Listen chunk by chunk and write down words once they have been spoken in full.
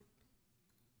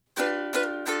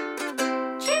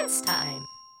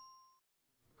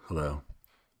Hello,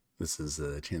 this is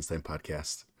a Chance Time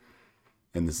podcast,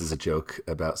 and this is a joke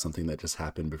about something that just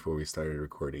happened before we started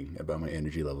recording about my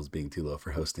energy levels being too low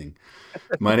for hosting.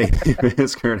 My name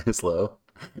is Curtis Lowe.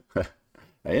 I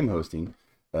am hosting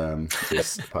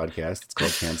this podcast. It's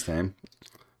called Chance Time.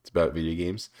 It's about video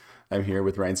games. I'm here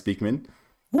with Ryan Speakman.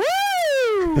 Woo!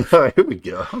 Here we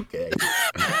go. Okay,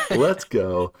 let's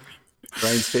go.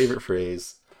 Ryan's favorite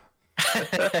phrase.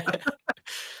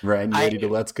 Ryan, you ready to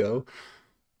let's go?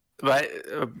 But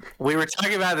we were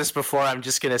talking about this before. I'm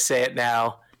just going to say it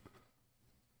now.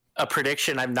 A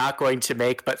prediction I'm not going to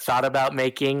make, but thought about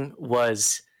making,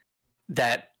 was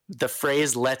that the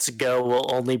phrase "let's go"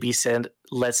 will only be said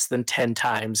less than 10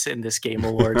 times in this Game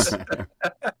Awards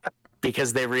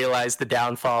because they realized the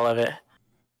downfall of it.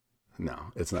 No,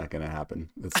 it's not going to happen.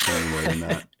 It's going more than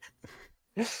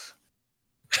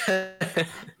that.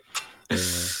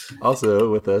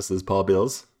 Also with us is Paul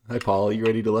Bills. Hi, Paul. Are you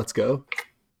ready to let's go?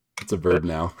 It's a verb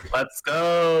now. Let's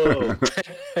go.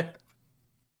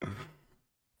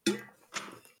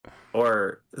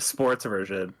 Or the sports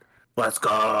version. Let's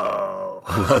go.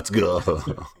 Let's go.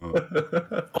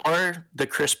 Or the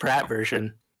Chris Pratt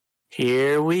version.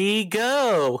 Here we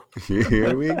go.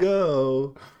 Here we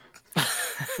go.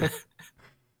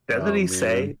 Doesn't he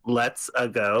say "Let's a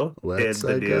go" Let's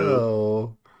a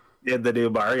go. In the new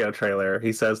Mario trailer?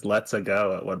 He says "Let's a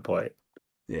go" at one point.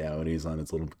 Yeah, when he's on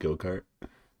his little go-kart.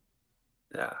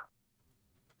 Yeah.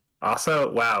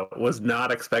 Also, wow, was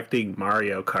not expecting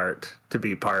Mario Kart to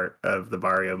be part of the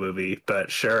Mario movie, but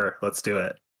sure, let's do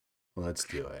it. Let's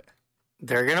do it.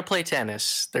 They're going to play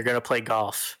tennis. They're going to play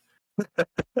golf.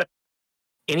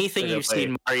 Anything you've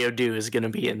seen Mario do is going to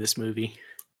be in this movie.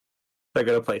 They're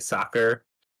going to play soccer.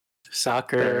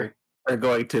 Soccer. They're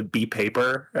going to be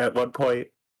paper at one point.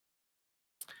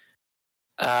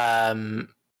 They're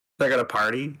going to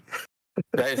party.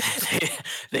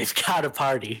 They've got a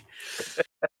party.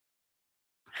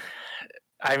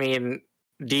 I mean,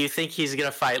 do you think he's going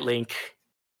to fight Link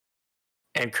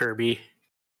and Kirby?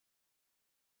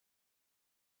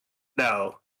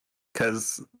 No,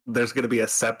 because there's going to be a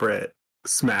separate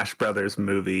Smash Brothers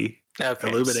movie. Okay.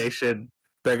 Illumination.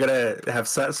 They're going to have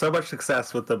so much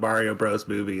success with the Mario Bros.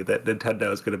 Movie that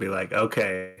Nintendo is going to be like,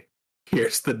 okay,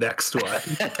 here's the next one.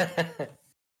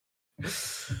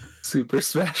 Super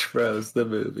Smash Bros. The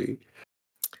movie.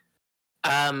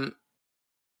 I'm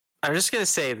just going to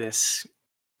say this.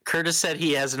 Curtis said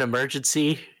he has an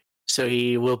emergency, so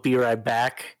he will be right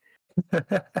back.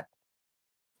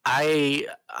 I'm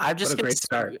just going to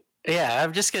start. Yeah,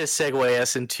 I'm just going to segue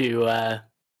us into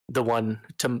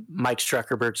Mike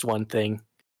Struckerberg's one thing.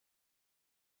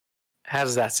 How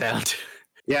does that sound?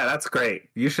 Yeah, that's great.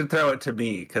 You should throw it to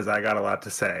me because I got a lot to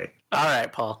say. All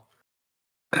right, Paul.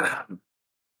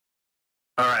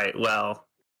 All right, well,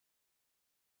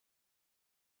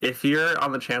 if you're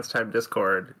on the Chance Time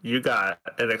Discord, you got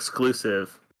an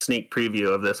exclusive sneak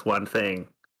preview of this one thing.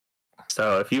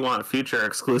 So if you want future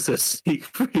exclusive sneak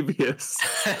previews,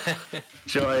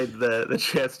 join the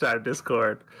Chance Time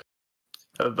Discord.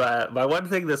 But my one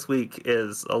thing this week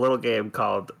is a little game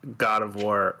called God of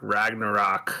War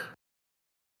Ragnarok.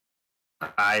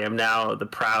 I am now the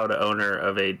proud owner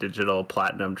of a digital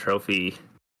platinum trophy.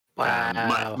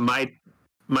 Wow. My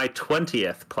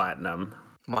 20th platinum.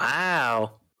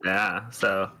 Wow. Yeah,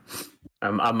 so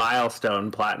I'm a milestone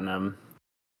platinum.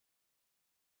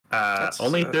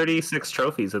 Only 36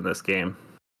 trophies in this game.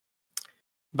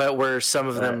 But were some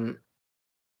of them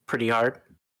pretty hard?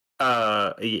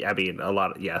 Yeah, I mean, a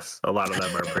lot of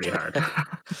them are pretty hard.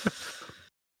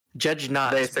 Judge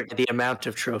not the amount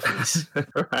of trophies,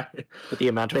 right? But the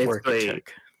amount of work it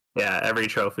took. Yeah, every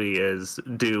trophy is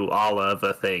do all of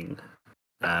a thing.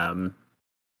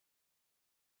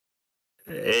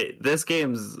 This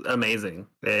game's amazing.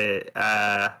 It's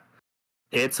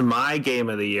my game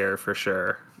of the year for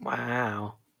sure.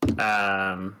 Wow.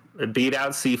 It beat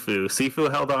out Sifu.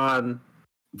 Sifu held on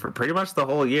for pretty much the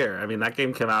whole year. I mean, that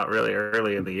game came out really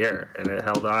early in the year, and it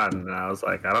held on. And I was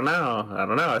like, I don't know.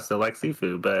 I still like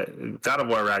Sifu, but God of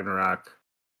War Ragnarok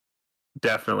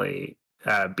definitely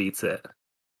beats it.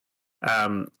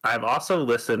 I've also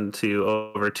listened to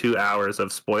over 2 hours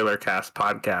of spoiler cast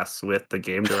podcasts with the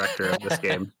game director of this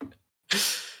game.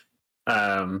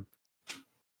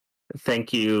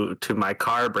 Thank you to my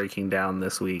car breaking down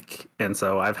this week. And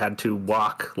so I've had to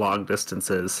walk long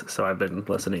distances. So I've been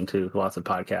listening to lots of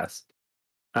podcasts.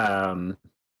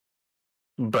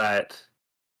 But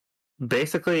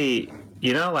basically,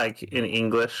 like in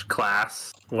English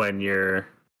class, when your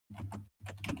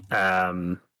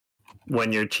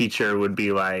teacher would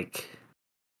be like,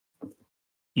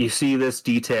 you see this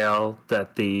detail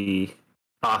that the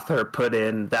author put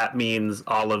in that means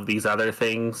all of these other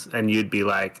things, and you'd be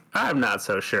like, I'm not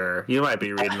so sure. You might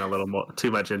be reading a little more too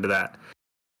much into that.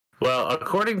 Well,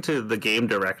 according to the game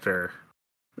director,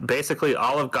 basically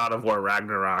all of God of War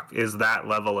Ragnarok is that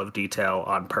level of detail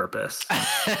on purpose.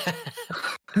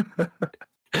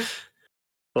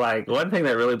 Like, one thing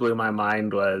that really blew my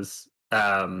mind was,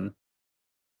 and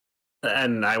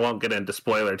I won't get into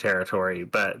spoiler territory,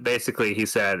 but basically he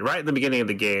said right at the beginning of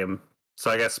the game, so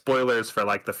I guess spoilers for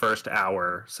like the first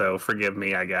hour, so forgive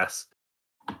me, I guess.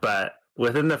 But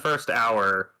within the first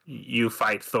hour, you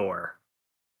fight Thor.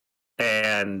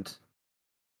 And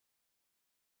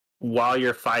while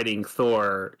you're fighting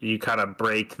Thor, you kind of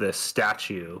break this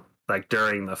statue, like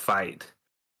during the fight.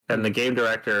 And the game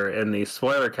director in the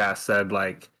spoiler cast said,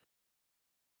 like,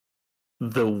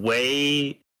 the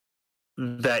way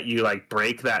that you like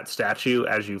break that statue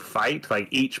as you fight, like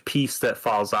each piece that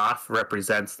falls off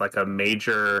represents like a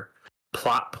major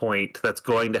plot point that's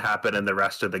going to happen in the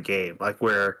rest of the game. Like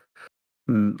we're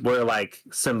like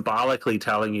symbolically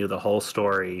telling you the whole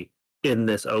story in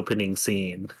this opening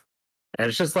scene. And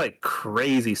it's just like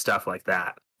crazy stuff like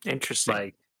that. Interesting.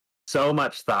 Like so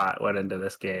much thought went into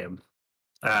this game.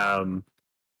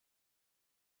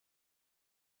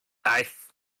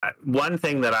 One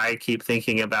thing that I keep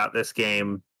thinking about this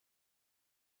game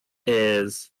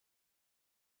is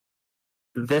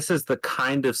this is the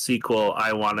kind of sequel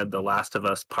I wanted The Last of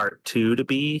Us Part 2 to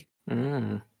be.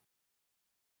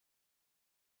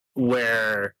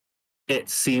 Where it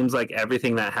seems like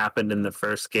everything that happened in the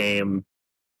first game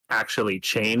actually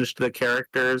changed the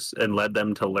characters and led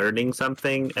them to learning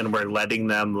something, and we're letting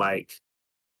them like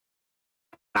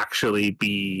actually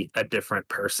be a different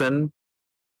person.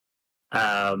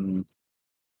 And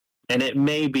it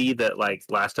may be that like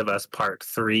Last of Us Part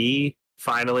 3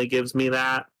 finally gives me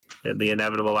that, the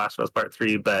inevitable Last of Us Part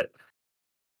 3, but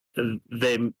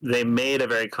they made a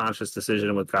very conscious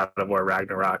decision with God of War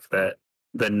Ragnarok that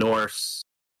the Norse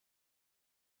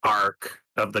arc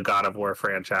of the God of War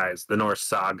franchise, the Norse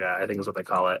saga, I think is what they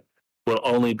call it, will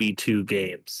only be 2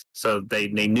 games. So they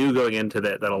knew going into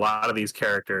that a lot of these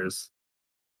characters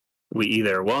we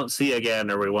either won't see again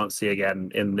or we won't see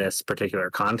again in this particular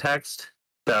context.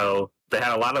 So they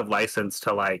had a lot of license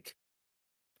to like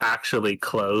actually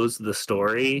close the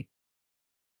story.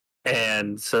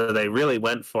 And so they really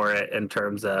went for it in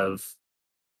terms of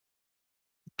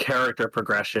character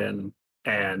progression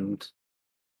and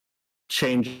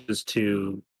changes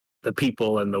to the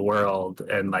people in the world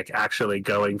and like actually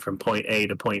going from point A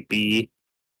to point B.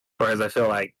 Whereas I feel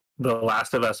like The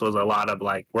Last of Us was a lot of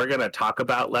like, we're going to talk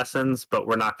about lessons, but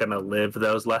we're not going to live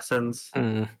those lessons.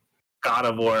 God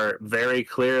of War very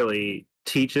clearly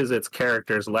teaches its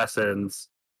characters lessons,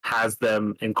 has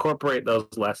them incorporate those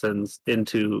lessons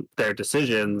into their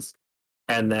decisions,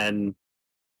 and then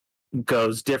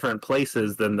goes different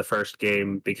places than the first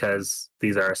game because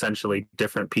these are essentially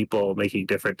different people making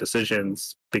different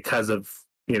decisions because of,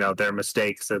 you know, their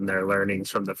mistakes and their learnings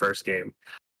from the first game.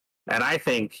 And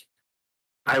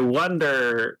I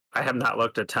wonder, I have not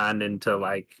looked a ton into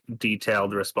like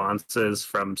detailed responses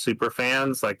from super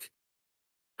fans. Like,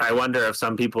 I wonder if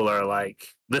some people are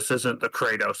like, this isn't the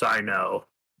Kratos I know.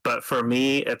 But for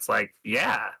me, it's like,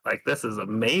 yeah, like this is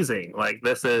amazing. Like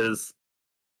this is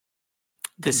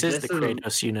the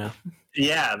Kratos, you know.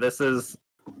 Yeah, this is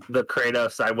the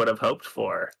Kratos I would have hoped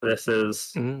for. This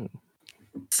is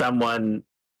someone,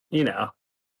 you know,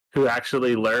 who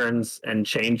actually learns and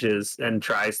changes and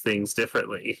tries things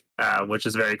differently, which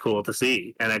is very cool to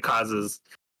see. And it causes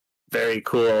very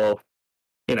cool,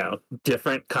 you know,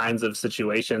 different kinds of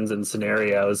situations and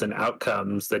scenarios and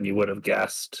outcomes than you would have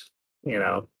guessed, you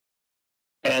know.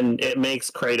 And it makes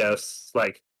Kratos,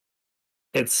 like,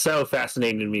 it's so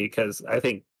fascinating to me because I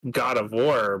think God of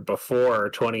War before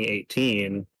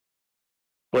 2018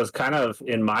 was kind of,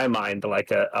 in my mind,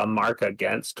 like a mark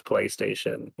against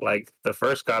PlayStation. Like the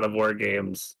first God of War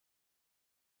games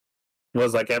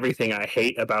was like everything I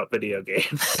hate about video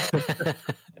games.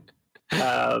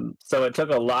 So it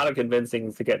took a lot of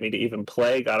convincing to get me to even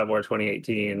play God of War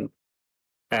 2018.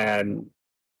 And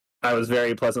I was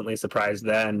very pleasantly surprised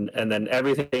then. And then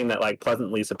everything that like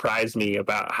pleasantly surprised me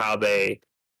about how they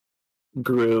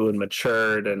grew and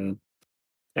matured and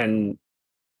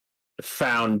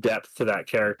found depth to that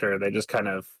character, they just kind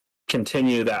of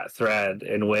continue that thread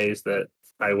in ways that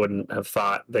I wouldn't have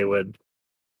thought they would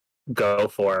go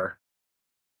for.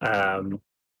 And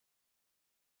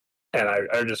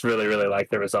I just really, really like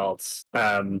the results.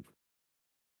 I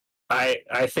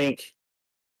think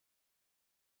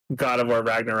God of War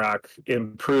Ragnarok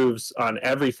improves on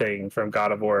everything from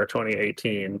God of War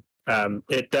 2018.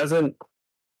 It doesn't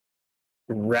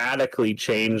radically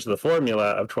change the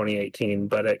formula of 2018,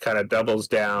 but it kind of doubles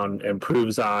down,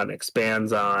 improves on,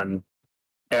 expands on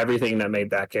everything that made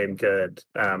that game good.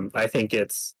 I think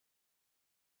it's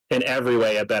in every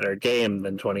way a better game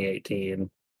than 2018,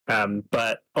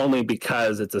 but only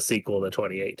because it's a sequel to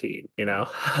 2018.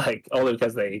 Like only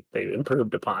because they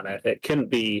improved upon it. It couldn't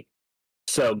be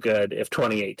so good if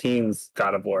 2018's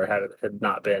God of War had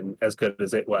not been as good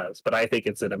as it was. But I think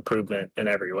it's an improvement in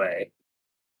every way.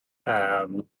 I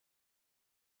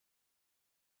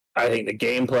think the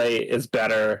gameplay is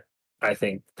better. I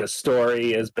think the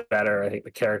story is better. I think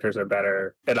the characters are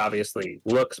better. It obviously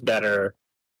looks better.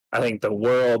 I think the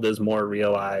world is more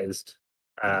realized.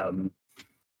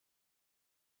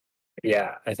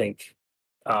 Yeah, I think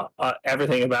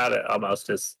everything about it almost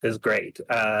is great.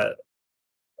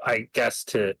 I guess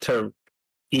to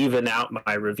even out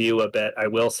my review a bit, I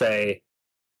will say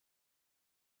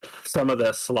some of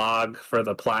the slog for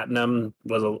the platinum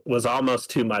was almost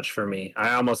too much for me.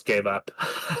 I almost gave up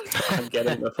on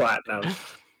getting the platinum,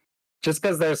 just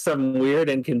because there's some weird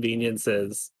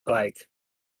inconveniences, like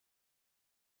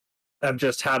of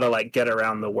just how to like get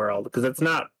around the world, because it's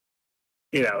not,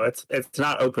 it's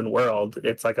not open world.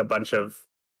 It's like a bunch of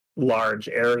large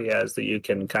areas that you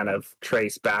can kind of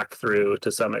trace back through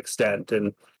to some extent,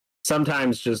 and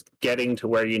sometimes just getting to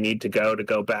where you need to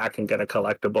go back and get a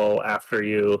collectible after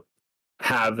you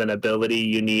have an ability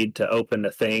you need to open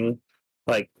a thing,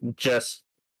 like just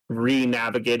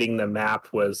re-navigating the map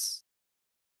was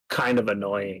kind of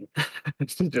annoying.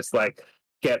 To just like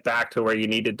get back to where you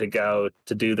needed to go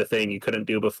to do the thing you couldn't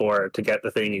do before, to get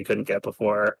the thing you couldn't get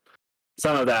before.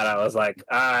 Some of that I was like,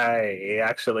 I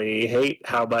actually hate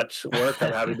how much work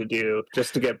I'm having to do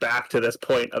just to get back to this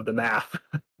point of the map.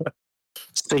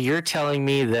 So you're telling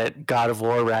me that God of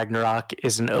War Ragnarok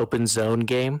is an open zone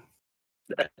game?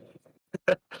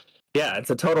 Yeah, it's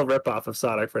a total ripoff of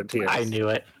Sonic Frontiers. I knew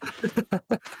it.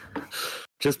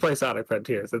 Just play Sonic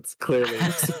Frontiers. It's clearly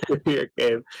a superior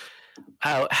game.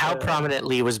 How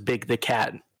prominently was Big the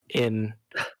Cat in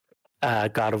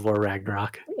God of War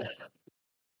Ragnarok?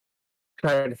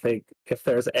 Trying to think if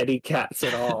there's any cats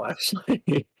at all,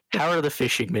 actually. How are the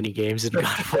fishing mini games in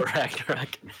God of War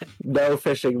Ragnarok? No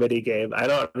fishing mini game. I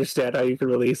don't understand how you can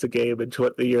release a game in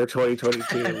the year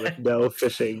 2022 with no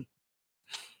fishing.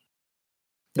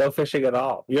 No fishing at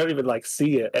all. You don't even like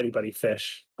see anybody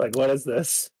fish. Like, what is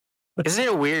this? Isn't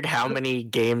it weird how many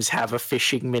games have a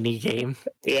fishing mini game?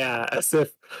 Yeah, as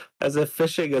if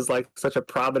fishing is like such a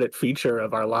prominent feature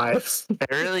of our lives.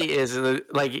 It really is.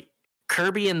 Like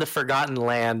Kirby and the Forgotten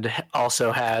Land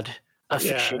also had a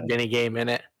fishing mini game in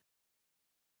it.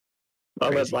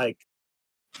 Well, but like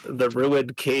the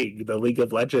Ruined King, the League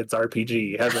of Legends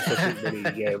RPG, has a fishing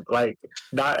mini game. Like,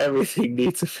 not everything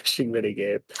needs a fishing mini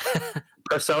game.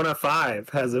 Persona 5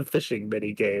 has a fishing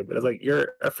mini game. It's like,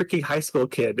 you're a freaking high school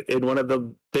kid in one of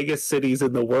the biggest cities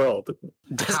in the world.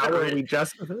 How are we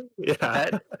just?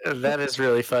 Yeah, that is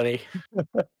really funny.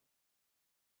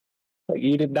 Like,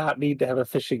 you did not need to have a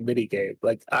fishing mini game.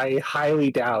 Like, I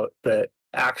highly doubt that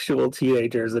actual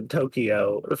teenagers in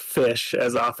Tokyo fish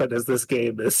as often as this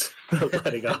game is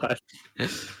letting on.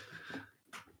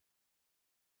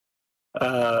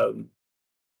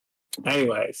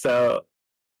 Anyway, so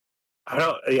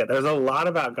there's a lot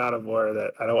about God of War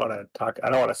that I don't want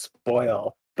to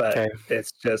spoil, but okay.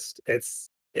 It's just it's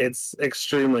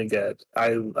extremely good.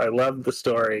 I love the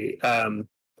story. One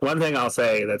thing I'll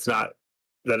say that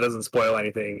doesn't spoil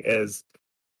anything is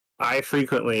I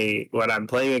frequently, when I'm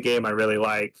playing a game I really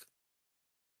like,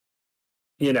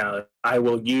 I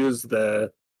will use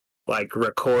the like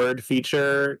record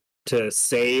feature to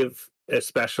save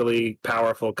especially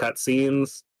powerful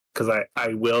cutscenes, because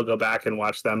I will go back and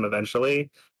watch them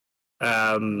eventually.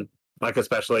 Like,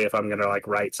 especially if I'm going to like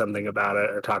write something about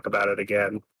it or talk about it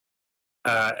again.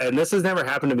 And this has never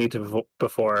happened to me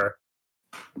before,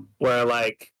 where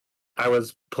like I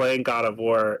was playing God of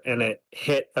War and it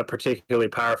hit a particularly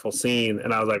powerful scene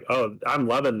and I was like, oh, I'm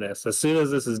loving this. As soon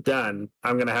as this is done,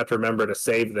 I'm going to have to remember to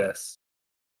save this.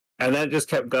 And then it just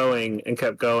kept going and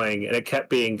kept going, and it kept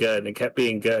being good and kept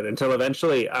being good until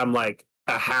eventually I'm like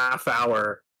a half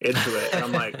hour into it and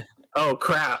I'm like, oh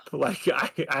crap, like I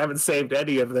haven't saved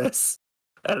any of this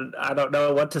and I don't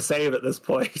know what to save at this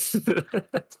point.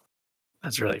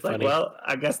 That's really funny. Like, well,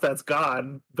 I guess that's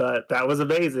gone, but that was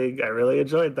amazing. I really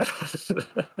enjoyed that.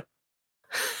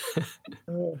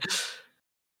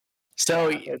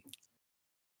 So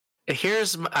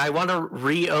I want to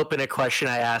reopen a question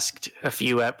I asked a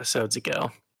few episodes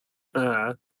ago.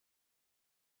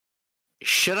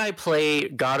 Should I play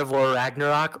God of War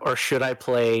Ragnarok or should I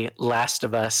play Last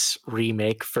of Us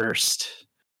Remake first?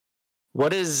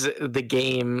 What is the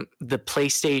game, the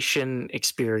PlayStation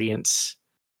experience?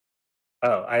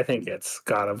 Oh, I think it's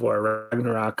God of War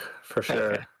Ragnarok for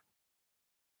sure. Okay.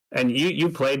 And you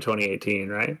played 2018,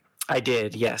 right? I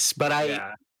did, yes, but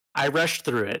Yeah. I rushed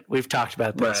through it. We've talked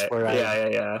about this. Right. Where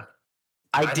Yeah.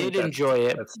 I I think did enjoy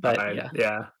it, that's but fine. yeah.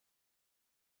 Yeah.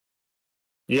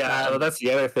 Yeah. Well, Um, that's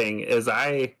the other thing is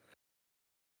I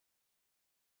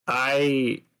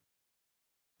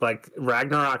like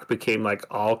Ragnarok became like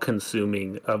all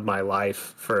consuming of my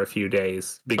life for a few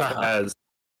days uh-huh. because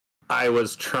I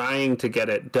was trying to get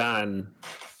it done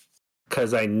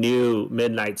because I knew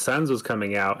Midnight Suns was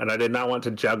coming out and I did not want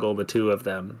to juggle the two of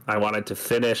them. I wanted to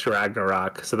finish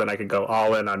Ragnarok so that I could go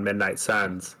all in on Midnight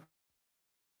Suns.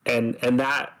 And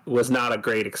that was not a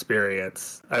great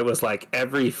experience. I was like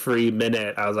every free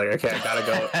minute I was like, okay, I gotta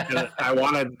go. And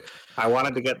I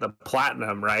wanted to get the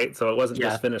platinum, right? So it wasn't Yeah.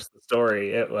 just finish the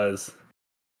story. It was,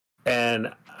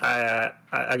 and I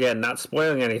again, not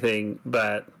spoiling anything,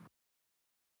 but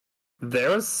there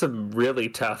was some really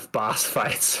tough boss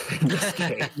fights in this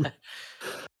game.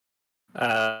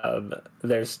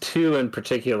 There's two in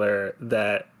particular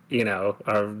that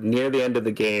are near the end of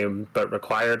the game but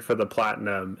required for the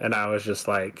platinum, and I was just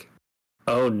like,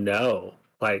 oh no,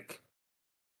 like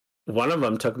one of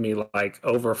them took me like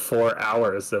over 4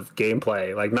 hours of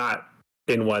gameplay, like not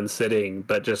in one sitting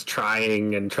but just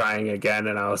trying and trying again,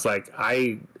 and I was like,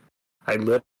 I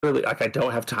literally, like, I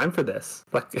don't have time for this.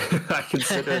 Like I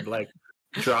considered like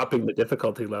dropping the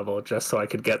difficulty level just so I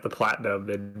could get the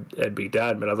platinum and be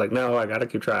done, but I was like, no, I gotta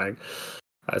keep trying.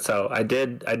 So I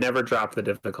never dropped the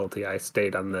difficulty. I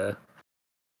stayed on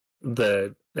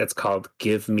the it's called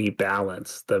Give Me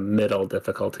Balance, the middle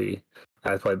difficulty.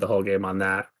 I played the whole game on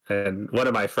that, and one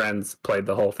of my friends played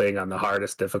the whole thing on the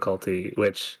hardest difficulty,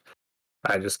 which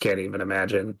I just can't even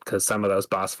imagine because some of those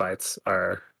boss fights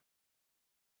are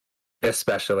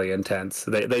especially intense.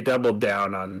 They doubled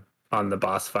down on the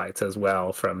boss fights as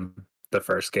well from the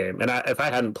first game. And if I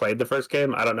hadn't played the first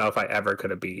game, I don't know if I ever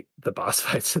could have beat the boss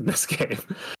fights in this game.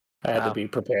 I had to be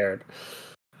prepared.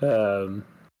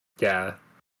 Yeah.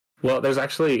 Well, there's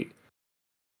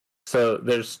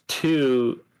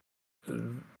two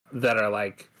that are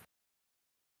like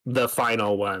the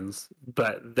final ones,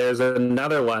 but there's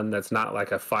another one that's not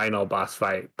like a final boss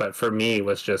fight, but for me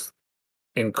was just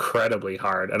incredibly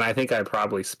hard. And I think I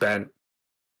probably spent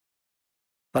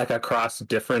like across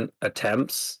different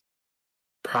attempts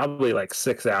probably like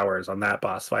 6 hours on that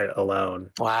boss fight alone.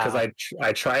 Wow. Because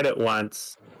I tried it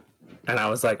once and I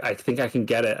was like, I think I can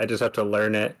get it. I just have to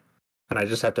learn it and I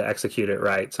just have to execute it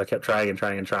right. So I kept trying and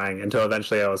trying and trying until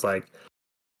eventually I was like,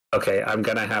 okay, I'm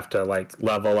gonna have to like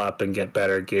level up and get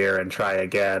better gear and try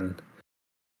again.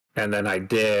 And then I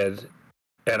did,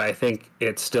 and I think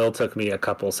it still took me a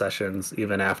couple sessions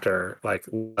even after like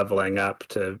leveling up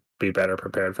to be better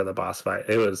prepared for the boss fight.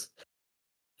 It was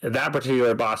that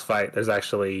particular boss fight. There's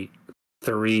actually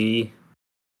three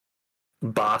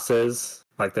bosses.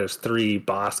 Like there's three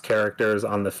boss characters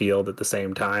on the field at the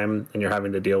same time, and you're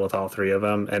having to deal with all three of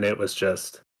them. And it was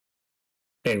just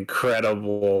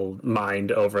incredible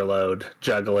mind overload,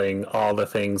 juggling all the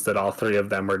things that all three of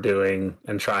them were doing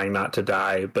and trying not to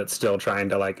die, but still trying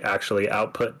to like actually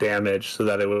output damage so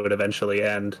that it would eventually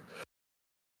end.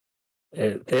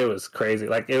 It was crazy.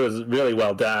 Like it was really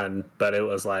well done, but it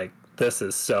was like, this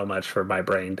is so much for my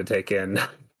brain to take in.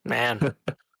 Man.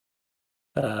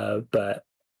 But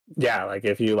yeah, like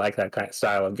if you like that kind of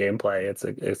style of gameplay,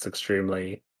 it's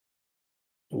extremely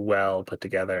well put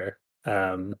together.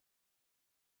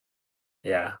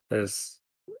 Yeah, there's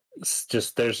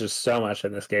just so much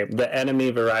in this game. The enemy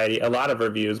variety, a lot of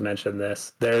reviews mention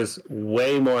this. There's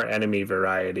way more enemy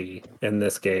variety in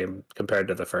this game compared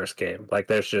to the first game. Like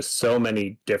there's just so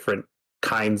many different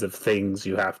kinds of things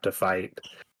you have to fight,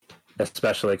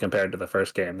 especially compared to the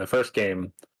first game. The first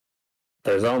game,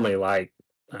 there's only like,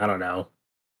 I don't know,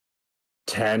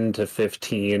 10 to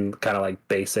 15 kind of like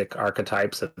basic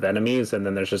archetypes of enemies, and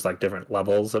then there's just like different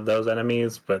levels of those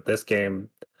enemies. But this game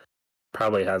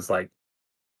probably has like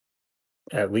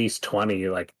at least 20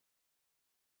 like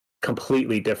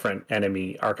completely different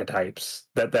enemy archetypes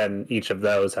that then each of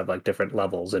those have like different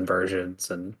levels and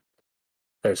versions, and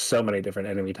there's so many different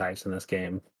enemy types in this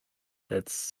game.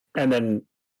 And then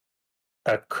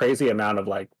a crazy amount of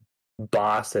like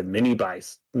boss and mini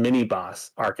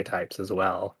boss archetypes as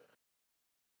well.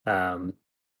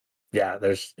 Yeah,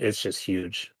 it's just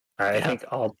huge. I think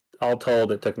all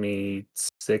told it took me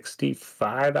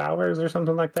 65 hours or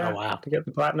something like that to get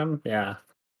the platinum. Yeah.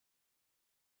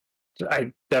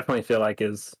 I definitely feel like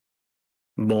is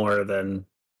more than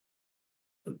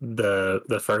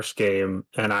the first game,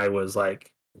 and I was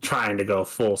like trying to go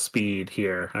full speed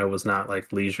here. I was not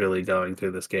like leisurely going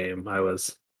through this game. I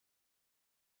was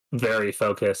very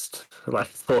focused, like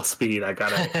full speed. I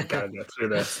gotta get through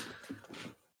this.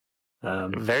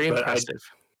 Very but impressive.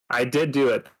 I did do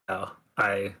it though.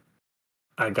 I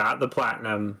got the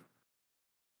platinum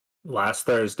last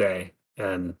Thursday,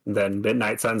 and then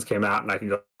Midnight Suns came out, and I can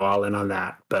go all in on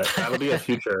that. But that'll be a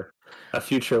future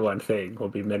one thing. Will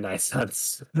be Midnight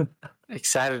Suns.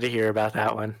 Excited to hear about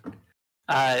that one.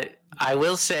 I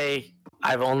will say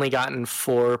I've only gotten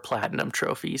 4 platinum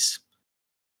trophies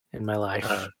in my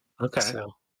life. Okay.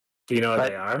 So, do you know what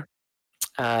they are?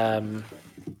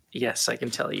 Yes, I can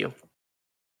tell you.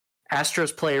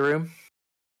 Astro's Playroom.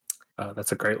 Oh,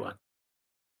 that's a great one.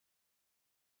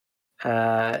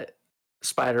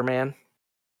 Spider-Man.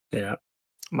 Yeah.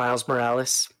 Miles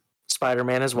Morales.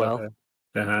 Spider-Man as well.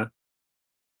 Okay.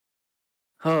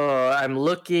 Oh, I'm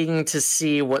looking to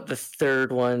see what the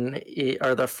third one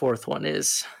or the fourth one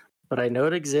is, but I know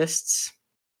it exists.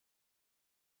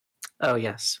 Oh,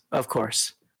 yes, of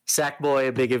course. Sackboy: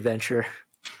 A Big Adventure.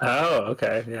 Oh,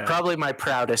 okay. Yeah. Probably my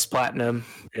proudest platinum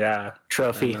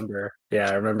trophy.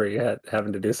 I remember you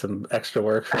having to do some extra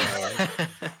work for that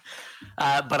one.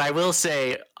 But I will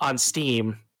say on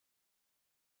Steam,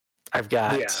 I've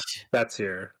got... Yeah, that's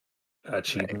your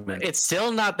achievement. It's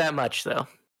still not that much, though.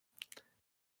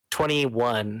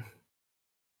 21.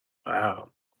 Wow.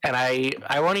 And I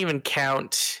won't even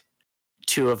count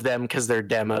 2 of them because they're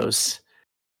demos.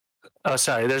 Oh,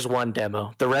 sorry, there's 1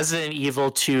 demo. The Resident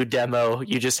Evil 2 demo,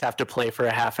 you just have to play for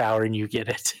a half hour and you get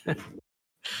it.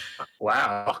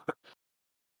 Wow.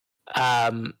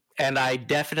 And I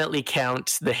definitely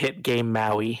count the hit game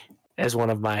Maui as one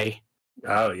of my...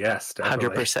 Oh, yes,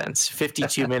 definitely. 100%.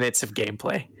 52 minutes of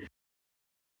gameplay.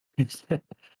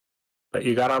 But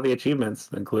you got all the achievements,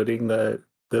 including the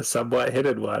somewhat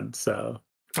hidden one, so...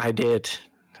 I did.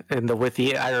 And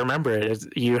I remember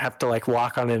it. You have to like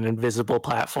walk on an invisible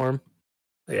platform.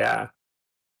 Yeah.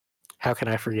 How can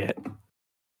I forget?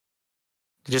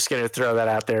 Just going to throw that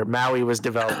out there. Maui was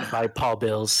developed by Paul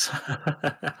Bills.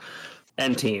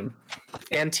 And Team,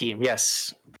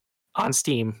 yes. On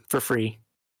Steam for free.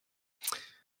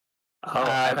 Oh,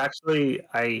 I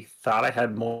thought I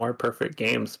had more perfect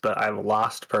games, but I've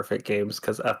lost perfect games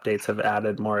because updates have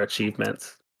added more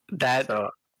achievements. That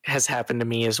has happened to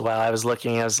me as well. I was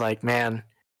like, man,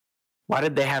 why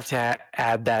did they have to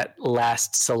add that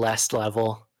last Celeste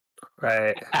level?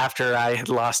 Right. After I had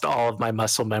lost all of my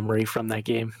muscle memory from that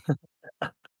game.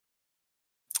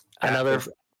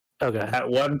 At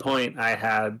one point, I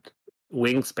had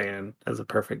Wingspan as a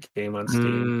perfect game on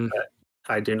Steam, but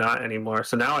I do not anymore.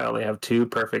 So now I only have 2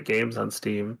 perfect games on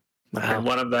Steam, and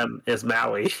one of them is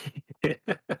Maui.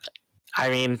 I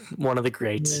mean, one of the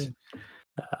greats.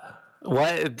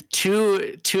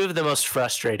 Two of the most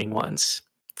frustrating ones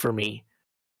for me.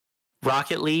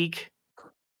 Rocket League,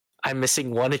 I'm missing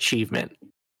 1 achievement.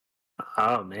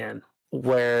 Oh, man.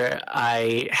 Where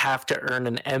I have to earn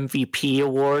an MVP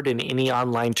award in any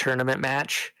online tournament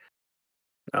match.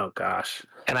 Oh, gosh.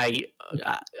 And I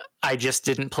just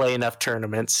didn't play enough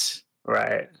tournaments.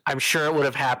 Right. I'm sure it would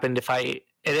have happened if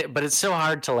but it's so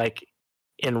hard to like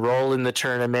enroll in the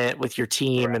tournament with your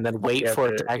team and then wait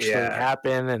for it to actually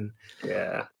happen. And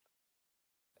yeah,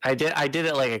 I did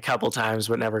it like a couple times,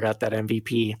 but never got that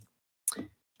MVP.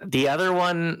 The other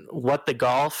one, What the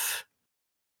Golf,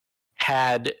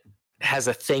 has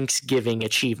a Thanksgiving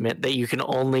achievement that you can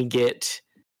only get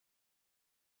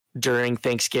during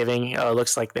Thanksgiving. Oh, it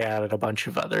looks like they added a bunch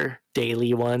of other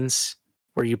daily ones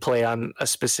where you play on a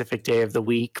specific day of the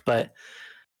week, but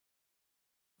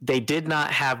they did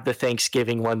not have the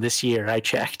Thanksgiving one this year. I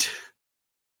checked.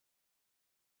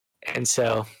 And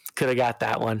so could have got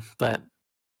that one, but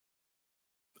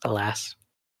alas.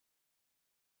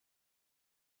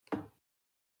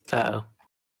 Uh-oh.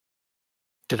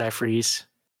 Did I freeze?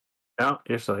 No,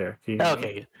 you're still here.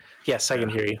 Okay. Yes, I can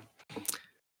hear you.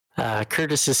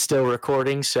 Curtis is still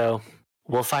recording, so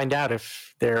we'll find out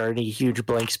if there are any huge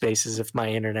blank spaces if my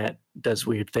internet does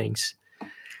weird things.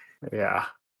 Yeah.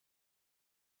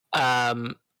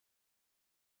 But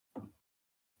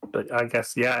I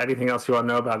guess, anything else you want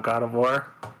to know about God of War?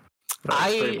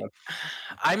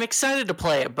 I'm excited to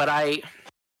play it, but I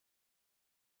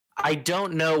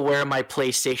don't know where my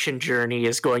PlayStation journey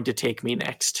is going to take me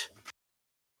next.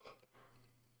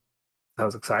 That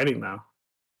was exciting, though.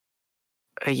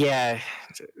 Yeah,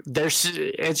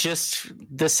 it's just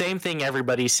the same thing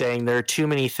everybody's saying. There are too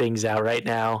many things out right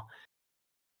now.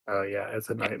 Oh, yeah, it's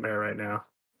a nightmare right now.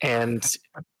 And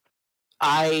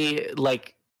I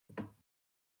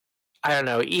don't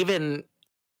know,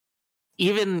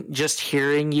 even just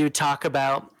hearing you talk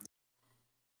about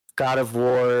God of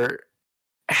War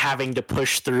having to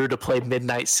push through to play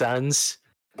Midnight Suns,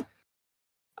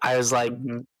 I was like,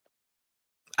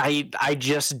 I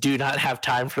just do not have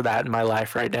time for that in my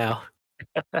life right now.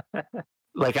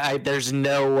 Like there's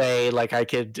no way like I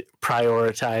could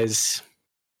prioritize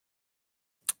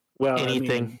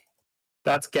anything. I mean,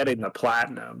 that's getting the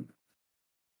platinum.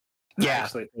 Yeah. I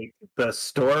actually think the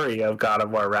story of God of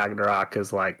War Ragnarok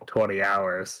is like 20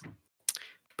 hours.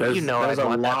 But I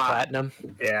want that platinum.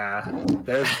 Yeah.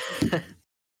 But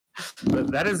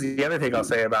that is the other thing I'll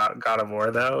say about God of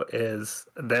War, though, is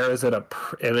there is an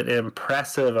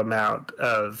impressive amount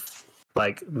of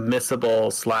like missable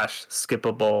 /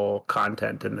 skippable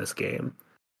content in this game,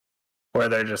 where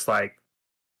they're just like,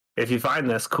 if you find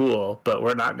this, cool, but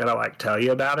we're not gonna like tell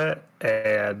you about it,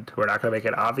 and we're not gonna make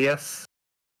it obvious.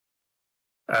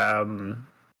 And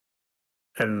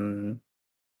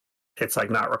it's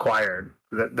like not required.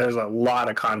 There's a lot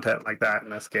of content like that in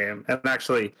this game, and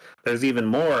actually, there's even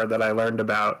more that I learned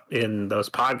about in those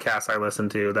podcasts I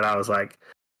listened to. That I was like,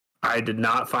 I did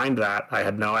not find that. I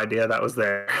had no idea that was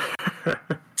there.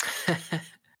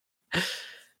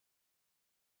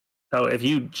 So if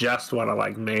you just want to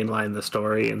like mainline the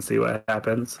story and see what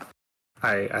happens,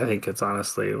 I think it's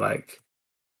honestly like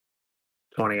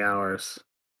 20 hours.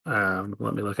 Let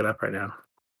me look it up right now.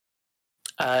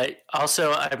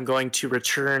 Also, I'm going to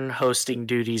return hosting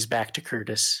duties back to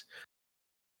Curtis.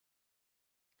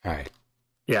 All right.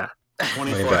 Yeah.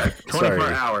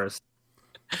 24 hours.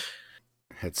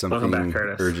 Had something back,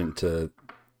 urgent to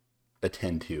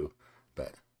attend to,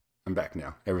 but I'm back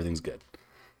now. Everything's good.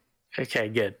 Okay,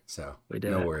 good. So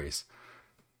no worries.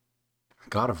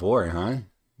 God of War, huh?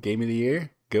 Game of the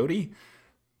year? Goaty?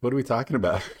 What are we talking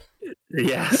about?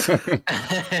 Yes.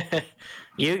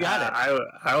 You got it.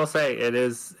 I will say it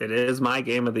is my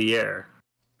game of the year.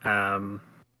 And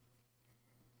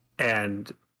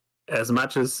as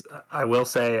much as I will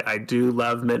say I do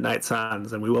love Midnight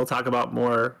Suns, and we will talk about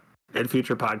more in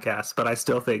future podcasts, but I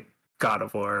still think God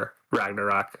of War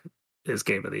Ragnarok is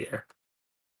game of the year.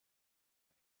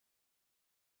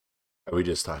 Are we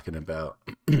just talking about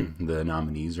the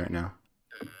nominees right now?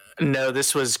 No,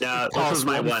 this was my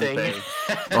one thing.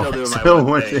 Still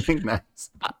one thing.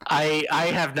 Nice.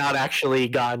 I have not actually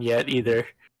gone yet either.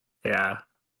 Yeah.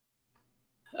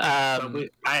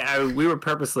 We were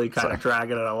purposely kind of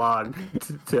dragging it along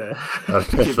to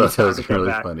okay, that was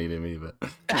really funny to me, but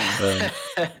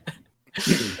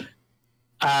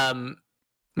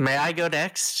may I go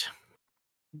next?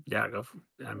 Yeah, go.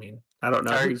 I mean, I don't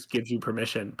know who gives you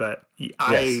permission, but yes,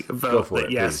 I vote that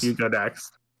it, yes, please. you go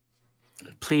next.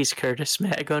 Please, Curtis,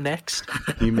 may I go next?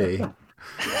 You may.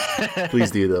 Please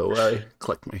do, though.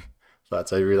 Click me.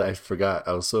 Thoughts. I forgot.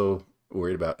 I was so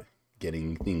worried about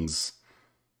getting things,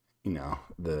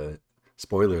 the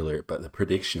spoiler alert, but the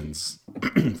predictions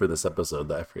for this episode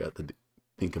that I forgot to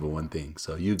think of one thing.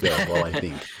 So you go while I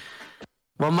think.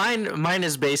 Well, mine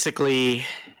is basically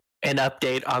an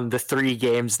update on the 3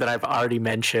 games that I've already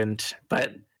mentioned,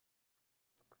 but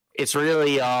it's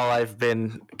really all I've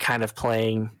been kind of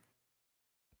playing.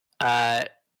 I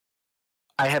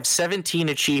have 17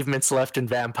 achievements left in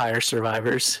Vampire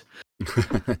Survivors.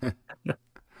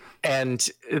 And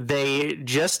they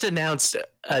just announced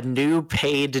a new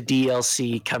paid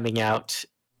DLC coming out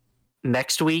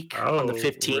next week on the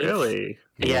 15th. Really?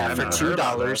 Yeah, for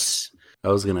 $2. I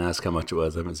was going to ask how much it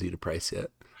was. I haven't seen the price yet.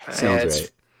 Sounds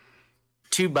right.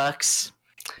 $2.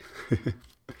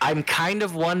 I'm kind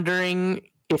of wondering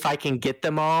if I can get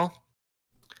them all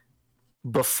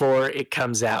before it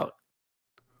comes out.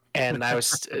 And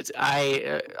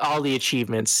all the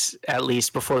achievements, at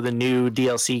least before the new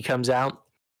DLC comes out.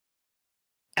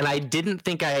 And I didn't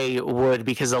think I would,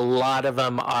 because a lot of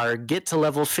them are get to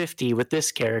level 50 with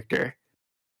this character.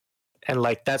 And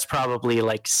that's probably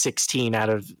 16 out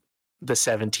of the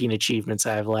 17 achievements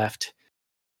I have left.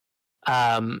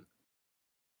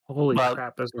 Holy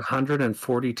crap, there's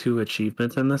 142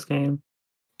 achievements in this game?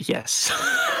 Yes.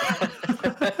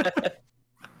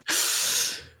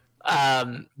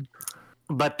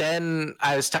 But then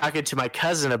I was talking to my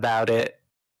cousin about it.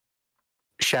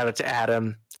 Shout out to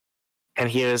Adam. And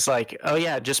he was like, oh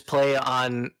yeah, just play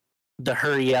on the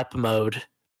hurry up mode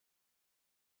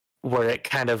where it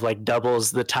kind of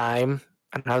doubles the time.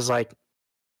 And I was like,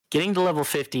 getting to level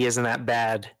 50 isn't that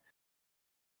bad.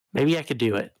 Maybe I could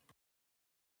do it.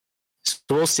 So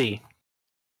we'll see.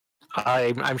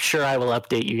 I'm sure I will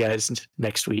update you guys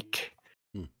next week.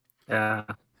 Yeah.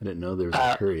 I didn't know there was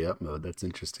a hurry up mode. That's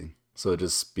interesting. So it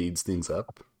just speeds things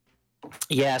up?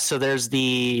 Yeah, so there's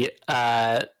the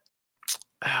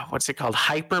what's it called?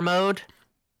 Hyper mode,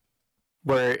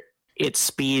 where it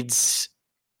speeds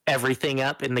everything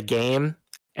up in the game,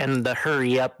 and the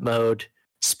hurry up mode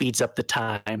speeds up the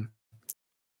time.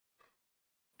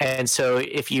 And so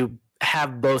if you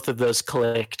have both of those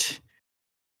clicked,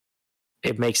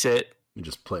 it makes it You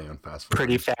just play on fast forward.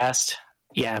 pretty fast.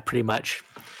 Yeah, pretty much,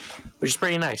 which is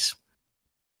pretty nice.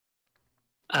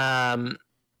 So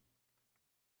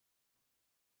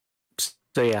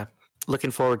yeah,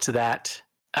 looking forward to that.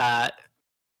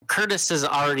 Curtis has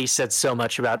already said so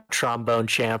much about Trombone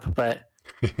Champ, but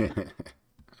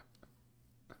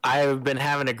I've been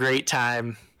having a great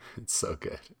time. It's so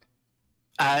good.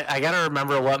 I gotta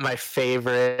remember what my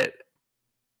favorite.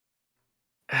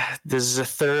 The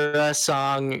Zathura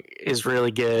song is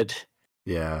really good.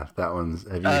 Yeah, that one's.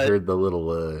 Have you heard the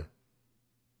little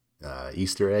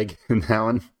Easter egg in that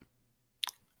one?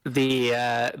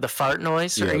 The fart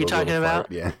noise? Yeah, are you talking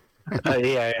about? Fart,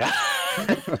 yeah.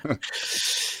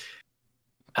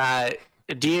 Yeah.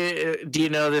 Do you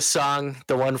know this song?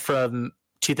 The one from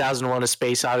 2001: A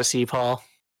Space Odyssey, Paul?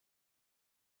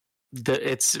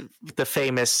 It's the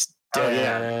famous.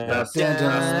 That's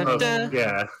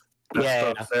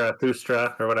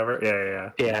Zarathustra or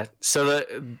whatever. Yeah. So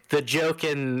the joke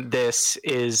in this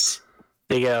is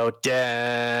they go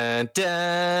dun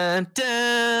dun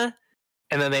dun,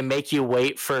 and then they make you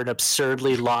wait for an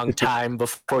absurdly long time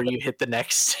before you hit the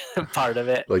next part of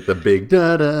it. Like the big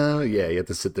da-da. Yeah, you have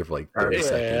to sit there for like 30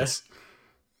 seconds.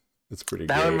 It's pretty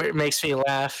that great. one makes me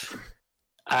laugh.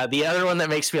 The other one that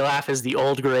makes me laugh is the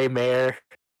Old Gray Mare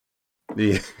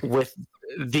with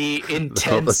the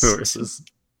intense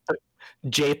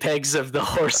JPEGs of the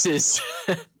horses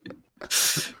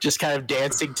just kind of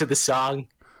dancing to the song.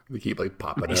 They keep like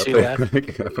popping Makes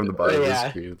up from the bottom of the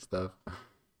screen and stuff.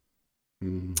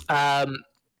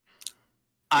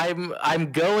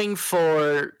 I'm going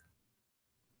for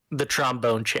the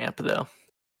Trombone Champ though.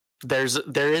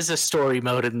 There is a story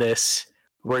mode in this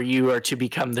where you are to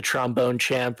become the Trombone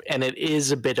Champ, and it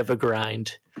is a bit of a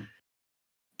grind.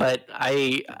 But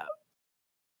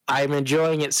I'm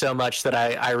enjoying it so much that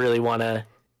I really want to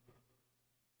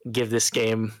give this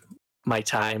game my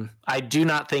time. I do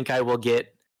not think I will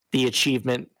get the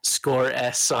achievement score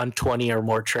S on 20 or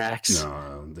more tracks.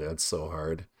 No, that's so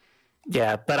hard.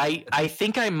 Yeah, but I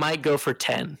think I might go for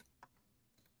 10.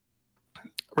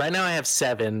 Right now I have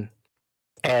 7,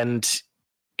 and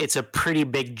it's a pretty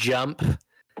big jump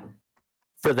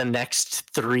for the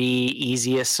next 3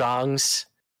 easiest songs.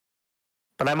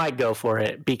 But I might go for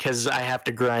it because I have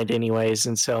to grind anyways,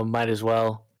 and so might as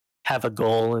well have a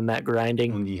goal in that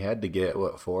grinding. And you had to get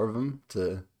 4 of them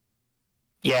to.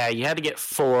 Yeah, you had to get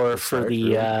 4 for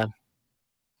the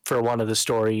for one of the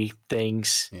story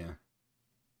things. Yeah.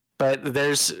 But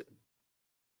there's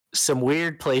some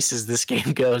weird places this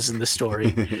game goes in the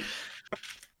story.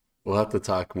 We'll have to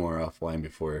talk more offline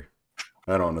before.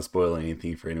 I don't want to spoil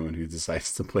anything for anyone who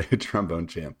decides to play a Trombone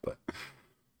Champ, but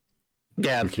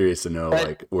yeah, I'm curious to know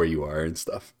like where you are and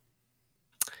stuff.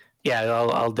 Yeah,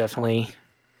 I'll definitely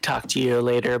talk to you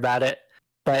later about it.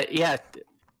 But yeah,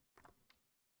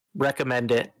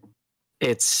 recommend it.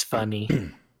 It's funny.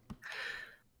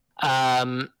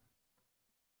 Oh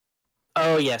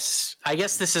yes, I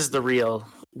guess this is the real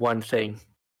one thing.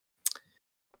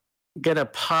 Gonna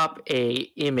pop a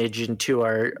image into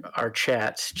our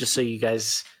chat just so you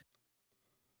guys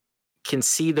can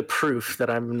see the proof that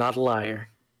I'm not a liar.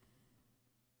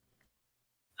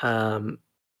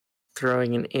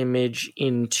 Throwing an image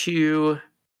into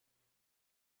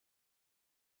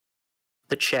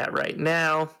the chat right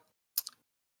now.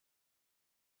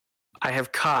 I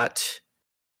have caught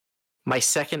my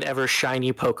second ever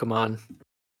shiny Pokemon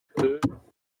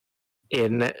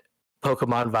in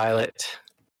Pokemon Violet.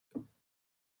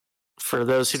 For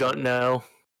those who don't know,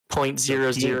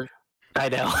 0.00, I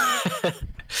know,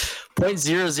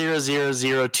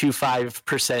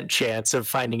 0.00025% chance of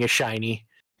finding a shiny.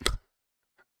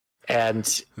 And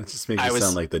that just makes it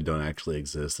sound like they don't actually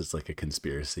exist. It's like a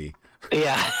conspiracy.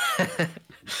 Yeah.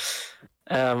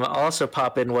 I'll also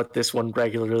pop in what this one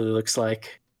regularly looks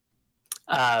like.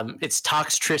 It's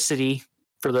Toxtricity,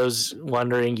 for those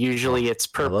wondering. Usually it's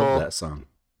purple. I love that song.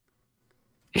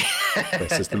 By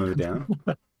System of a Down?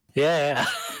 Yeah.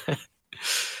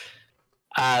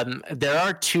 There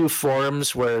are 2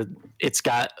 forms where it's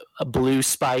got blue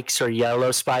spikes or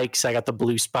yellow spikes. I got the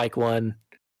blue spike one,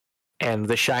 and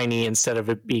the shiny, instead of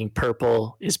it being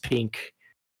purple, is pink.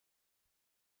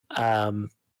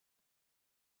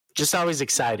 Just always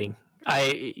exciting.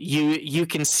 You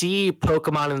can see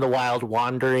Pokemon in the wild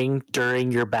wandering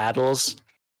during your battles,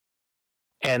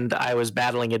 and I was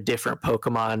battling a different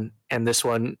Pokemon, and this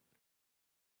one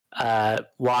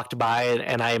walked by,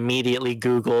 and I immediately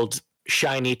Googled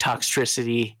shiny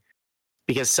Toxtricity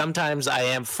because sometimes I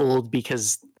am fooled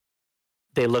because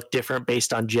they look different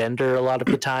based on gender a lot of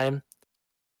the time.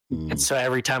 And so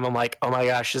every time I'm like, oh my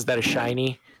gosh, is that a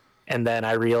shiny? And then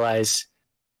I realize,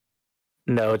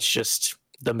 no, it's just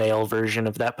the male version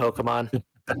of that Pokemon.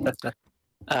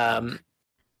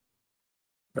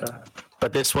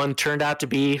 But this one turned out to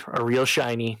be a real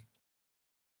shiny.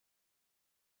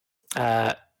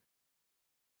 I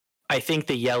think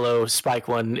the yellow spike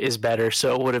one is better,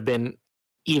 so it would have been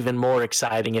even more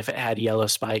exciting if it had yellow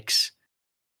spikes.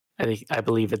 I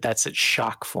believe that's its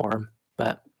shock form,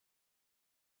 but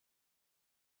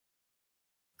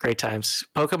great times.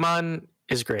 Pokemon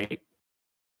is great.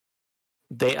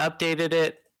 They updated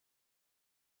it.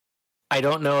 I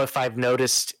don't know if I've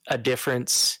noticed a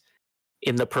difference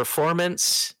in the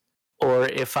performance or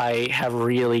if I have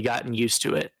really gotten used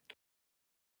to it.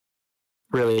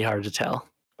 Really hard to tell.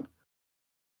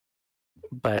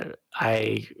 But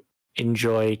I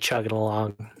enjoy chugging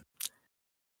along.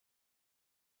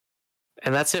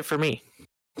 And that's it for me.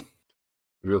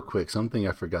 Real quick, something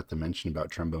I forgot to mention about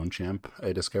Trombone Champ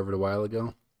I discovered a while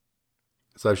ago.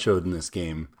 So I've showed in this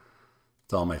game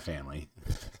to all my family,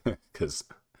 because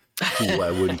why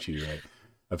wouldn't you, right?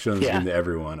 I've shown this game to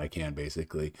everyone I can,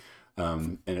 basically.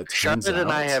 And it turns Charlotte out,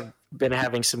 and I have been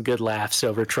having some good laughs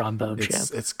over Trombone Champ.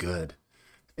 It's good.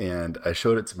 And I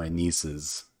showed it to my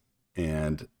nieces,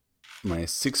 and my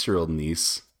 6-year-old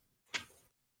niece,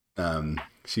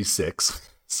 she's 6,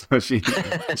 so she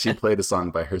played a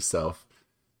song by herself.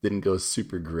 Didn't go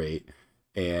super great,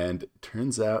 and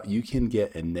turns out you can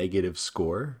get a negative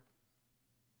score,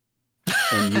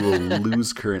 and you will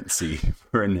lose currency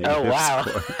for a negative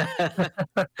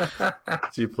score.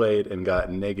 She played and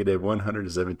got negative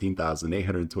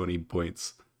 117,820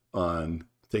 points on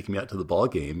Taking Me Out to the Ball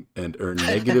Game and earned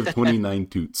negative 29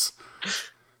 toots.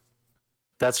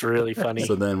 That's really funny.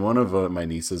 So then one of my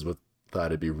nieces thought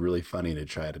it'd be really funny to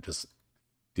try to just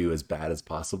do as bad as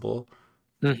possible.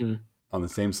 Mm-hmm. On the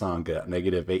same song, got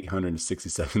negative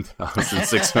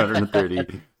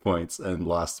 867,630 points and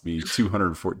lost me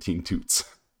 214 toots.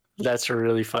 That's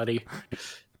really funny.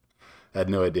 I had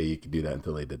no idea you could do that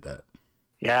until they did that.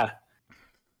 Yeah.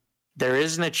 There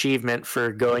is an achievement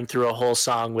for going through a whole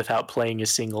song without playing a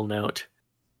single note.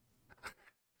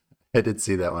 I did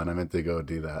see that one. I meant to go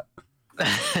do that.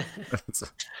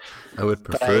 I would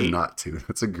prefer not to.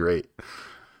 That's a great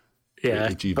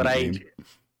achievement but I game.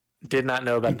 Did not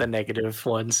know about the negative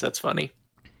ones. That's funny.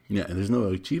 Yeah, and there's no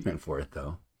achievement for it,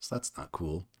 though. So that's not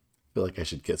cool. I feel like I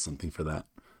should get something for that.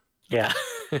 Yeah.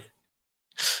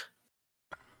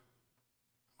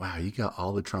 Wow, you got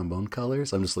all the trombone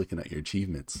colors? I'm just looking at your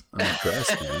achievements. I'm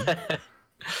impressed, man.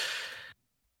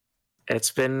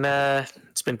 It's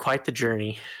been quite the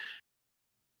journey.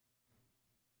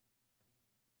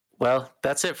 Well,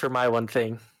 that's it for my one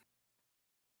thing.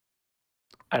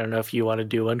 I don't know if you want to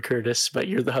do one, Curtis, but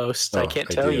you're the host. I can't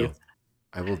tell you.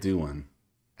 I will do one.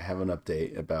 I have an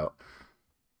update about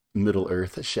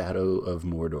Middle-earth Shadow of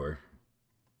Mordor.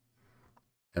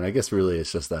 And I guess really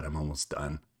it's just that I'm almost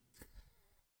done.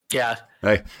 Yeah.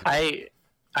 I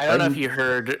don't know if you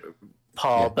heard,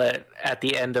 Paul, but at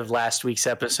the end of last week's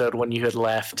episode when you had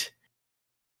left,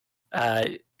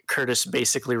 Curtis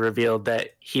basically revealed that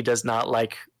he does not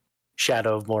like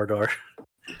Shadow of Mordor.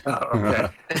 Oh, okay.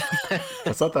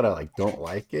 It's not that I don't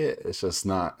like it. It's just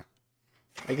not.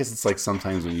 I guess it's like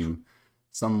sometimes when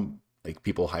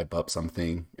people hype up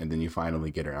something and then you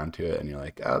finally get around to it and you're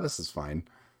like, oh, this is fine,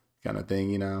 kind of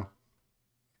thing.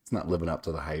 It's not living up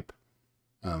to the hype.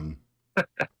 One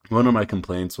of my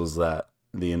complaints was that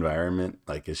the environment,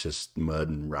 it's just mud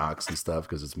and rocks and stuff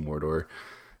because it's Mordor,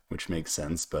 which makes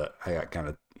sense. But I got kind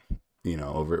of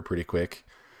over it pretty quick,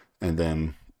 and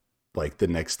then. The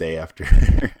next day after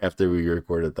we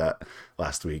recorded that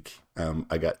last week,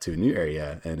 I got to a new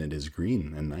area and it is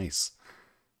green and nice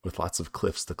with lots of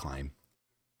cliffs to climb.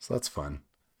 So that's fun.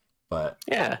 But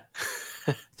yeah.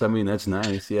 So that's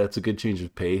nice. Yeah, it's a good change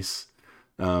of pace.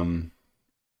 And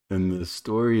the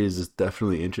story is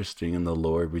definitely interesting and the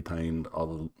lore behind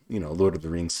all the, Lord of the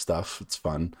Rings stuff. It's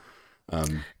fun. I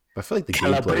feel like the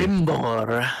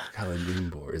Celebrimbor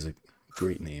is a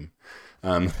great name.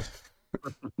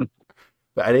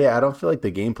 But I don't feel like the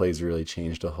gameplay's really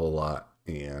changed a whole lot,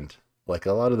 and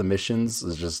a lot of the missions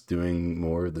is just doing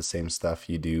more of the same stuff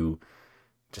you do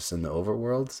just in the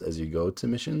overworld as you go to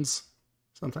missions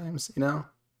sometimes, I don't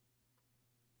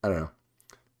know.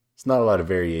 It's not a lot of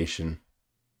variation,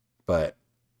 but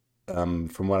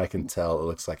from what I can tell, it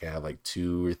looks like I have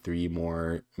 2 or 3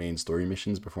 more main story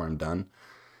missions before I'm done.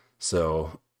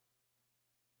 So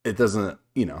it doesn't,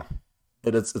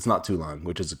 it's not too long,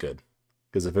 which is good.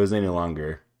 Because if it was any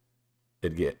longer,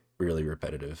 it'd get really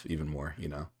repetitive even more,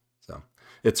 So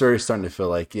it's already starting to feel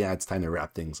like, yeah, it's time to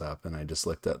wrap things up. And I just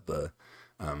looked at the,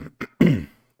 they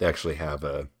actually have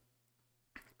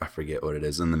I forget what it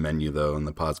is in the menu though, in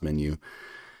the pause menu,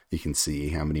 you can see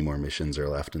how many more missions are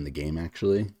left in the game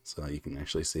actually. So you can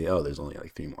actually see, oh, there's only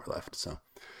like 3 more left. So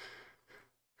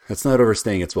that's not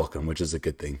overstaying its welcome, which is a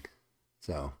good thing.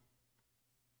 So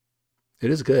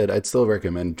it is good. I'd still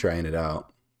recommend trying it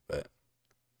out, but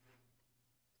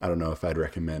I don't know if I'd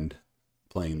recommend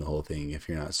playing the whole thing if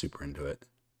you're not super into it.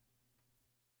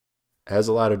 It has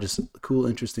a lot of just cool,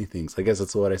 interesting things. I guess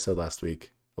that's what I said last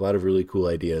week. A lot of really cool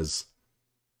ideas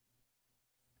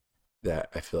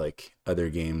that I feel like other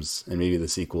games, and maybe the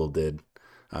sequel did,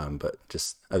 but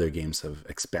just other games have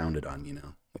expounded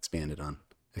on, expanded on.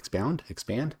 Expand?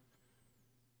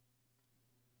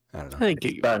 I don't know. I think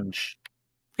Expunge.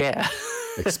 Yeah.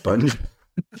 Expunge?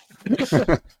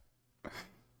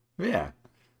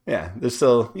 Yeah. There's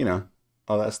still,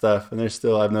 all that stuff. And there's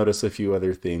still, I've noticed a few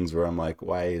other things where I'm like,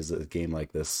 why is a game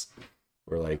like this?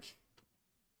 Or like,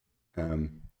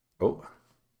 oh,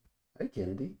 hi,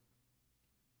 Kennedy.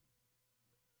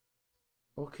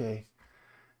 Okay.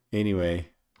 Anyway,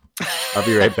 I'll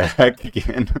be right back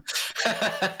again.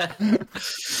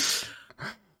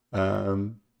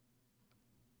 I'll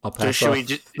pass off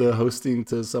the hosting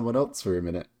to someone else for a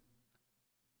minute.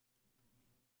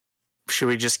 Should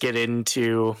we just get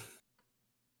into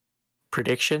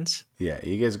predictions? Yeah,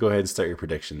 you guys go ahead and start your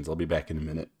predictions. I'll be back in a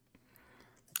minute.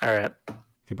 All right.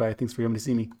 Goodbye. Thanks for coming to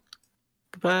see me.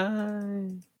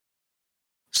 Goodbye.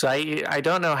 So I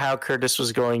don't know how Curtis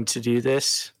was going to do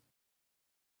this,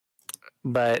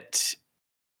 but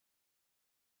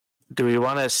do we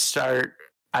want to start?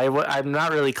 I'm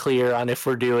not really clear on if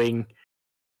we're doing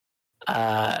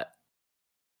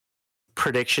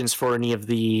predictions for any of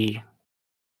the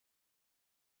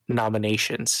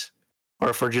nominations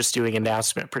or if we're just doing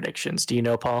announcement predictions. Do you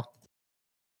know, Paul?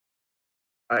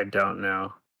 I don't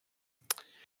know.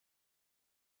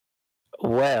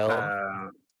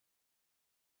 Well,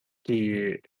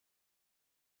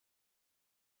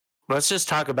 let's just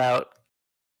talk about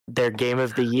their Game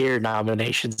of the Year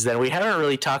nominations. Then we haven't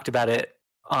really talked about it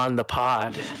on the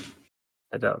pod.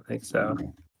 I don't think so.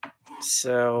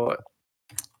 So,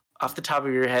 off the top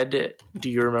of your head, do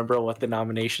you remember what the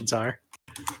nominations are?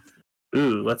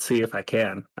 Ooh, let's see if I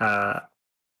can.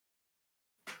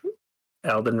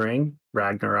 Elden Ring,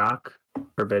 Ragnarok,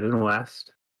 Forbidden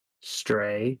West,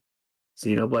 Stray,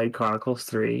 Xenoblade Chronicles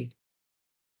 3,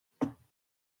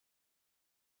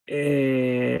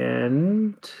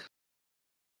 and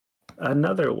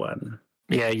another one.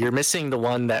 Yeah, you're missing the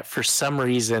one that for some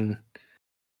reason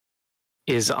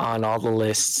is on all the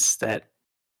lists that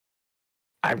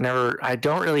I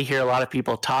don't really hear a lot of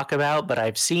people talk about, but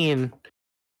I've seen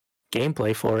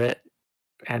gameplay for it,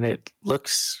 and it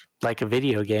looks like a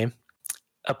video game.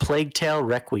 A Plague Tale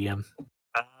Requiem.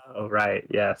 Oh, right,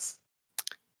 yes.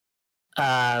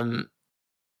 How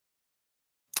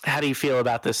do you feel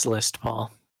about this list,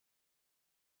 Paul?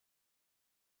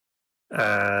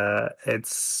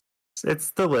 It's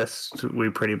the list we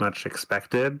pretty much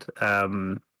expected.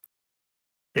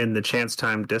 In the Chance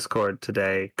Time Discord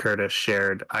today, Curtis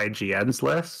shared IGN's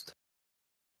list,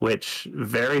 which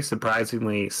very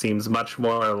surprisingly seems much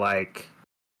more like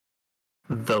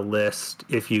the list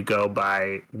if you go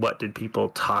by what did people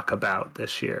talk about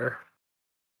this year.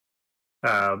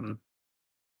 So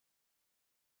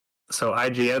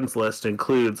IGN's list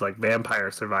includes like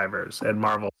Vampire Survivors and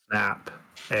Marvel Snap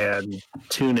and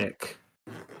Tunic.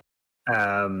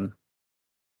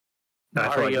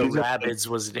 Mario Rabbids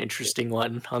was an interesting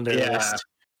one on their list.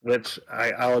 Which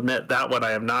I'll admit that one I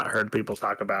have not heard people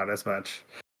talk about as much.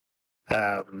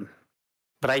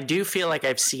 But I do feel like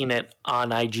I've seen it on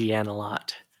IGN a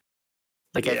lot.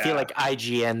 I feel like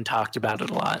IGN talked about it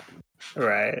a lot.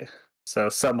 Right. So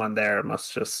someone there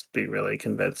must just be really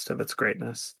convinced of its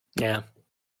greatness. Yeah.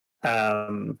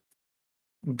 But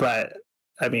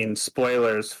I mean,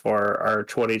 spoilers for our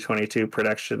 2022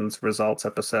 predictions results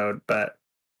episode, but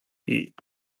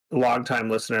longtime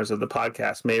listeners of the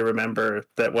podcast may remember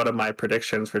that one of my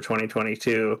predictions for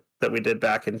 2022 that we did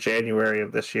back in January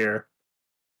of this year,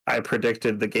 I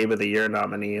predicted the Game of the Year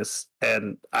nominees,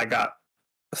 and I got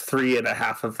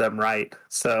 3.5 of them right.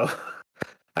 So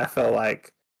I feel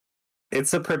like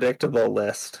it's a predictable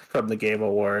list from the Game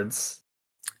Awards.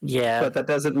 Yeah. But that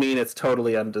doesn't mean it's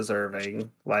totally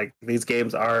undeserving. Like, these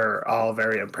games are all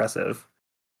very impressive.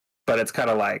 But it's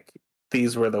kind of like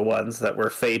these were the ones that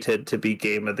were fated to be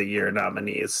Game of the Year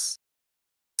nominees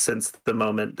since the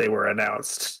moment they were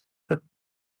announced.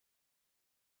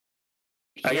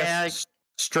 I guess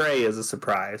Stray is a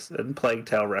surprise, and Plague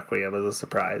Tale Requiem is a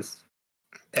surprise.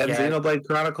 And Yeah. Xenoblade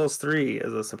Chronicles 3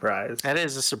 is a surprise. That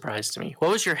is a surprise to me.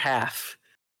 What was your half?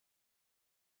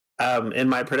 In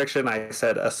my prediction, I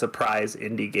said a surprise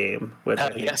indie game, which I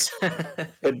think Yes.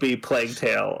 could be Plague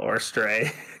Tale or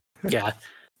Stray. Yeah.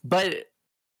 But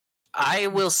I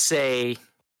will say,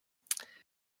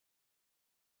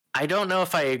 I don't know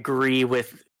if I agree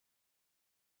with.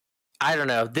 I don't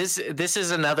know. This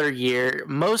is another year.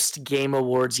 Most Game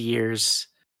Awards years,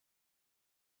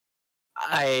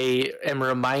 I am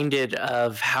reminded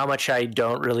of how much I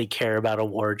don't really care about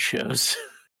award shows.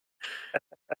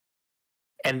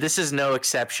 And this is no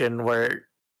exception, where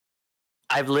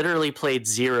I've literally played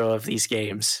 0 of these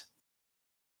games.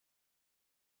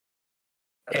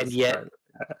 And yet,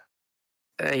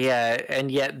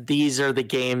 and yet these are the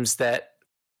games that,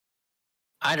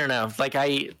 I don't know, like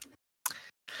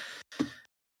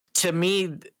to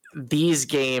me, these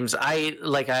games, I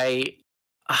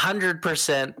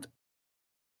 100%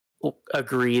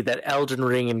 agree that Elden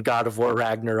Ring and God of War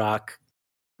Ragnarok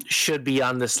should be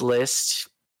on this list.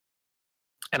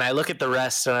 And I look at the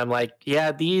rest and I'm like,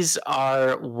 yeah, these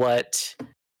are what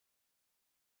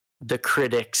the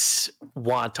critics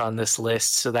want on this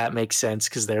list. So that makes sense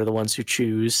because they're the ones who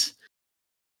choose.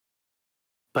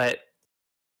 But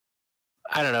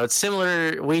I don't know. It's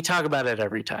similar. We talk about it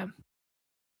every time.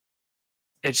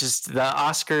 It's just the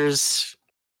Oscars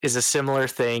is a similar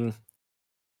thing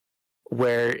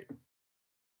where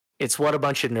it's what a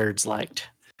bunch of nerds liked.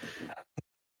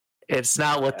 It's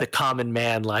not what the common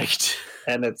man liked.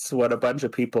 And it's what a bunch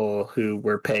of people who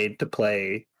were paid to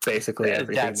play basically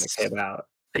everything that came out.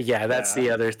 Yeah, that's the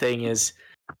other thing, is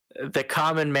the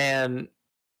common man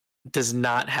does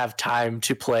not have time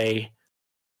to play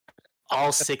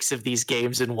all 6 of these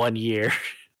games in 1 year.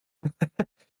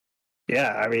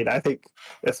 Yeah, I mean, I think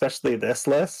especially this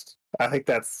list, I think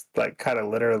that's like kind of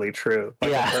literally true.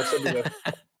 Like Yeah. a person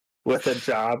with a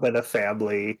job and a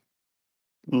family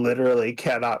literally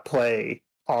cannot play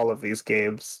all of these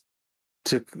games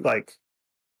to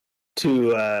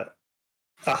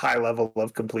a high level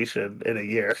of completion in a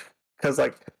year. Because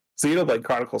like Xenoblade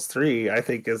Chronicles 3, I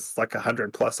think is like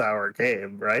 100+ hour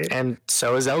game, right? And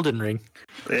so is Elden Ring.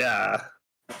 Yeah.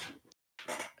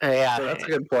 Yeah. So that's a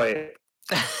good point.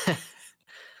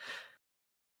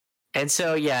 And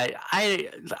so, yeah,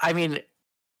 I mean,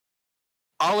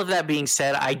 all of that being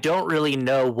said, I don't really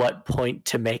know what point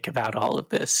to make about all of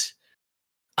this,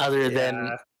 other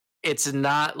than it's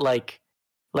not like,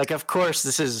 of course,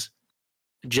 this is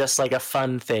just like a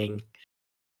fun thing.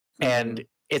 And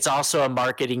it's also a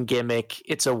marketing gimmick.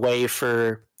 It's a way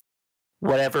for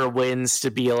whatever wins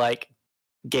to be like,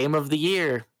 game of the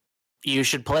year. You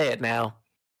should play it now,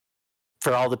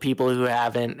 for all the people who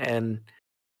haven't. And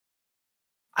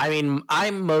I mean,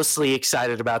 I'm mostly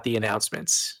excited about the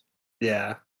announcements.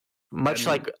 Yeah. Much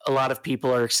like a lot of people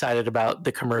are excited about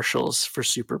the commercials for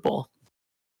Super Bowl.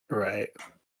 Right.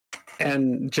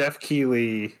 And Jeff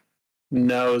Keighley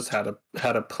knows how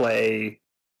to play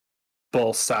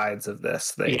both sides of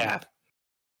this thing. Yeah.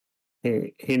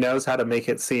 He knows how to make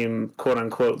it seem quote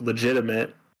unquote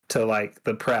legitimate to like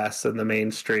the press and the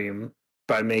mainstream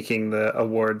by making the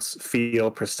awards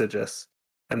feel prestigious.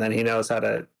 And then he knows how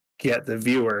to get the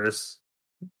viewers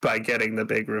by getting the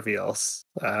big reveals.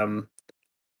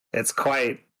 It's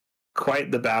quite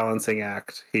the balancing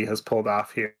act he has pulled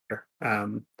off here.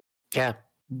 Yeah.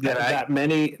 That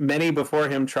many before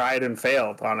him tried and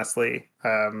failed, honestly.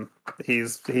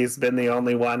 He's been the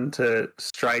only one to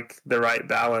strike the right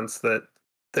balance that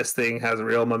this thing has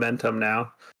real momentum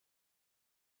now.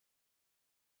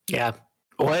 Yeah.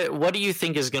 What do you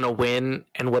think is going to win,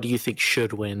 and what do you think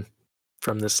should win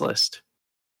from this list?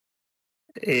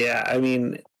 Yeah, I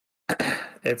mean,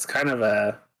 it's kind of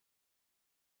a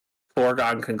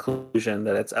foregone conclusion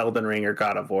that it's Elden Ring or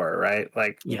God of War, right?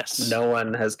 Like, yes, no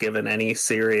one has given any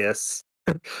serious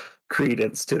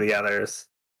credence to the others.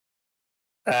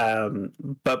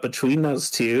 But between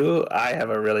those two, I have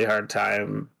a really hard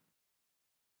time.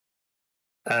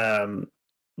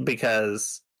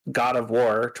 Because God of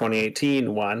War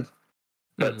 2018 won,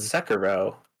 but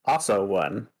Sekiro also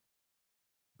won.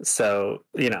 So,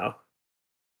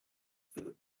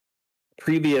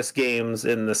 previous games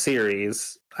in the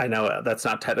series, I know that's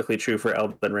not technically true for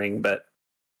Elden Ring, but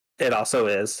it also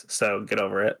is, so get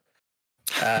over it.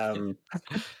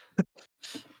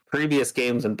 Previous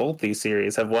games in both these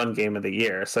series have won Game of the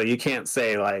Year, so you can't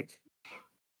say, like,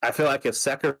 I feel like if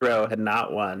Sekiro had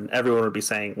not won, everyone would be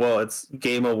saying, well, it's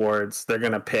Game Awards, they're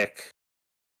going to pick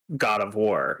God of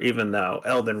War, even though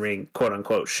Elden Ring, quote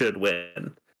unquote, should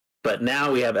win. But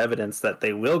now we have evidence that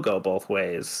they will go both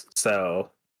ways, so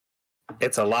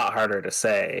it's a lot harder to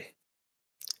say.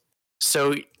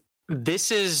 So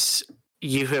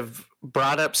you have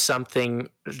brought up something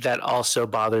that also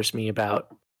bothers me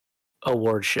about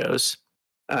award shows.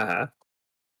 Uh-huh.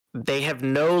 They have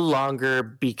no longer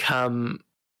become,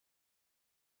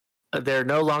 they're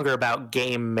no longer about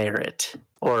game merit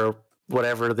or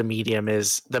whatever the medium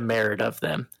is, the merit of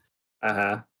them.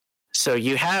 Uh-huh. So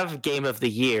you have Game of the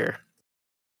Year,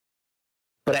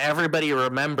 but everybody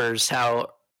remembers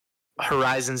how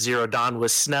Horizon Zero Dawn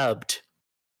was snubbed.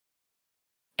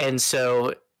 And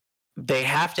so they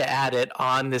have to add it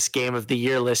on this Game of the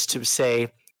Year list to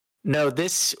say, no,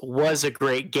 this was a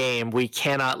great game. We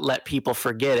cannot let people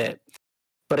forget it.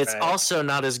 But it's also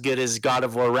not as good as God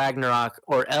of War Ragnarok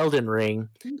or Elden Ring.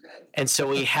 And so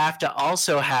we have to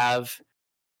also have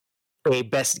a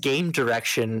best game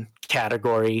direction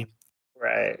category.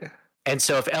 Right. And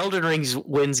so if Elden Ring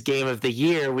wins Game of the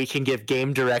Year, we can give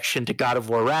game direction to God of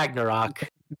War Ragnarok.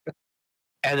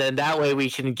 And then that way we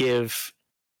can give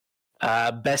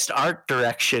best art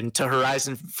direction to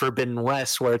Horizon Forbidden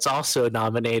West, where it's also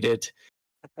nominated.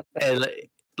 And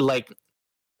like,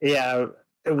 yeah,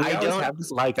 I don't have this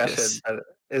like this.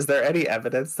 Is there any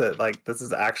evidence that like this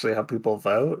is actually how people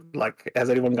vote? Like, has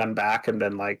anyone gone back and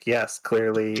been like, yes,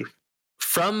 clearly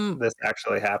from this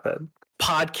actually happened?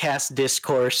 Podcast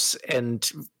discourse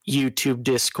and YouTube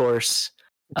discourse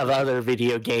of other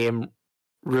video game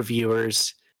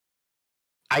reviewers,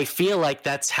 I feel like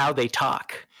that's how they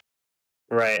talk.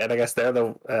 Right, and I guess they're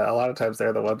a lot of times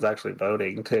they're the ones actually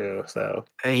voting too. So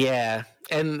yeah,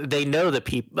 and they know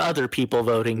the other people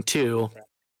voting too,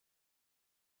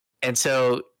 and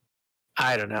so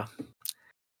I don't know.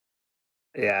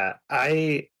 Yeah,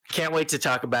 I can't wait to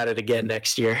talk about it again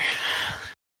next year.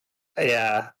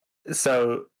 Yeah,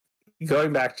 so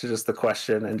going back to just the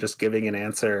question and just giving an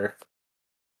answer,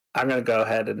 I'm going to go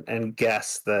ahead and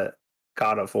guess that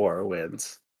God of War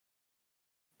wins.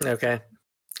 Okay.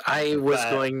 I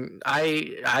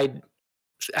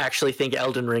actually think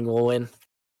Elden Ring will win.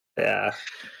 Yeah.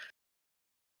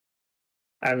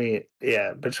 I mean,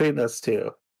 yeah, between those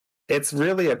two, it's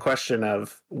really a question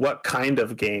of what kind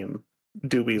of game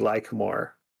do we like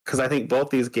more? Because I think both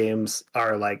these games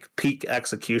are like peak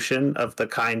execution of the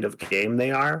kind of game they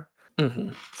are. Mm-hmm.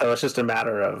 So it's just a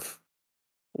matter of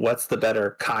what's the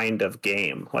better kind of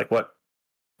game? Like what,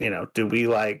 do we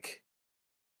like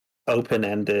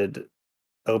open-ended,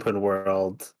 open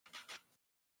world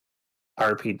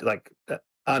RPG, like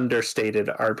understated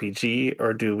RPG,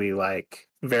 or do we like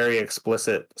very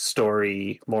explicit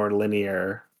story, more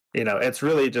linear? It's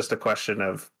really just a question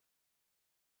of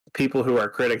people who are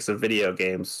critics of video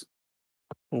games.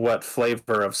 What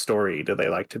flavor of story do they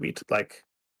like to be like?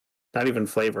 Not even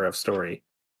flavor of story.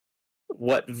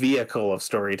 What vehicle of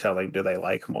storytelling do they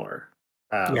like more?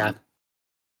 Yeah.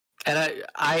 And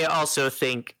I also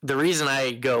think the reason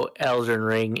I go Elden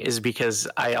Ring is because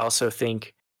I also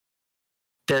think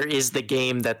there is the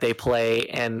game that they play,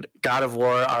 and God of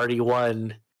War already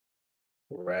won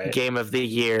Game of the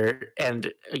Year.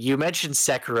 And you mentioned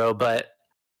Sekiro, but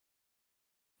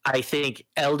I think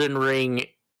Elden Ring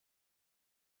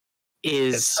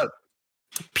is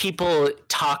people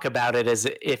talk about it as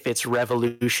if it's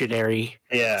revolutionary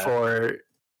for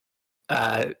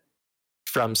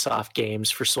FromSoft games,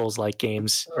 for Souls-like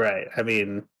games. Right. I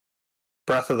mean,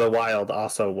 Breath of the Wild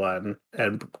also won,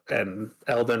 and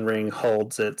Elden Ring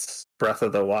holds its Breath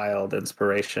of the Wild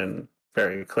inspiration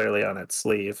very clearly on its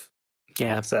sleeve.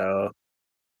 Yeah. So,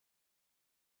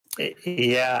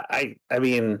 yeah, I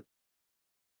mean,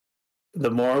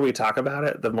 the more we talk about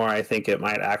it, the more I think it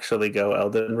might actually go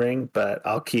Elden Ring. But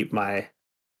I'll keep my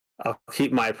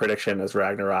prediction as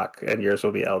Ragnarok, and yours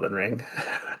will be Elden Ring.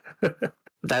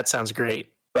 That sounds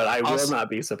great. But I will not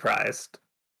be surprised.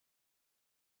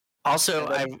 Also,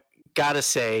 I've got to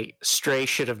say, Stray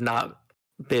should have not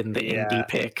been the indie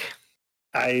pick.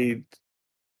 I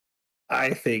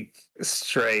think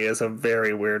Stray is a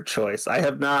very weird choice. I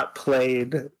have not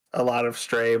played a lot of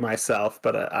Stray myself,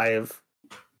 but I have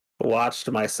watched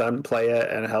my son play it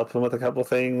and help him with a couple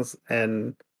things,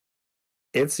 and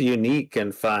it's unique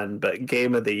and fun, but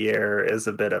Game of the Year is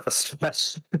a bit of a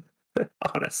stretch,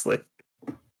 honestly.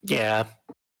 Yeah.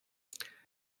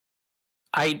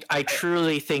 I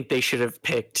truly think they should have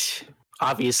picked,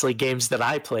 obviously, games that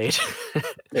I played.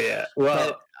 Yeah. Well,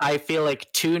 but I feel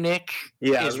like Tunic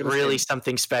is really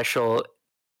something special,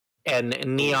 and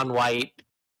Neon White,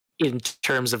 in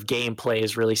terms of gameplay,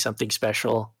 is really something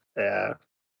special. Yeah.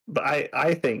 But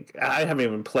I think, I haven't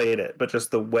even played it, but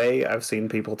just the way I've seen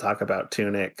people talk about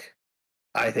Tunic,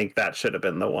 I think that should have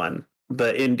been the one.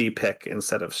 The indie pick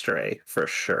instead of Stray, for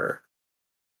sure.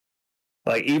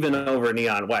 Like even over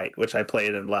Neon White, which I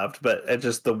played and loved, but it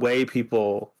just the way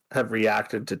people have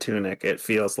reacted to Tunic, it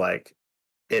feels like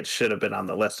it should have been on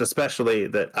the list, especially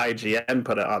that IGN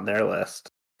put it on their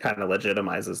list. Kind of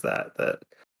legitimizes that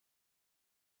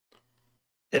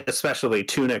especially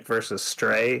Tunic versus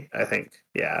Stray. I think,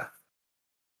 yeah,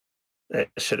 it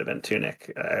should have been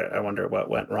Tunic. I wonder what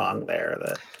went wrong there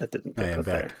that didn't get put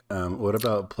there. What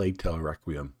about Plague Tale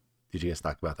Requiem? Did you guys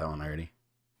talk about that one already?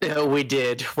 Yeah, we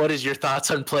did. What is your thoughts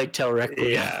on Plague Tale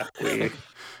Requiem? Yeah, it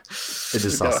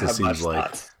just also seems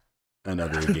like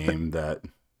another game that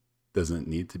doesn't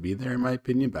need to be there, in my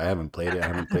opinion. But I haven't played it. I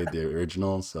haven't played the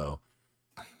original, so.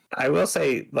 I will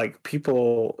say, like,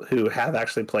 people who have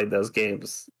actually played those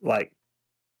games, like,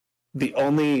 the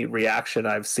only reaction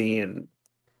I've seen,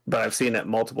 but I've seen it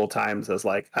multiple times, is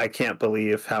like, I can't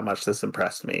believe how much this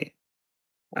impressed me.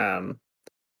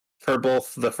 For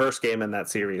both the first game in that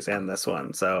series and this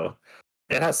one. So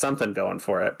it has something going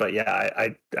for it. But yeah,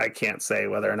 I can't say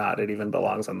whether or not it even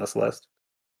belongs on this list.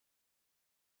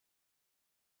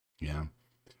 Yeah.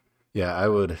 Yeah, I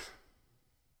would.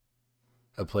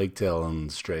 A Plague Tale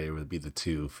and Stray would be the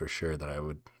two for sure that I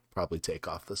would probably take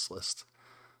off this list.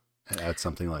 And add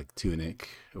something like Tunic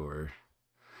or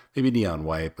maybe Neon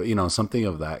White, but something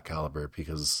of that caliber,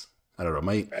 because I don't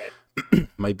know,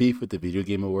 my beef with the Video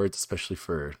Game Awards, especially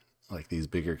for like these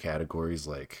bigger categories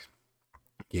like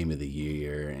Game of the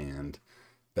Year and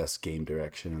Best Game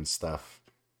Direction and stuff,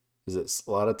 is it's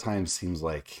a lot of times seems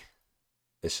like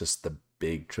it's just the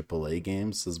big AAA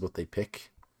games is what they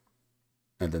pick,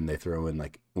 and then they throw in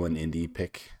like one indie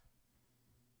pick,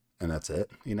 and that's it,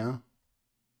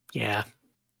 Yeah.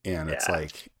 And it's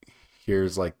like,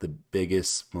 here's like the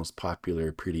biggest, most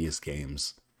popular, prettiest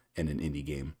games in an indie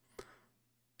game,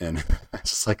 and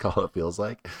that's just like all it feels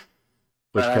like.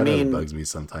 Which kind of bugs me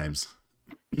sometimes.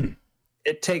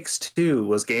 It Takes Two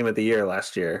was Game of the Year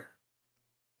last year.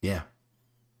 Yeah.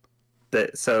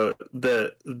 So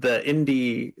the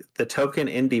token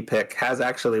indie pick has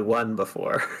actually won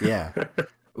before. Yeah.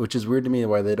 Which is weird to me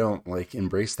why they don't like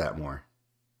embrace that more.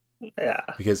 Yeah.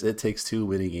 Because It Takes Two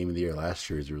winning Game of the Year last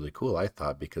year is really cool, I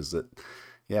thought, because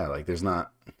like there's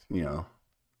not, a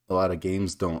lot of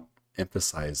games don't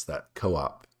emphasize that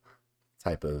co-op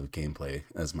type of gameplay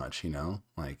as much,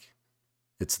 like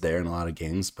it's there in a lot of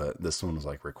games, but this one was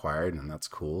like required, and that's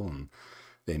cool, and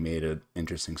they made an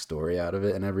interesting story out of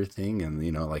it and everything, and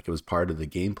like it was part of the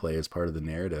gameplay, as part of the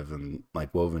narrative, and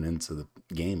like woven into the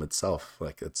game itself.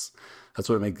 Like that's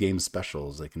what makes games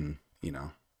special, is they can,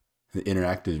 the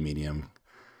interactive medium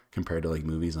compared to like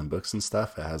movies and books and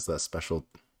stuff, it has that special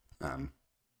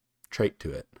trait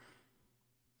to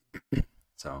it.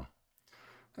 So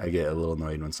I get a little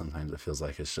annoyed when sometimes it feels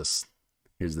like it's just,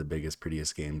 here's the biggest,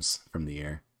 prettiest games from the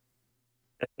year.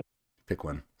 Pick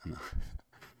one.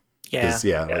 Yeah.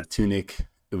 Like Tunic,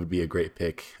 it would be a great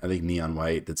pick. I think Neon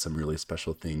White did some really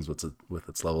special things with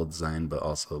its level design, but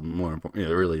also more important,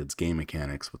 really its game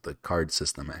mechanics with the card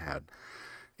system it had.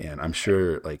 And I'm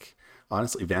sure, like,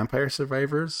 honestly, Vampire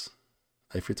Survivors,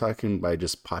 if you're talking by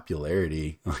just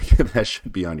popularity, like that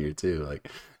should be on here too. Like,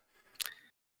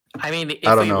 I mean,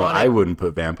 I don't know. I wouldn't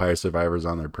put Vampire Survivors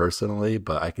on there personally,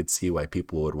 but I could see why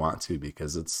people would want to,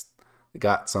 because it's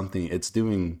got something. It's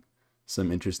doing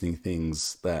some interesting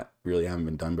things that really haven't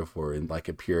been done before in like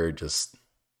a pure just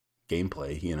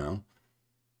gameplay,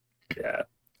 Yeah.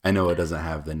 I know it doesn't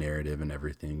have the narrative and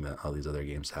everything that all these other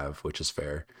games have, which is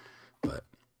fair, but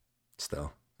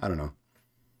still, I don't know.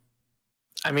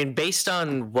 I mean, based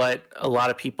on what a lot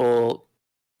of people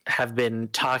have been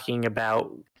talking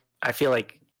about, I feel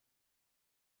like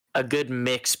a good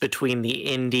mix between the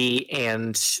indie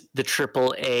and the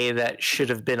AAA that should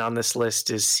have been on this list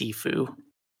is Sifu,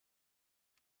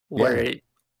 where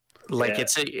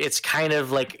it's kind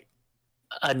of like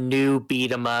a new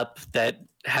beat 'em up that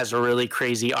has a really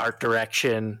crazy art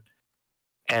direction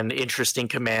and interesting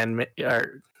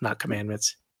not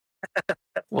commandments.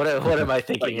 What am I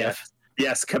thinking of?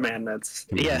 Yes, commandments.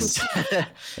 Yes.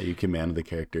 You command the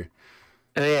character.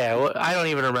 Yeah, well, I don't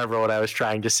even remember what I was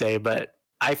trying to say, but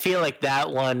I feel like that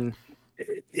one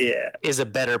is a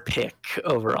better pick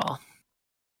overall.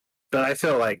 But I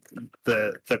feel like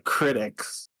the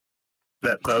critics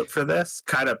that vote for this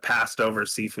kind of passed over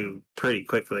Sifu pretty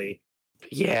quickly.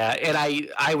 Yeah, and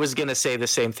I was going to say the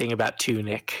same thing about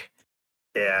Tunic.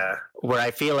 Yeah. Where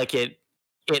I feel like it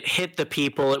hit the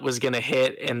people it was going to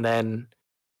hit, and then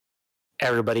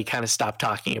everybody kind of stopped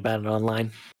talking about it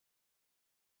online.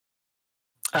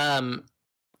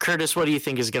 Curtis, what do you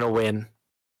think is going to win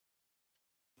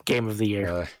Game of the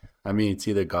Year? I mean, it's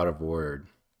either God of War or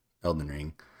Elden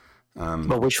Ring.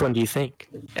 But which one do you think?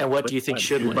 And what do you think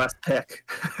should win? Must pick.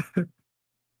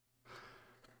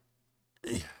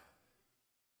 The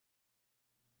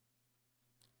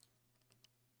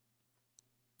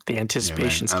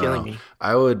anticipation's killing me.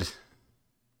 I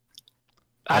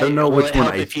don't know which one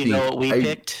I think. You know what we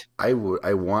picked? I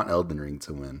want Elden Ring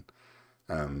to win.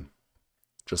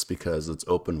 Just because it's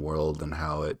open world and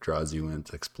how it draws you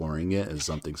into exploring it is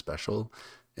something special.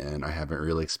 And I haven't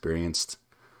really experienced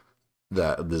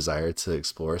that desire to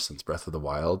explore since Breath of the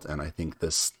Wild. And I think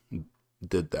this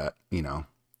did that,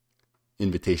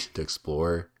 invitation to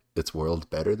explore its world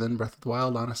better than Breath of the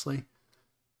Wild, honestly.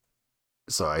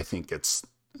 So I think it's,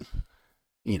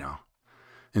 in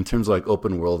terms of like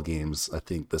open world games, I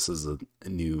think this is a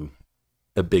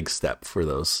big step for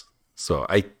those. So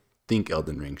I think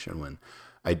Elden Ring should win.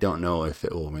 I don't know if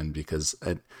it will win because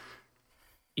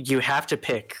you have to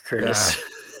pick, Curtis.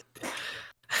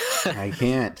 I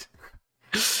can't.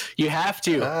 You have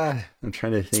to. I'm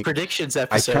trying to think. It's predictions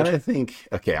episode. I kind of think.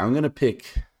 Okay, I'm gonna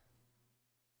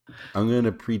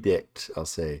predict. I'll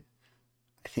say.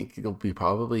 I think it'll be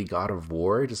probably God of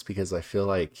War, just because I feel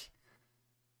like,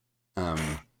 a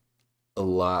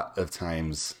lot of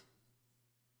times,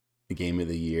 the game of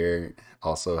the year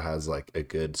also has like a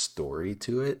good story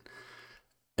to it.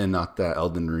 And not that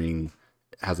Elden Ring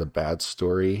has a bad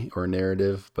story or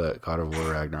narrative, but God of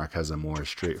War Ragnarok has a more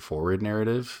straightforward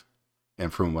narrative.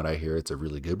 And from what I hear, it's a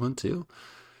really good one too.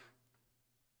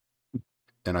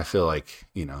 And I feel like,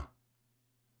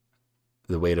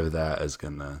 the weight of that is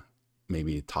going to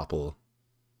maybe topple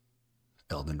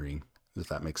Elden Ring, if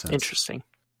that makes sense. Interesting.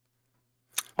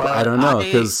 Well, I don't know,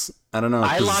 because the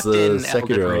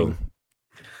Sekiro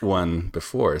won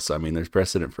before, so I mean, there's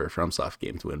precedent for a FromSoft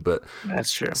game to win, but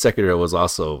that's true. Sekiro was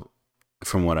also,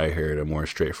 from what I heard, a more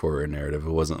straightforward narrative.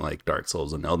 It wasn't like Dark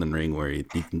Souls and Elden Ring, where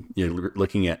you're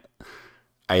looking at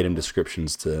item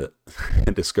descriptions to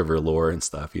discover lore and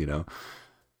stuff. I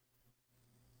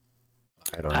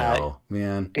don't know,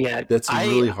 man. Yeah, that's a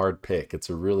really hard pick. It's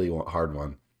a really hard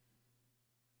one.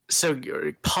 So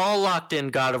Paul locked in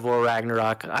God of War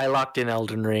Ragnarok. I locked in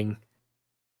Elden Ring.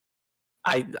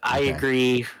 I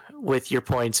agree with your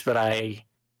points, but I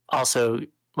also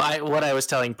what I was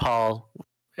telling Paul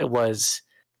was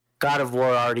God of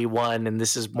War already won, and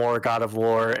this is more God of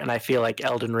War, and I feel like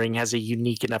Elden Ring has a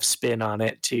unique enough spin on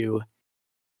it to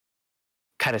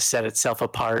kind of set itself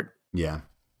apart. Yeah.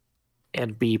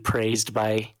 And be praised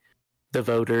by the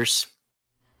voters.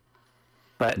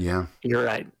 But yeah, you're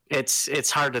right.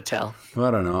 It's hard to tell. Well,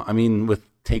 I don't know. I mean, with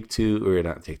It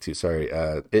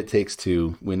Takes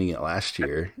Two winning it last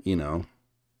year,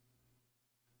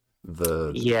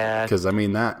 because I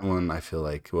mean, that one, I feel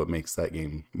like what makes that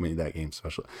game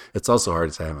special. It's also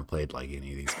hard to I haven't played like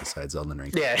any of these besides Elden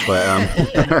Ring. Yeah.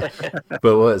 But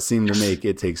but what seemed to make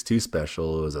It Takes Two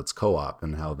special was its co-op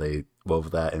and how they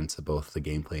wove that into both the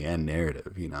gameplay and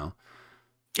narrative.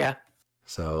 Yeah.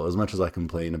 So as much as I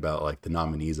complain about like the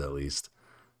nominees, at least,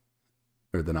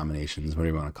 or the nominations,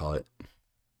 whatever you want to call it,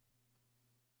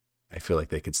 I feel like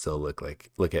they could still look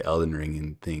at Elden Ring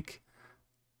and think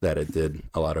that it did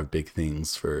a lot of big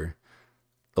things for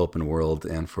open world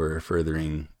and for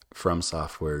furthering From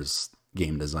Software's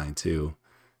game design too,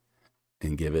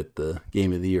 and give it the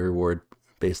Game of the Year award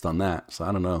based on that. So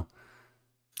I don't know.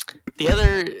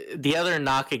 The other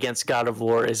knock against God of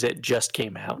War is it just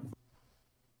came out.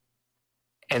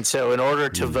 And so in order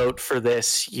to vote for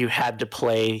this, you had to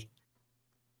play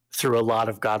through a lot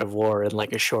of God of War in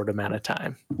like a short amount of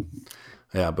time.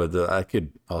 Yeah, but I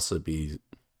could also be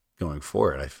going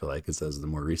for it. I feel like it says the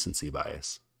more recency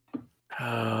bias.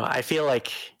 I feel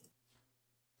like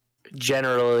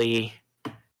generally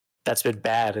that's been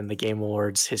bad in the Game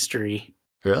Awards history.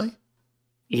 Really?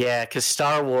 Yeah, because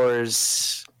Star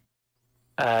Wars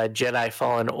Jedi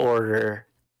Fallen Order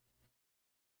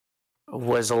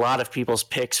was a lot of people's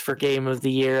picks for Game of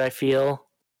the Year, I feel.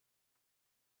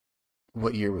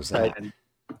 What year was that?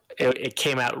 It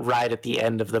came out right at the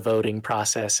end of the voting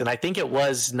process, and I think it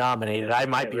was nominated. I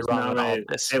might be wrong on all of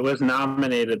this. It was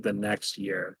nominated the next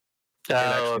year.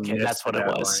 Oh, okay, that's what it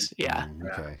was. Yeah.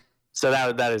 Okay. So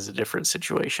that is a different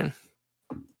situation.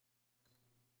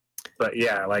 But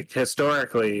yeah, like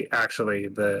historically, actually,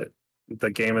 the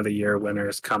Game of the Year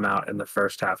winners come out in the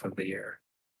first half of the year.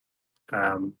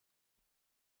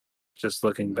 Just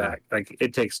looking back, like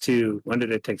It Takes Two. When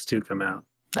did It Takes Two come out?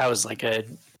 That was like a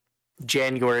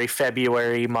January,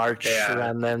 February, March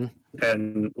around then.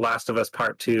 And Last of Us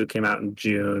Part 2 came out in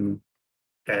June.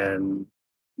 And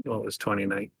what was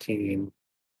 2019?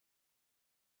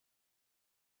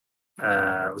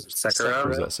 Was it Sekiro?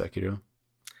 Was that Sekiro?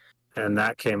 And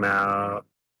that came out.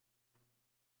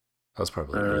 That was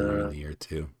probably earlier in the year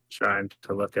too. Trying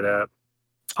to look it up.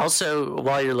 Also,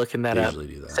 while you're looking that They up,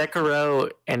 usually do that.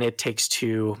 Sekiro and It Takes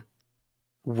Two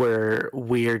were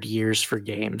weird years for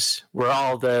games. Were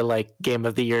all the like Game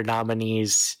of the Year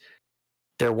nominees.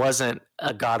 There wasn't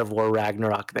a God of War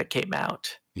Ragnarok that came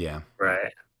out. Yeah.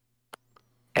 Right.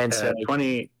 And so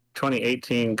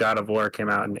 2018 God of War came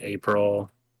out in April.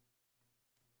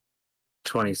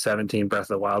 2017 Breath of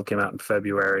the Wild came out in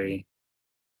February.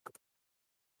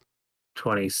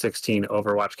 2016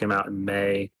 Overwatch came out in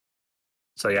May.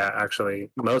 So yeah,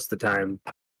 actually, most of the time,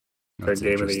 the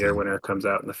Game of the Year winner comes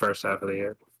out in the first half of the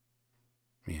year.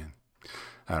 Man,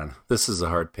 I don't know. This is a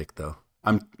hard pick, though.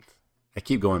 I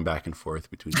keep going back and forth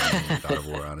between Elden Ring and God of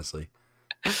War, honestly.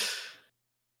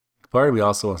 Part of me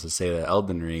also wants to say that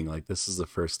Elden Ring, like, this is the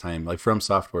first time, like, From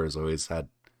Software has always had,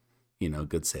 you know,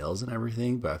 good sales and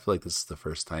everything, but I feel like this is the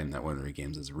first time that one of their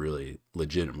games has really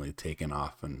legitimately taken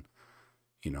off and,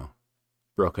 you know,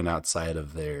 broken outside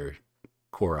of their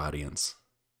core audience.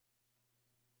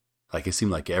 Like, it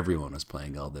seemed like everyone was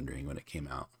playing Elden Ring when it came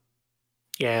out.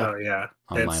 Yeah. Oh yeah.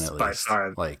 Online, it's at by least.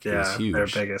 far, Like, it was huge. their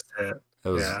biggest hit. It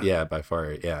was, yeah, by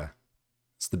far, yeah.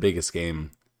 It's the biggest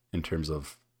game in terms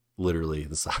of literally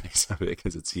the size of it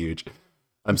because it's huge.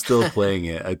 I'm still playing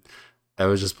it. I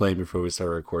was just playing before we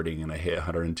started recording and I hit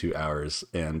 102 hours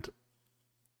and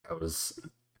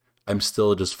I'm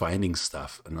still just finding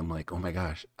stuff and I'm like, oh my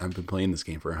gosh, I've been playing this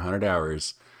game for 100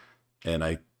 hours and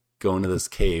I go into this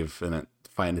cave and I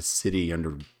find a city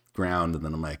underground and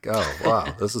then I'm like, oh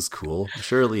wow, this is cool.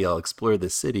 Surely I'll explore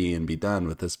this city and be done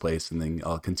with this place and then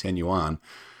I'll continue on.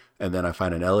 And then I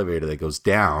find an elevator that goes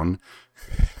down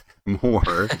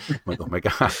more. I'm like, oh my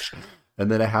gosh. And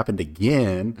then it happened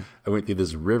again. I went through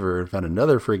this river and found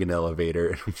another friggin' elevator.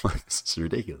 And I'm like, this is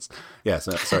ridiculous. Yeah,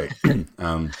 so, sorry.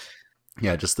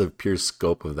 Yeah, just the pure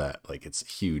scope of that. Like,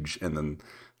 it's huge. And then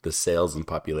the sales and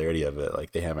popularity of it,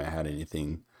 like, they haven't had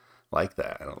anything like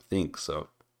that, I don't think. So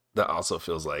that also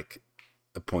feels like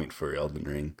a point for Elden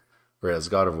Ring. Whereas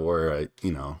God of War,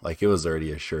 you know, like, it was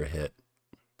already a sure hit.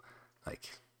 Like,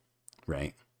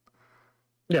 right?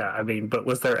 Yeah, I mean, but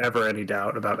was there ever any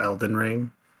doubt about Elden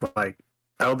Ring? Like,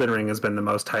 Elden Ring has been the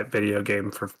most hyped video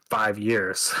game for 5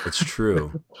 years. It's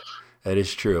true. That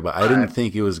is true. But I didn't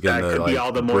think it was going to, like, be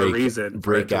all the more reason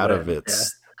break out of win.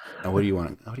 its, what do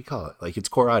you call it? Like, its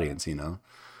core audience, you know?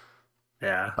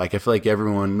 Yeah. Like, I feel like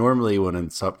everyone, normally when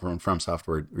From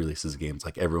Software releases games,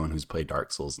 like, everyone who's played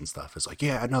Dark Souls and stuff is like,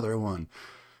 yeah, another one.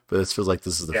 But this feels like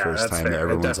this is the first time that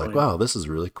everyone's like, wow, this is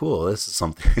really cool. This is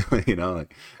something, you know?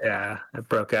 Like, yeah, it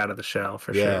broke out of the shell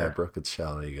for sure. Yeah, it broke its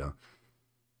shell. There you go.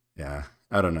 Yeah,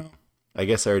 I don't know. I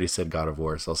guess I already said God of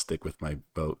War, so I'll stick with my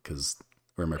vote because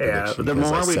we're my prediction. The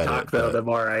more we talk, though, the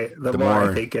more I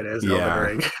think it is Elden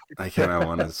Ring. I kind of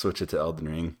want to switch it to Elden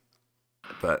Ring,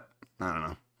 but I don't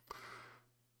know.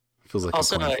 Feels like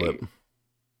also, a coin flip.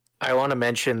 I want to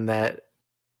mention that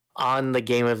on the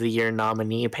Game of the Year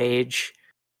nominee page,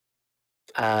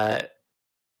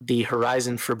 the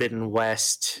Horizon Forbidden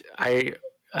West,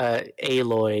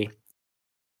 Aloy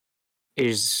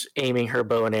is aiming her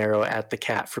bow and arrow at the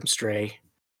cat from Stray.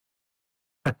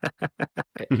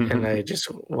 And I just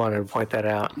wanted to point that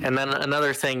out. And then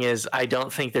another thing is, I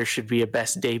don't think there should be a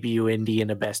best debut indie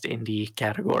and a best indie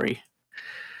category.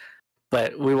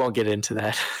 But we won't get into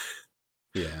that.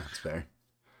 Yeah, that's fair.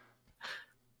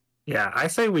 Yeah, I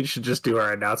say we should just do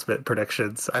our announcement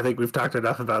predictions. I think we've talked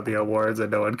enough about the awards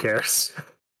and no one cares.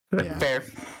 Yeah. Fair.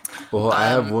 Well, I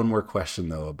have one more question,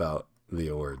 though, about the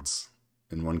awards.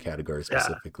 In one category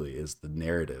specifically is the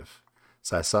narrative.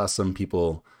 So I saw some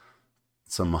people,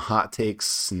 some hot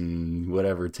takes and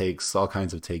whatever takes, all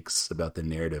kinds of takes about the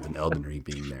narrative and Elden Ring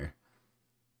being there.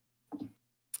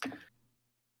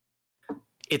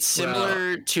 It's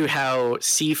similar to how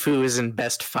Sifu is in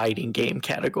best fighting game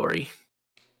category.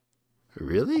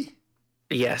 Really?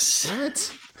 Yes.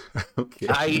 What?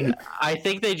 Okay. I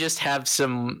think they just have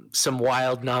some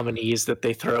wild nominees that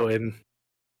they throw in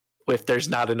if there's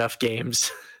not enough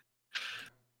games.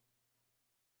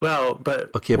 Well,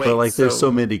 but okay, but like, there's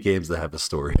so many games that have a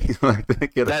story.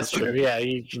 That's true. Yeah.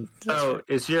 So,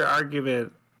 is your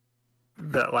argument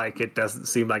that, like, it doesn't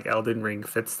seem like Elden Ring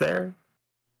fits there,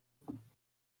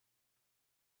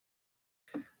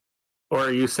 or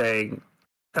are you saying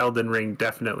Elden Ring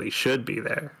definitely should be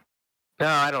there? No,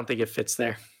 I don't think it fits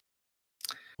there.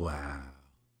 Wow,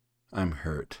 I'm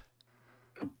hurt.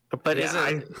 But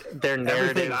isn't their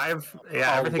narrative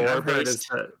everything I've heard is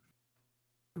that,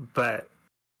 but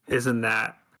isn't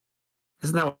that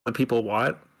what the people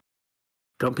want?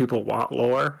 Don't people want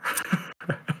lore?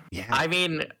 Yeah. I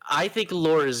mean, I think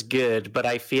lore is good, but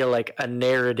I feel like a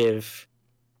narrative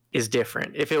is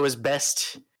different. If it was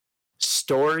best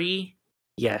story,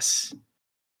 yes.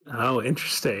 Oh,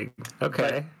 interesting.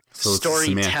 Okay. So it's a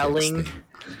semantics Storytelling, thing.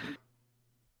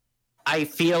 I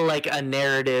feel like a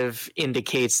narrative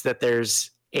indicates that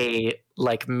there's a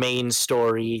like main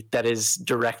story that is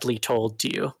directly told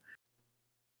to you.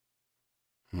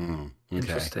 Okay.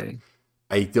 Interesting.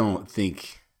 I don't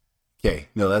think. Okay,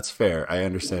 no, that's fair. I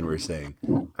understand what you're saying.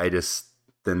 I just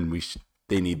then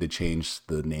they need to change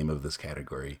the name of this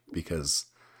category because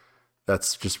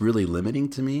that's just really limiting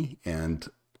to me and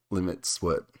limits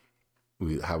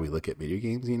how we look at video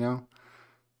games.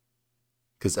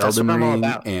 Because That's Elden what I'm all Ring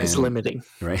about. Is and limiting.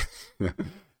 right,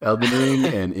 Elden Ring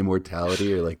and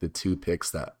Immortality are like the two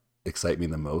picks that excite me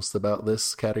the most about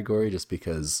this category, just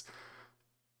because.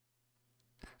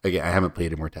 Again, I haven't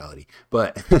played Immortality,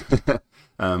 but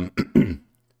from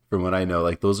what I know,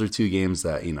 like those are two games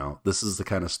that this is the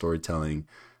kind of storytelling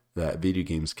that video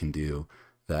games can do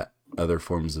that other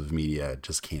forms of media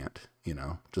just can't.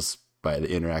 Just by the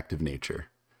interactive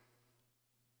nature,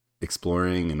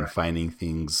 exploring and finding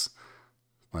things.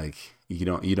 Like you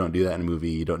don't do that in a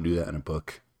movie, you don't do that in a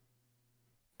book.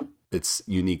 It's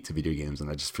unique to video games, and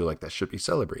I just feel like that should be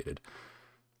celebrated.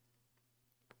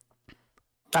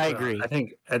 I agree. I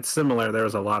think it's similar. There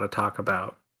was a lot of talk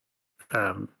about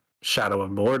Shadow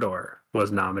of Mordor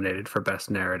was nominated for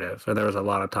Best Narrative, and there was a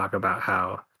lot of talk about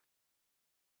how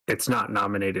it's not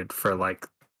nominated for like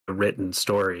the written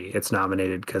story. It's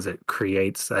nominated because it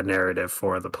creates a narrative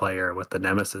for the player with the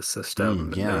Nemesis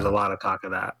system. Yeah. There's a lot of talk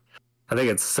of that. I think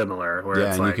it's similar. Where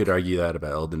it's and like, you could argue that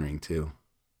about Elden Ring too.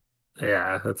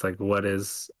 Yeah, it's like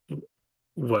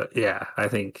Yeah, I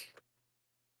think,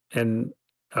 and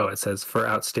it says for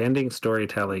outstanding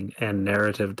storytelling and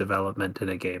narrative development in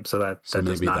a game. So that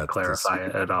does not clarify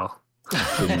it at all.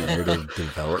 The narrative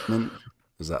development,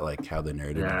 is that like how the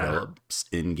narrative develops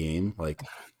in game, like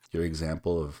your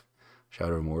example of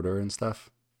Shadow of Mordor and stuff?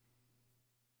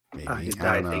 Maybe I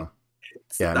don't know.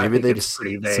 Maybe they just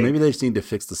need to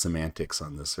fix the semantics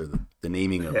on this, or the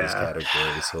naming of this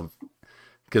category. So,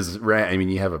 because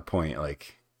you have a point.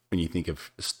 Like when you think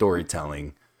of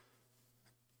storytelling,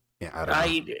 I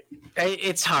don't know.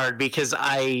 It's hard because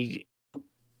I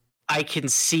can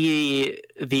see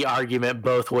the argument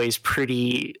both ways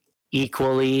pretty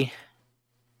equally.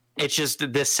 It's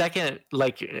just the second,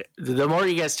 like the more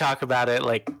you guys talk about it,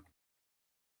 like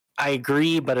I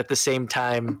agree, but at the same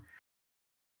time,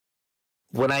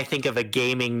 when I think of a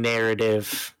gaming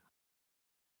narrative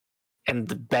and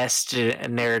the best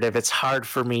narrative, it's hard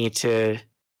for me to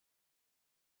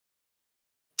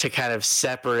kind of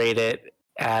separate it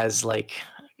as like,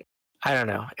 I don't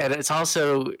know. And it's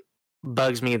also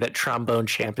bugs me that Trombone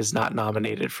Champ is not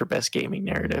nominated for Best Gaming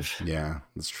Narrative. Yeah,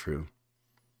 that's true.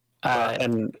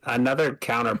 And another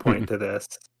counterpoint to this,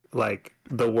 like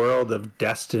the world of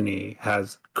Destiny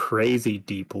has crazy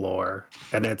deep lore,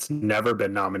 and it's never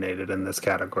been nominated in this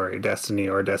category, Destiny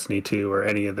or Destiny 2 or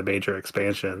any of the major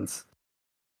expansions.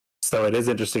 So it is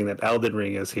interesting that Elden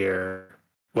Ring is here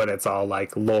when it's all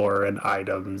like lore and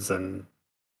items and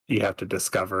you have to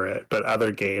discover it. But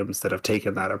other games that have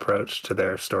taken that approach to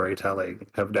their storytelling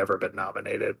have never been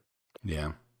nominated.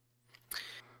 Yeah.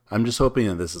 I'm just hoping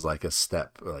that this is like a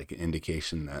step, or like an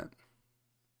indication that,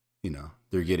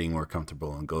 they're getting more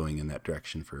comfortable and going in that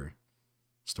direction for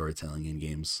storytelling in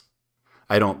games.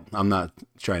 I'm not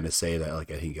trying to say that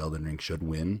like I think Elden Ring should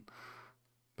win,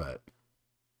 but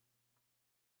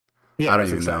I don't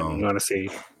even know. You want to see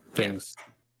things.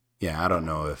 Yeah, I don't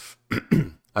know if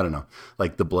I don't know.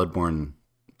 Like the Bloodborne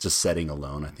just setting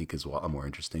alone, I think is a lot more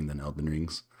interesting than Elden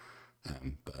Ring's.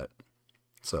 But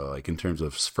so like in terms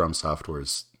of From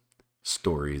Software's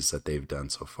stories that they've done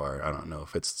so far, I don't know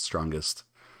if it's the strongest.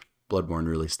 Bloodborne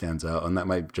really stands out, and that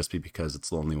might just be because it's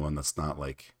the only one that's not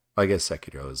like, I guess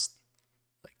Sekiro is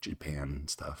like Japan and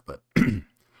stuff, but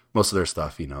most of their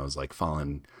stuff, is like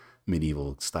fallen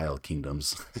medieval style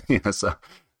kingdoms. So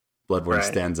Bloodborne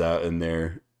stands out in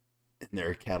their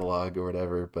catalog or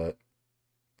whatever. But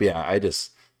yeah, I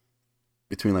just,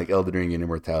 between like Elden Ring and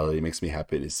Immortality, it makes me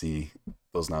happy to see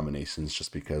those nominations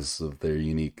just because of their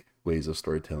unique ways of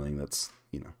storytelling. That's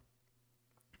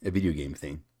a video game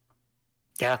thing.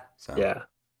 Yeah. So, yeah.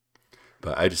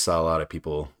 But I just saw a lot of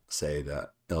people say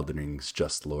that Elden Ring's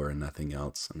just lore and nothing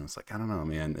else. And it's like, I don't know,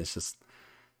 man. It's just,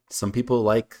 some people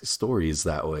like stories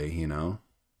that way,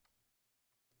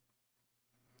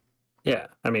 Yeah.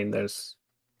 I mean, there's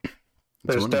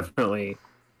definitely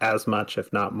as much,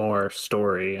 if not more,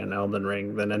 story in Elden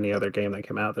Ring than any other game that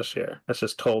came out this year. It's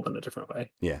just told in a different way.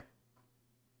 Yeah.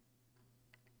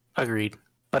 Agreed.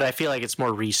 But I feel like it's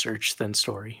more research than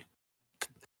story.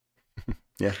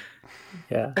 Yeah.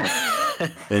 Yeah.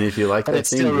 And if you like that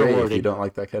thing, great. Rewarding. If you don't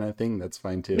like that kind of thing, that's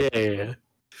fine too. Yeah.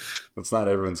 It's not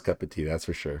everyone's cup of tea, that's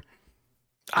for sure.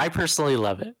 I personally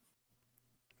love it.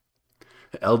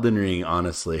 Elden Ring,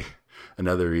 honestly,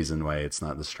 another reason why it's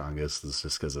not the strongest is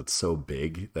just because it's so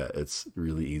big that it's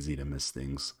really easy to miss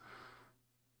things.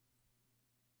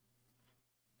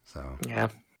 So Yeah.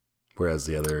 Whereas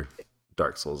the other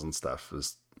Dark Souls and stuff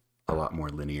is a lot more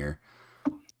linear.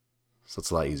 So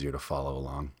it's a lot easier to follow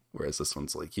along. Whereas this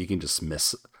one's like, you can just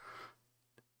miss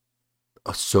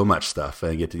so much stuff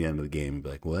and get to the end of the game and be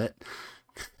like, what?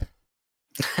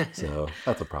 So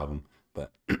that's a problem.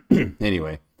 But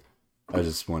anyway, I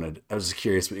was just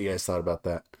curious what you guys thought about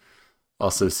that.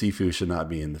 Also, Sifu should not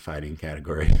be in the fighting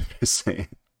category. Just saying.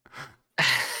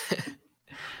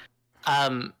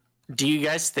 Do you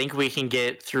guys think we can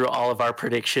get through all of our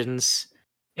predictions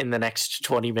in the next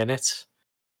 20 minutes?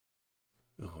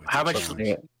 Oh, How much?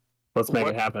 Let's make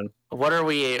it happen.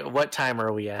 What time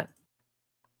are we at?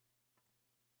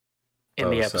 In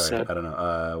the episode? Sorry. I don't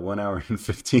know. 1 hour and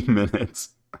 15 minutes.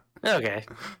 Okay.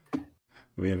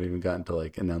 We haven't even gotten to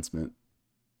like announcement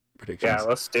predictions. Yeah,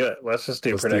 let's do it. Let's just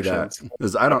do predictions. Do that.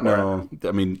 'Cause I don't know.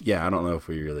 I mean, yeah, I don't know if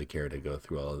we really care to go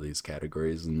through all of these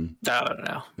categories, and I don't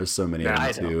know. there's so many of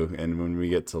them too. And when we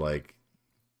get to like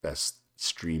best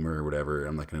streamer or whatever,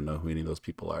 I'm not gonna know who any of those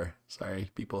people are. Sorry,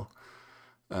 people.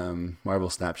 Marvel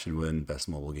Snap should win best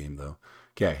mobile game though.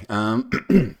 Okay.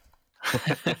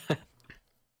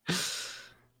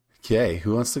 Okay,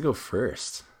 who wants to go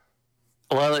first?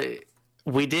 Well,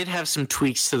 we did have some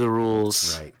tweaks to the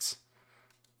rules. Right.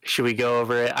 Should we go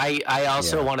over it? I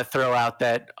also want to throw out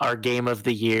that our game of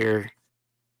the year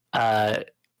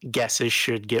guesses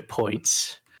should get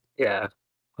points. Yeah,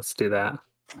 let's do that.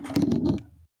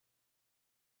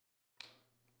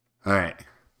 All right.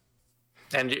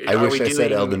 And I wish I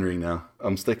said Elden Ring now.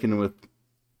 I'm sticking with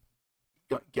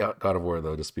God of War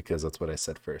though, just because that's what I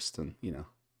said first, and no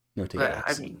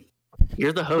takebacks. I mean,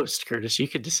 you're the host, Curtis. You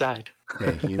could decide.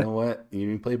 Hey, you know what? You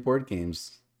even play board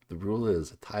games. The rule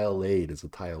is a tile laid is a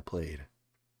tile played.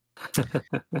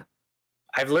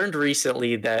 I've learned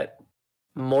recently that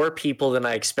more people than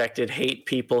I expected hate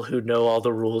people who know all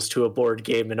the rules to a board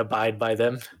game and abide by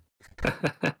them.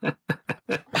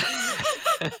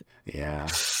 Yeah,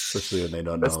 especially when they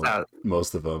don't know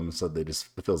most of them, so it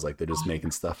feels like they're just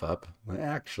making stuff up. Well,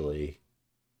 actually,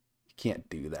 you can't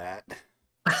do that.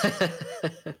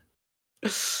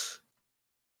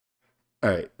 All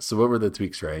right, so what were the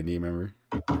tweaks, Ryan? Do you remember?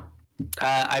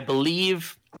 I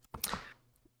believe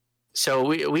so.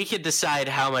 We could decide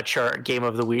how much our game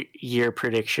of the year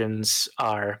predictions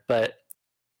are, but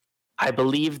I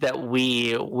believe that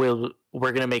we're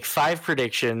going to make 5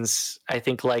 predictions. I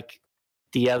think like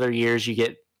the other years, you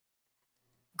get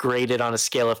graded on a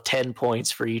scale of 10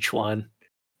 points for each one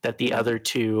that the other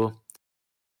 2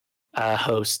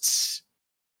 hosts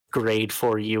grade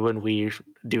for you when we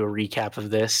do a recap of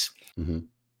this. Mm-hmm.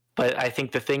 But I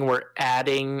think the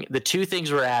 2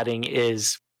 things we're adding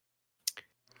is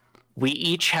we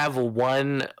each have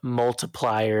one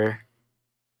multiplier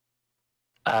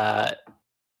that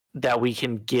we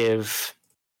can give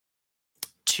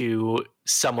to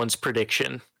someone's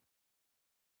prediction.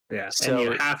 Yeah, so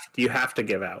and you have to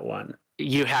give out one.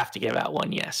 You have to give out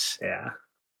one, yes. Yeah.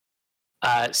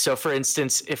 So, for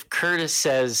instance, if Curtis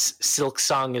says Silk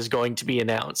Song is going to be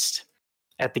announced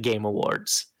at the Game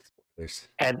Awards,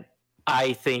 and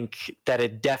I think that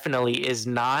it definitely is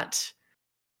not,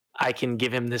 I can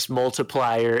give him this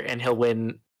multiplier and he'll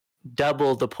win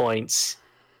double the points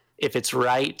if it's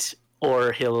right,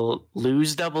 or he'll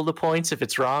lose double the points if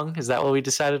it's wrong. Is that what we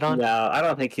decided on? No, I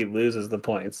don't think he loses the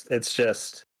points. It's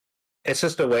just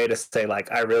a way to say,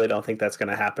 like, I really don't think that's going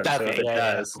to happen. Okay, so if it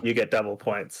does, you get double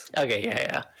points. Okay,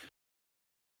 yeah.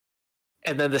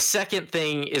 And then the second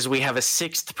thing is we have a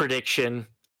 6th prediction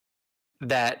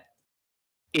that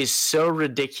is so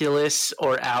ridiculous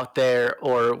or out there,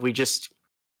 or we just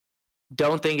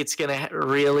don't think it's going to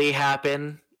really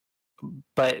happen.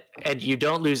 And you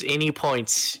don't lose any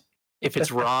points if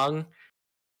it's wrong,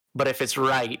 but if it's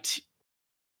right,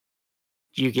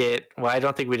 you get, well, I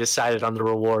don't think we decided on the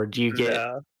reward. Do you get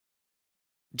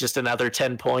just another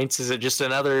 10 points? Is it just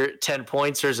another 10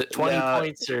 points, or is it 20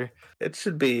 points? Or it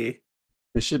should be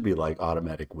like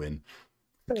automatic win.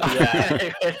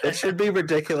 Yeah, it should be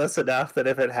ridiculous enough that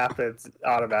if it happens,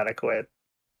 automatic win.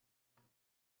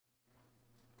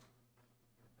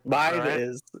 Mine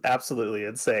is absolutely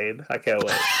insane. I can't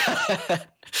wait.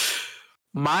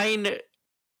 Mine,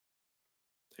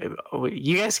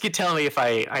 you guys can tell me if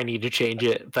I need to change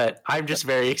it, but I'm just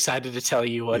very excited to tell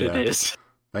you what it is.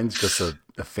 Mine's just a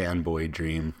fanboy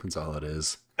dream. That's all it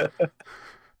is.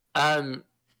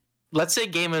 let's say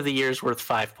Game of the Year is worth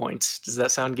 5 points. Does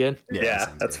that sound good? Yeah,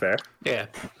 that's fair. Yeah.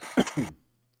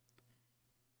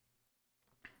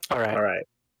 All right. All right.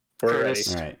 We're ready.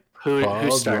 Curtis, All right. Who's Paul, do you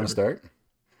want starting? to start?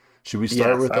 Should we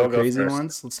start Yes, with I will our go crazy first.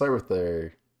 ones? Let's start with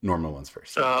their normal ones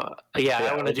first. Yeah,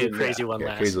 I want to we'll do do crazy that. one Yeah,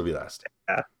 last. crazy will be last.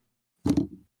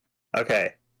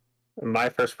 Okay. My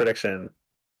first prediction.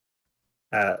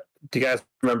 Do you guys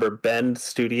remember Bend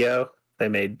Studio? They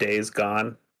made Days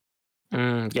Gone.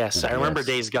 Yes, I remember Yes.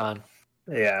 Days Gone.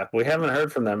 Yeah, we haven't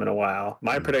heard from them in a while.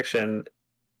 My prediction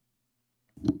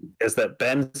is that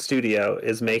Bend Studio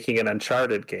is making an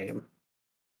Uncharted game,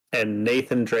 and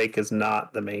Nathan Drake is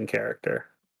not the main character.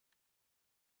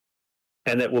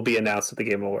 And it will be announced at the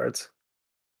Game Awards.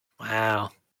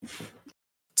 Wow.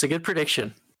 It's a good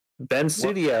prediction. Bend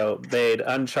Studio made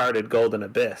Uncharted Golden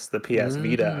Abyss, the PS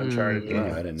Vita Uncharted game.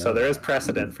 Oh, I didn't know So there is that.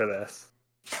 precedent for this.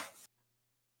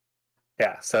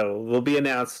 Yeah, so will be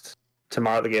announced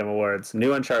tomorrow at the Game Awards.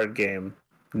 New Uncharted game,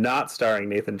 not starring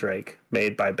Nathan Drake,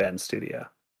 made by Bend Studio.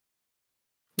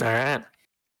 All right.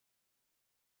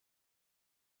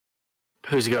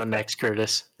 Who's going next,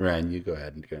 Curtis? Ryan, you go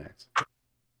ahead and go next.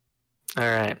 All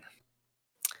right.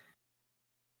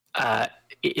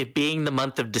 It being the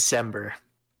month of December,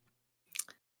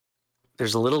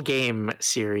 there's a little game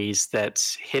series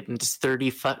that's hitting its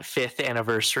 35th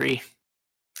anniversary.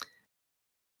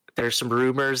 There's some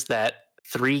rumors that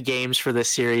 3 games for this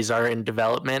series are in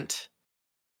development.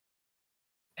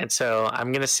 And so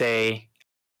I'm going to say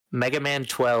Mega Man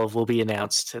 12 will be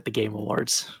announced at the Game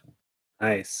Awards.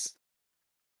 Nice.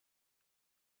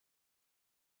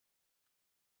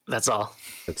 That's all.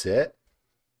 That's it?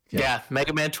 Yeah,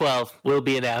 Mega Man 12 will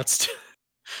be announced.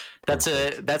 That's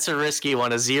a risky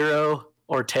one, a 0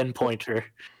 or 10 pointer.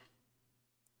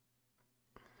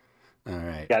 All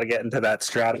right. Got to get into that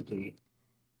strategy.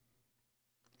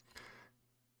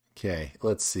 Okay,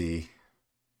 let's see.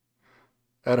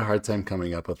 I had a hard time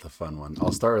coming up with a fun one.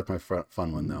 I'll start with my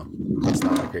fun one, though. It's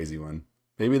not a crazy one.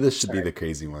 Maybe this should be the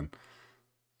crazy one.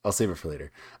 I'll save it for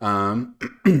later.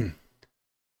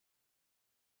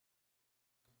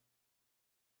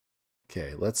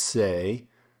 Okay, let's say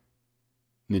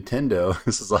Nintendo,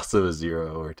 this is also a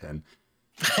 0 or 10.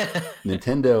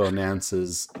 Nintendo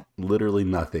announces literally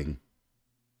nothing.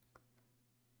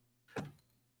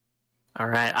 All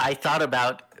right. I thought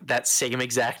about that same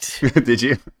exact Did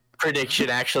you? prediction,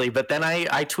 actually, but then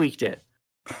I tweaked it.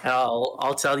 And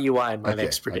I'll tell you why in my Okay,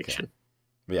 next prediction.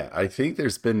 Yeah, I think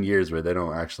there's been years where they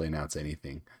don't actually announce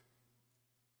anything.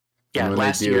 Yeah, And when they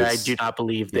last do, year I it's- do not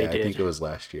believe they Yeah, I did. think it was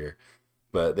last year.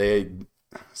 But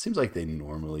seems like they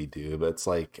normally do, but it's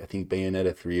like I think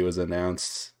Bayonetta 3 was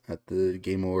announced at the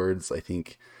Game Awards. I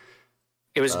think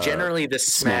It was generally the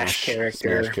Smash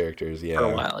character Smash characters, yeah. for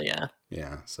a while, yeah.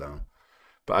 Yeah, so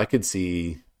but I could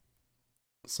see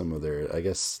some of their, I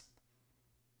guess,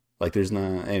 like there's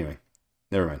not, anyway,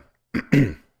 never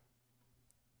mind.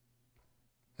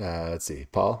 Let's see.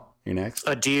 Paul, you're next.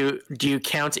 Do you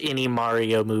count any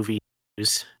Mario movies?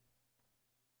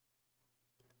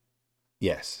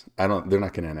 Yes. They're not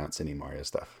going to announce any Mario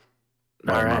stuff.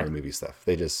 All right. Mario movie stuff.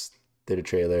 They just did a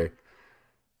trailer.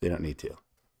 They don't need to.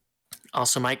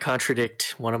 Also might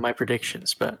contradict one of my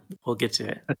predictions, but we'll get to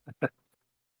it.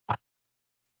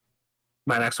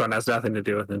 My next one has nothing to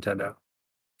do with Nintendo.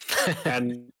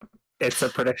 And it's a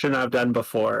prediction I've done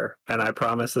before, and I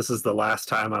promise this is the last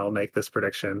time I will make this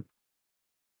prediction.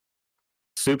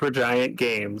 Supergiant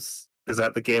Games is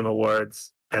at the Game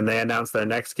Awards, and they announced their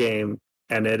next game,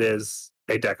 and it is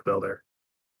a deck builder.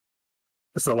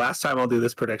 It's the last time I'll do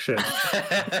this prediction,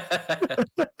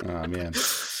 Oh man.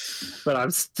 but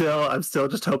I'm still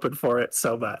just hoping for it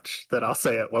so much that I'll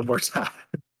say it one more time.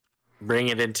 Bring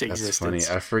it into That's existence.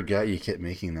 funny. I forgot you kept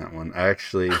making that one.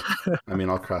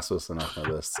 I'll cross this one off my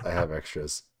list. I have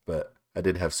extras, but I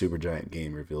did have Supergiant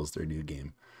Game reveals their new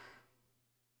game.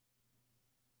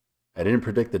 I didn't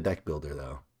predict the deck builder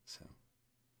though. So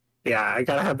Yeah, I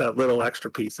gotta have that little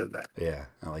extra piece in there. yeah,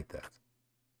 I like that.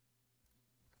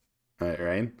 All right,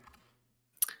 Ryan.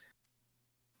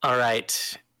 All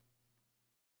right.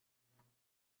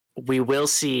 We will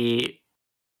see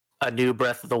a new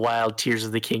Breath of the Wild Tears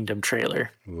of the Kingdom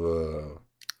trailer. Whoa.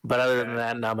 But other than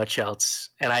that, not much else.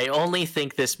 And I only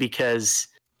think this because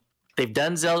they've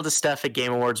done Zelda stuff at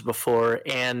Game Awards before,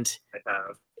 and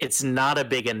it's not a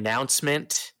big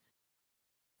announcement.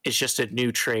 It's just a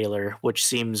new trailer, which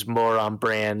seems more on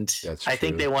brand. That's I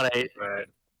think true. they want to Right.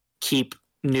 keep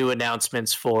new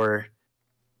announcements for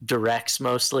directs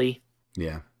mostly.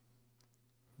 Yeah.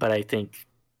 But I think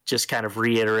just kind of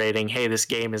reiterating, hey, this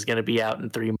game is going to be out in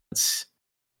 3 months.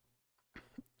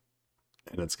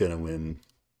 And it's gonna win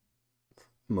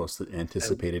most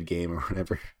anticipated game or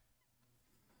whatever.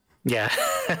 Yeah.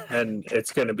 And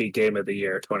it's going to be Game of the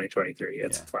Year 2023.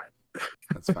 It's fine.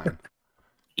 That's fine.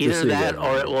 Either that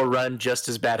or it will run just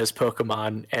as bad as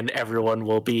Pokemon and everyone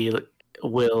will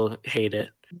hate it.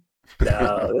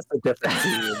 No, that's a different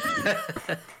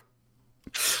team.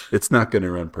 It's not going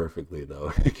to run perfectly,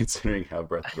 though, considering how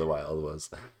Breath of the Wild was.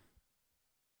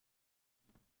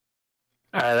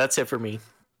 All right, that's it for me.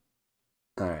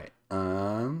 All right.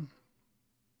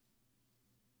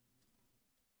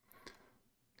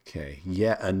 Okay,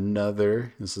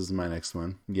 this is my next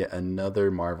one. Yet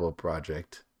another Marvel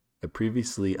project, a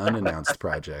previously unannounced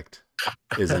project,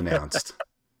 is announced.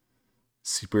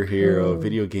 Superhero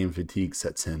video game fatigue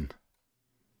sets in.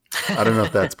 I don't know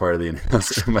if that's part of the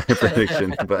announcement, my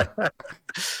prediction, but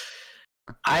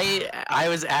I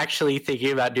was actually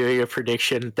thinking about doing a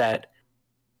prediction that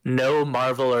no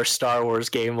Marvel or Star Wars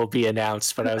game will be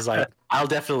announced, but I was like, I'll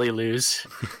definitely lose.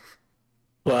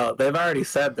 Well, they've already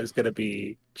said there's going to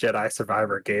be Jedi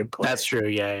Survivor gameplay. That's true,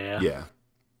 yeah.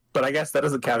 But I guess that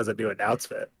doesn't count as a new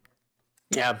announcement.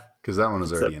 Yeah. Because that one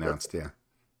was already announced,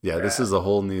 Yeah, this is a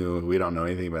whole new, we don't know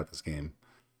anything about this game.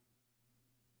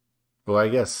 Well, I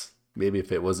guess maybe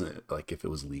if it wasn't, like if it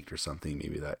was leaked or something,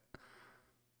 maybe that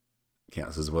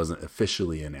counts as wasn't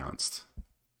officially announced.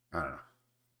 I don't know.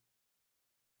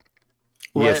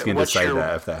 You guys can decide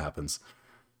that if that happens.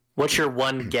 What's your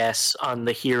one guess on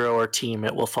the hero or team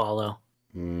it will follow?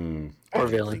 Or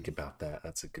villain? Think about that.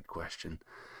 That's a good question.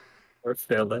 Or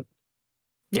villain.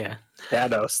 Yeah.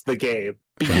 Thanos, the game.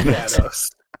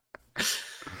 Thanos.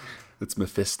 It's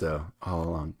Mephisto all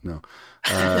along. No.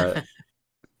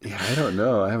 I don't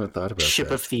know. I haven't thought about Ship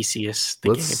that. of Theseus.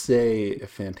 Let's say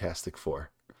Fantastic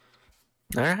Four.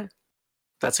 All right.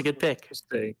 That's a good pick.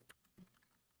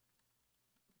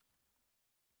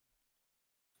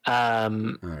 All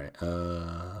right.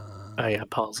 Oh yeah,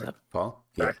 Paul's up. Paul?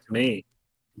 Back to me.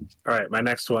 All right, my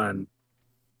next one.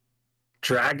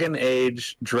 Dragon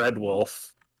Age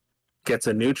Dreadwolf gets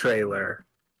a new trailer,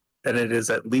 and it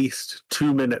is at least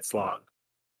 2 minutes long.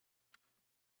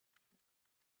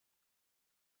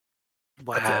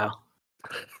 Wow.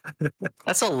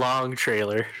 That's a long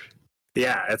trailer.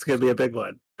 Yeah, it's going to be a big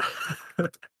one.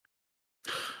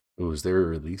 Ooh, is there a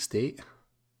release date?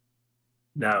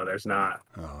 No, there's not.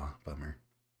 Oh, bummer.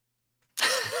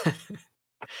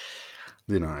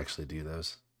 They don't actually do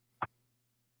those.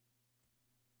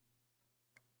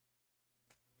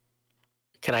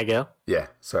 Can I go? Yeah,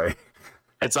 sorry.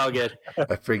 It's all good.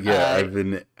 I forget. I've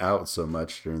been out so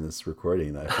much during this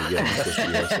recording that I forget I'm supposed to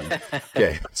be hosting.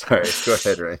 Okay, sorry. Go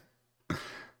ahead, Ray.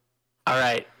 All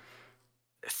right.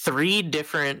 3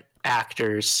 different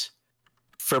actors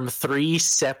from 3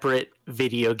 separate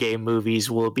video game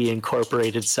movies will be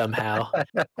incorporated somehow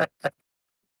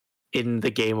in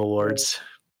the Game Awards.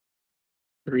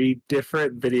 3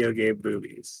 different video game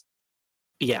movies.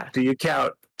 Yeah. Do you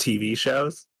count TV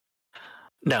shows?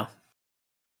 No.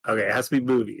 Okay, it has to be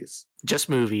movies. Just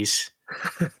movies.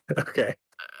 Okay.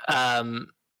 And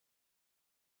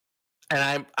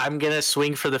I'm gonna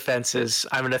swing for the fences.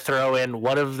 I'm gonna throw in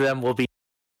one of them will be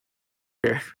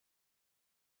here.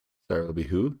 Sorry, it'll be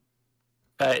who?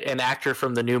 An actor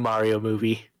from the new Mario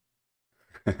movie.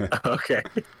 Okay.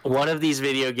 One of these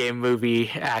video game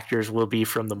movie actors will be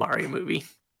from the Mario movie.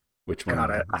 Which one? Got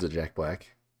it. Is it Jack Black?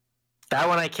 That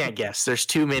one I can't guess. There's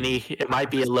too many. It might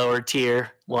be a lower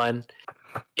tier one.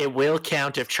 It will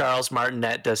count if Charles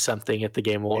Martinet does something at the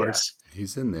Game Awards. Yeah.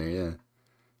 He's in there,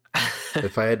 yeah.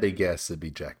 If I had to guess, it'd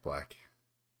be Jack Black.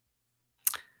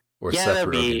 Or Seth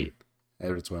Rogen.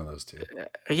 It's one of those two.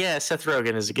 Yeah, Seth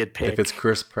Rogen is a good pick. If it's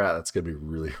Chris Pratt, that's going to be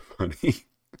really funny.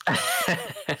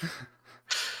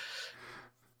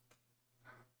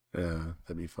 Yeah,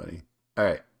 that'd be funny. All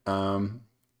right.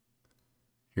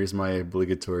 Here's my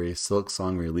obligatory Silk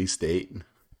Song release date.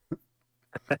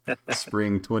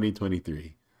 Spring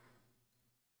 2023.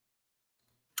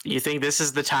 You think this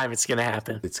is the time it's going to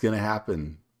happen? It's going to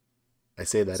happen. I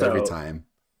say that every time.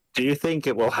 Do you think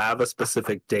it will have a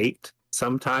specific date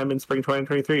sometime in spring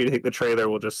 2023? Or do you think the trailer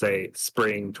will just say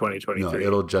spring 2023? No,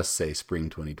 it'll just say spring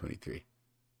 2023.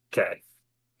 Okay.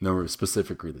 No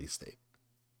specific release date.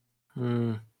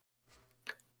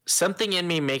 Something in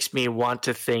me makes me want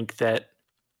to think that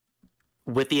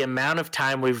with the amount of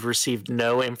time we've received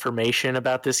no information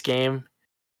about this game,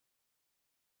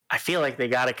 I feel like they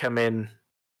got to come in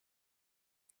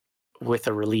with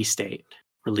a release date.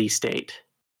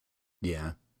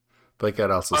 Yeah. But I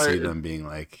could also see them being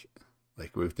like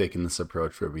we've taken this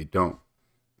approach where we don't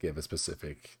give a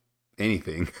specific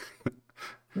anything.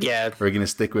 Yeah. We're going to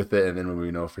stick with it, and then when we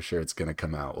know for sure it's going to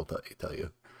come out, we'll tell you.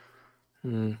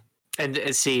 And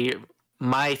see,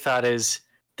 my thought is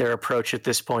their approach at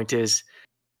this point is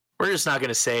we're just not going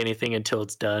to say anything until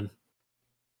it's done.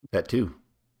 That too.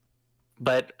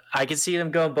 But I can see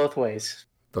them going both ways.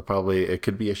 It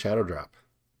could be a shadow drop.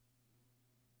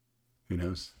 Who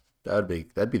knows? That'd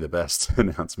be the best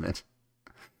announcement.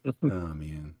 Oh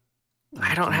man.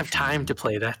 I don't have time to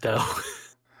play that though.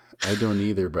 I don't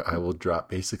either, but I will drop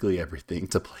basically everything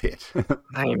to play it.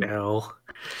 I know.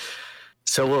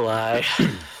 So will I.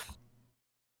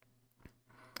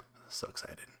 So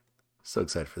excited. So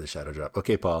excited for the shadow drop.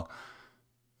 Okay, Paul.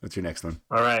 What's your next one?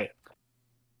 All right.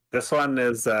 This one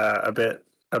is a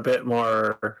bit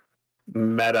more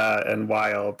meta and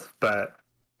wild, but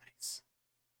Nice.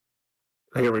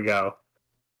 here we go.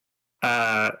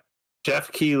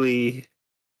 Jeff Keighley,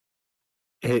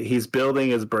 he's building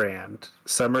his brand.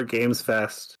 Summer Games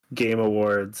Fest, Game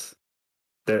Awards,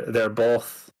 they're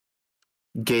both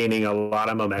gaining a lot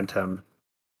of momentum.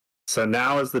 So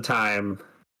now is the time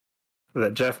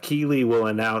that Jeff Keighley will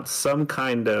announce some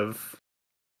kind of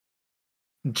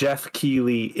Jeff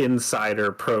Keighley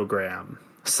Insider program.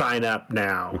 Sign up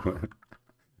now.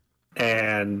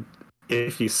 And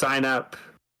if you sign up,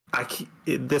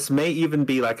 this may even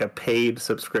be like a paid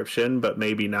subscription, but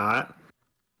maybe not.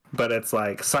 But it's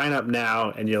like, sign up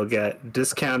now and you'll get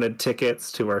discounted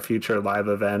tickets to our future live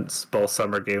events, both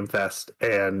Summer Game Fest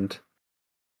and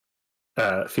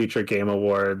future Game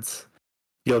Awards.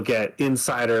 You'll get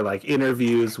insider like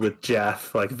interviews with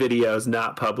Jeff, like videos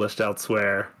not published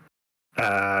elsewhere.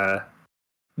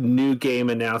 New game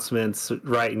announcements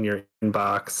right in your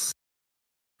inbox.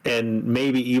 And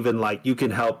maybe even like you can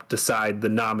help decide the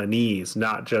nominees,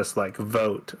 not just like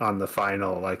vote on the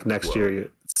final. Like next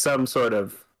year, some sort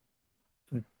of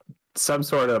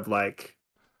like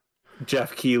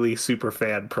Jeff Keighley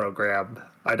superfan program.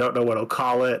 I don't know what he'll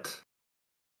call it,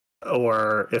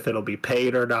 or if it'll be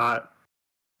paid or not,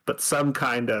 but some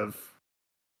kind of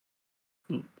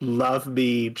love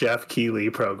me Jeff Keighley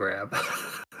program.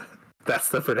 That's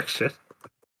the prediction.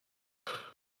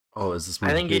 Oh, is this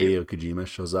when Hideo Kojima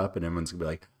shows up and everyone's gonna be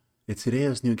like, it's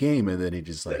Hideo's new game, and then he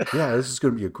just like, yeah, this is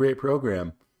gonna be a great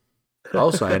program.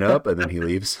 I'll sign up, and then he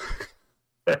leaves.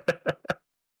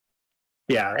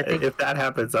 Yeah, if that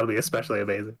happens, that'll be especially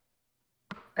amazing.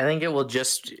 I think it will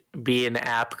just be an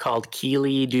app called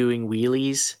Keighley Doing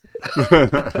Wheelies.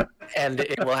 And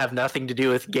it will have nothing to do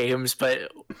with games, but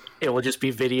it will just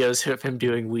be videos of him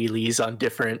doing wheelies on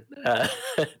different...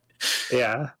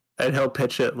 Yeah, and he'll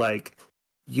pitch it like,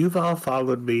 you've all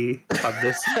followed me on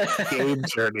this game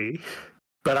journey,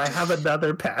 but I have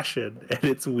another passion, and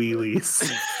it's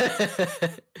wheelies.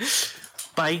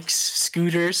 Bikes,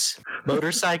 scooters,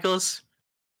 motorcycles,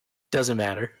 doesn't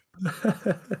matter.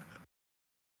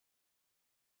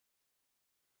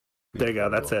 There you go.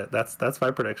 That's it. That's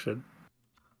my prediction.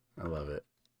 I love it.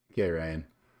 Okay, Ryan.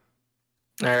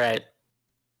 All right.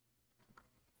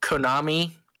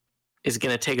 Konami is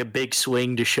going to take a big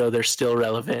swing to show they're still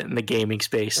relevant in the gaming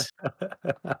space.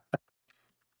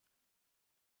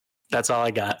 That's all I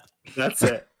got. That's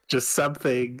it. Just some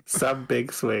big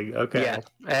swing. Okay. Yeah.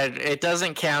 And it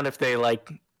doesn't count if they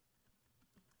like,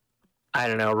 I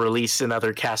don't know, release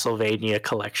another Castlevania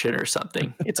collection or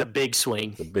something. It's a big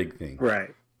swing. It's a big thing.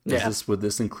 Right. Would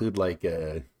this include like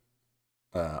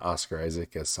Oscar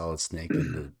Isaac as Solid Snake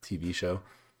in the TV show?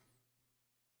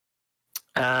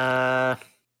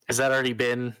 Has that already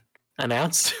been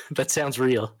announced? That sounds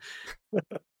real.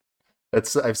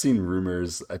 I've seen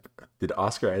rumors. Did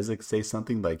Oscar Isaac say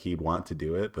something like he'd want to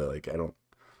do it, but like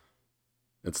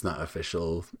it's not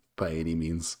official by any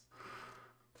means.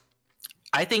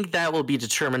 I think that will be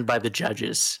determined by the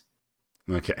judges.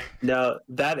 Okay. No,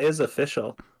 that is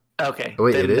official. Okay. Oh,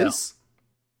 wait, it is?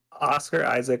 Oscar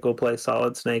Isaac will play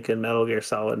Solid Snake in Metal Gear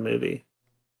Solid movie.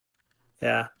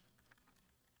 Yeah.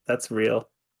 That's real.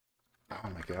 Oh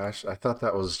my gosh. I thought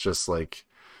that was just like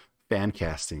fan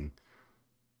casting.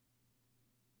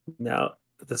 No,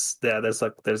 there's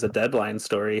a Deadline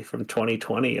story from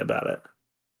 2020 about it.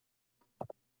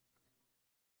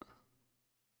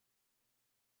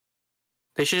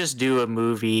 They should just do a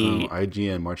movie.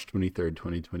 IGN, March 23rd,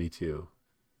 2022.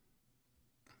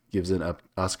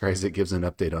 Oscar Isaac gives an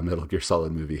update on Metal Gear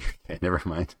Solid movie. Okay, never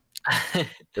mind. It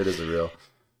isn't real.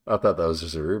 I thought that was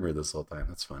just a rumor this whole time.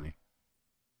 That's funny.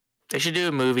 They should do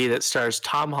a movie that stars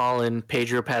Tom Holland,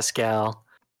 Pedro Pascal,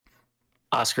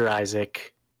 Oscar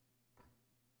Isaac,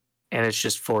 and it's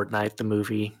just Fortnite the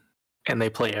movie, and they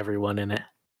play everyone in it.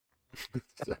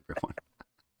 Everyone.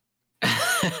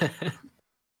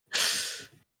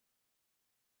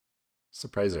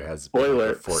 Surprised there has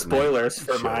been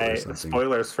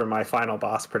spoilers for my final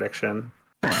boss prediction.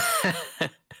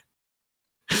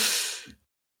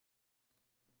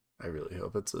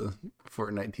 that's a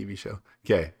Fortnite TV show.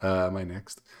 Okay, am I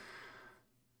next?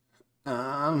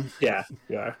 Yeah,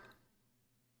 you are.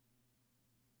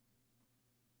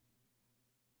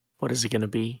 What is it going to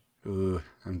be? Ooh,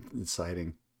 I'm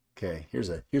deciding. Okay, here's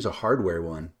a hardware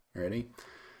one. Ready?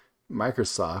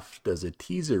 Microsoft does a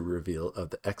teaser reveal of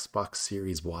the Xbox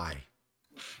Series Y.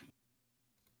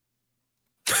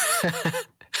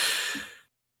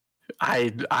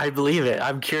 I believe it.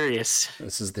 I'm curious.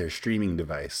 This is their streaming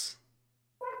device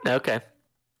Okay.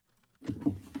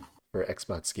 for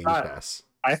Xbox Game Pass.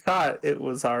 I thought it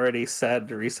was already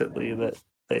said recently that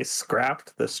they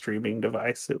scrapped the streaming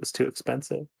device. It was too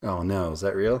expensive. Oh no, is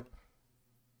that real?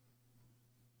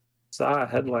 Saw a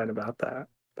headline about that,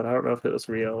 but I don't know if it was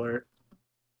real or.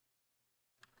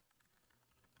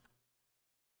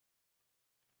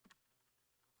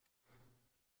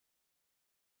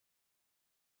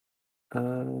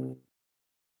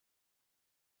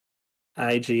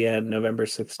 IGN, November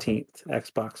 16th.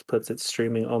 Xbox puts its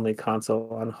streaming only console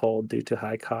on hold due to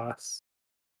high costs.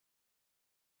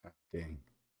 Dang.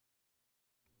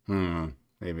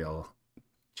 Maybe I'll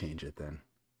change it then.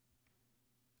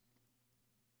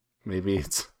 Maybe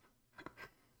it's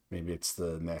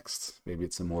the next. Maybe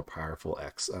it's a more powerful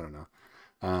X. I don't know.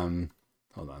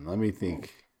 Hold on. Let me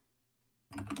think.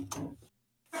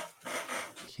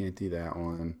 Can't do that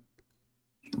one.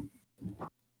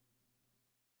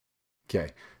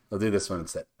 Okay, I'll do this one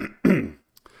instead.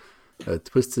 A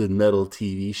Twisted Metal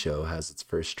TV show has its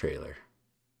first trailer.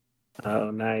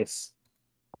 Oh, nice.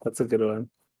 That's a good one.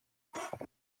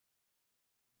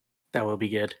 That will be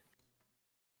good.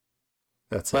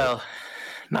 That's well,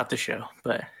 not the show,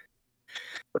 but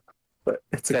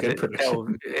it's a good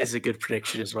prediction. That is a good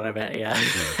prediction, is what I meant. Yeah.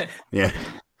 Yeah.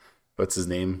 What's his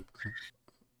name?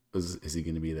 Is he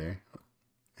going to be there?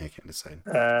 I can't decide.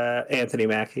 Anthony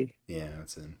Mackie. Yeah,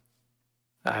 that's him.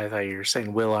 I thought you were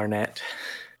saying Will Arnett.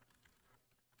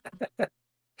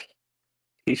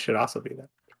 He should also be there.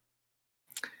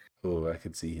 Oh, I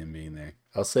could see him being there.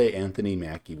 I'll say Anthony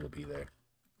Mackie will be there.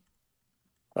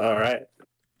 All right.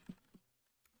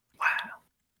 Wow.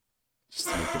 Just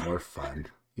to make it more fun.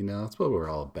 You know, that's what we're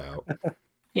all about.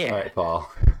 Yeah. All right,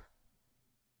 Paul.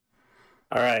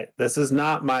 All right. This is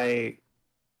not my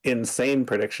insane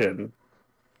prediction,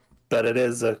 but it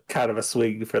is a kind of a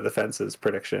swing for the fences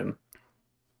prediction.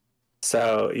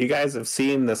 So you guys have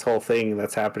seen this whole thing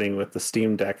that's happening with the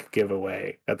Steam Deck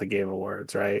giveaway at the Game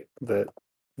Awards, right? That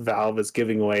Valve is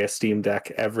giving away a Steam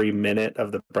Deck every minute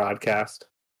of the broadcast.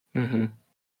 Mm-hmm.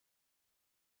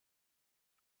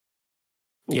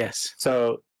 Yes.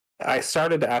 So I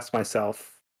started to ask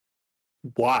myself,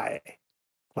 why?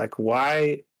 Like,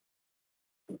 why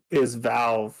is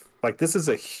Valve, like, this is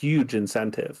a huge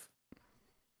incentive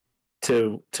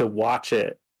to watch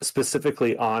it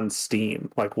specifically on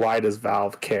Steam. Like, why does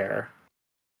Valve care?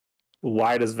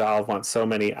 Why does Valve want so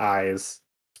many eyes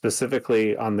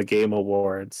specifically on the Game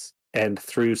Awards and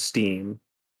through Steam?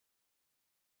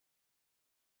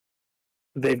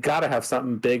 They've got to have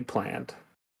something big planned.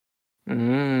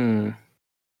 And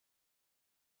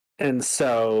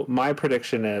so my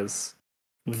prediction is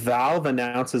Valve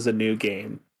announces a new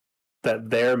game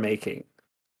that they're making.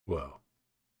 Whoa.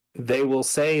 They will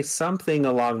say something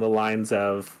along the lines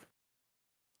of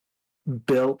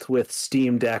built with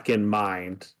Steam Deck in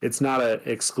mind. It's not an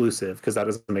exclusive because that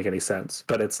doesn't make any sense,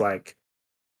 but it's like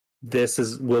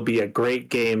will be a great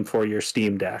game for your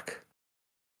Steam Deck.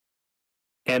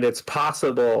 And it's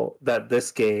possible that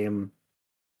this game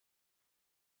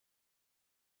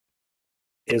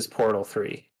is Portal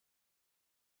 3.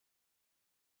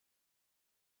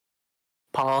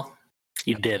 Paul,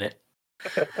 you did it.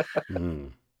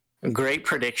 Great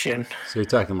prediction. So you're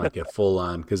talking like a full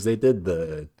on, because they did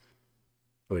the,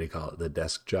 what do you call it, the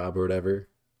desk job or whatever.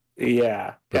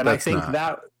 Yeah, but and I think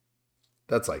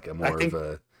that's like a more of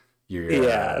a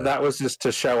that was just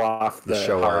to show off the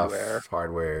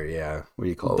hardware. Yeah, what do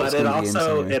you call it? But it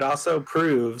also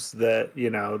proves that, you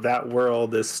know, that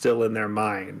world is still in their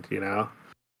mind, you know,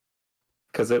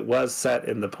 because it was set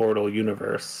in the Portal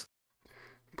universe.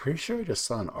 I'm pretty sure I just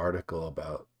saw an article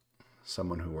about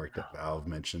someone who worked at Valve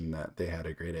mentioned that they had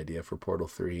a great idea for Portal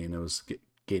 3 and it was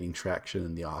gaining traction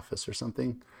in the office or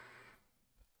something.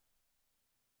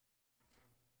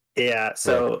 Yeah,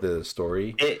 so like the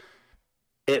story.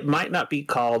 It might not be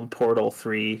called Portal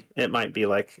 3. It might be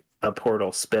like a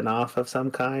Portal spin-off of some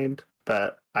kind,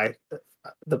 but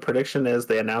the prediction is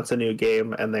they announce a new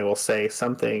game and they will say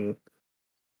something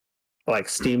like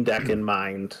Steam Deck in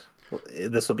mind.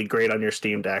 This will be great on your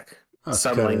Steam Deck.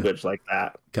 Language like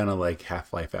that. Kind of like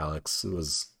Half-Life Alyx. It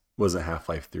wasn't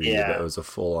Half-Life 3, but it was a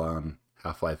full-on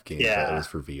Half-Life game, but it was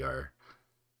for VR.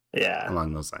 Yeah.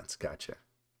 Along those lines. Gotcha.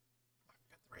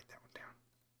 Write that one down.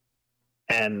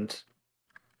 And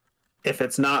if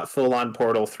it's not full on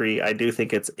Portal 3, I do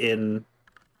think it's in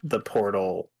the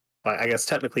Portal. I guess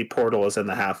technically Portal is in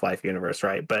the Half-Life universe,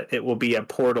 right? But it will be a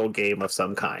Portal game of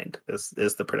some kind,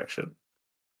 is the prediction.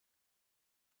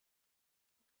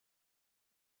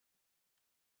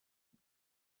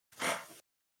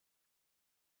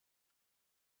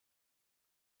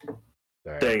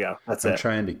 Sorry. There you go. That's I'm it.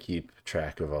 trying to keep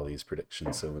track of all these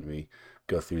predictions, so when we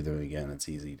go through them again, it's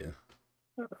easy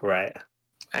Right.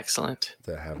 Excellent.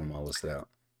 to have them all listed out.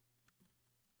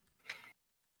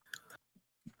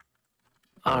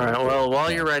 All right. Well,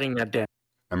 while you're writing that down,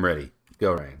 I'm ready.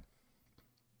 Go, Ryan.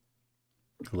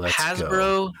 Let's Hasbro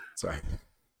go. Sorry.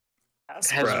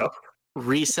 Hasbro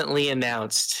recently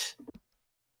announced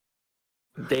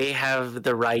they have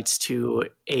the rights to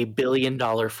 $1 billion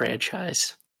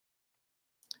franchise.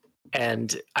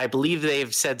 And I believe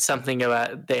they've said something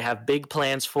about they have big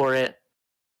plans for it.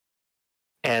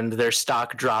 And their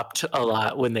stock dropped a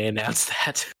lot when they announced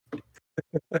that.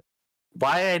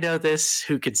 Why I know this,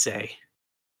 who could say?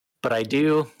 But I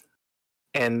do.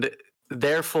 And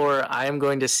therefore, I am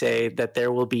going to say that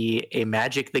there will be a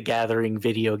Magic the Gathering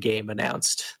video game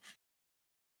announced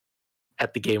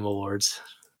at the Game Awards.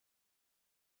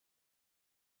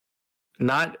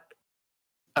 Not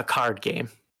a card game.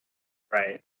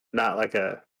 Right. Not like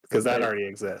because that already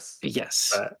exists.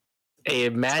 Yes. But a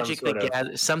Magic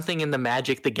something in the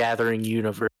Magic the Gathering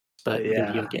universe, but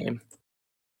video game.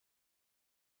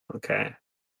 Okay.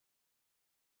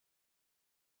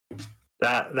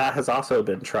 That has also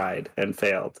been tried and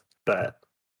failed, but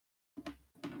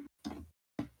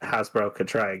Hasbro could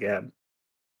try again.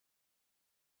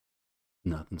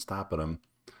 Nothing stopping them.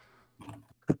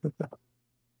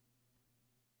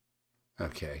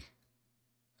 Okay.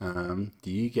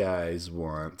 Do you guys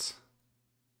want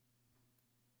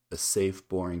a safe,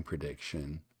 boring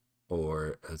prediction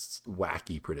or a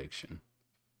wacky prediction?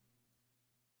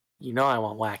 You know I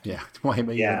want wacky. Yeah. Why am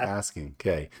I even asking?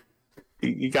 Okay.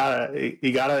 You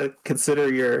gotta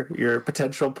consider your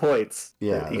potential points.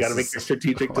 Yeah. You gotta make your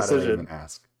strategic decision. Why do I even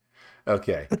ask?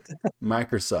 Okay.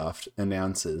 Microsoft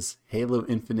announces Halo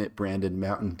Infinite branded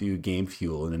Mountain Dew game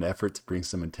fuel in an effort to bring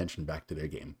some attention back to their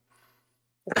game.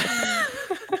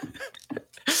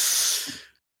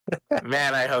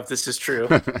 Man, I hope this is true.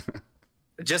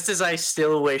 Just as I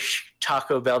still wish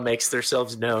Taco Bell makes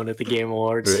themselves known at the Game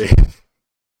Awards. Right.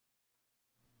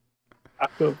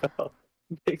 Taco Bell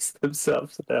makes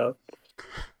themselves known.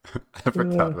 I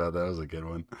forgot about that. That was a good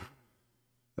one.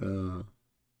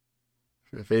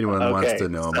 If anyone wants to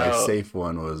know, my safe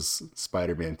one was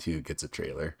Spider-Man 2 gets a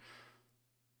trailer.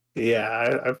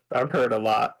 Yeah, I've heard a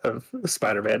lot of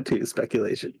Spider-Man 2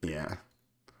 speculation. Yeah.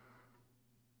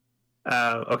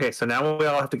 Okay, so now we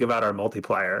all have to give out our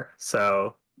multiplier.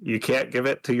 So you can't give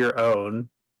it to your own,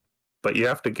 but you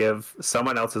have to give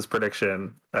someone else's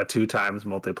prediction a 2 times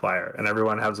multiplier, and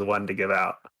everyone has a 1 to give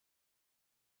out.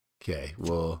 Okay,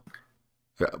 well,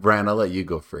 Brian, I'll let you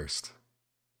go first.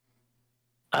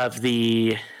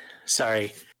 Sorry,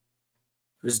 I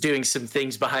was doing some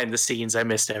things behind the scenes. I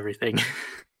missed everything.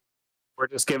 We're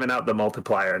just giving out the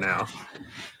multiplier now.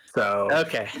 So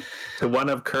okay, to one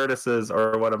of Curtis's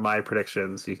or one of my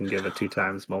predictions, you can give a 2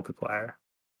 times multiplier.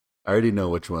 I already know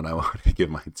which one I want to give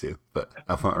mine to, but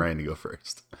I want Ryan to go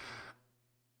first.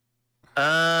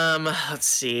 Let's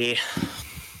see.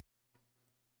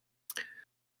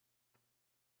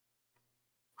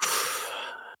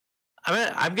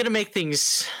 I'm gonna make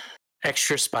things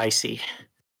extra spicy.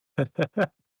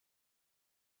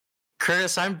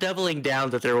 Curtis, I'm doubling down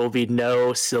that there will be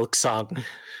no Silk Song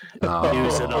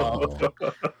news at all.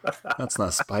 That's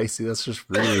not spicy. That's just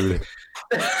rude.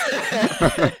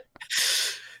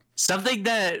 Something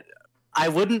that I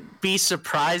wouldn't be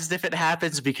surprised if it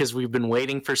happens because we've been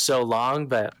waiting for so long,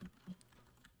 but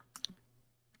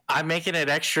I'm making it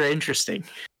extra interesting.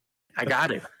 I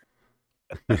got it.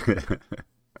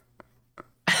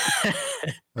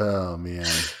 Oh, man.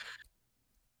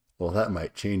 Well, that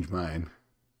might change mine.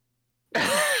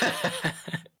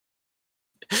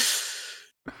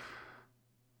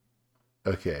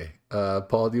 Okay.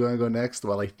 Paul, do you want to go next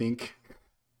while I think?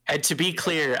 And to be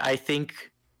clear, I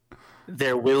think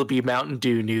there will be Mountain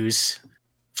Dew news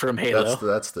from Halo.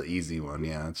 That's the easy one.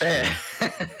 Yeah.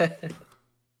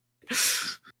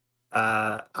 That's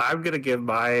I'm going to give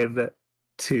mine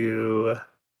to...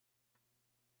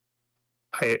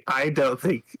 I don't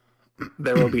think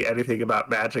there will be anything about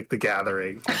Magic the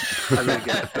Gathering. I'm going to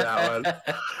give it to that one.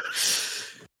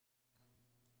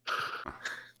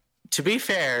 To be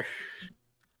fair,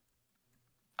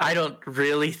 I don't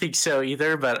really think so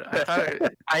either, but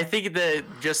I think that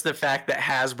just the fact that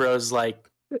Hasbro's like,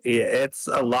 Yeah, it's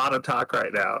a lot of talk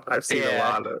right now. I've seen a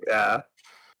lot of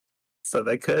So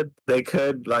they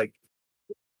could like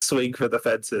swing for the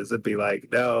fences and be like,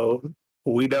 no,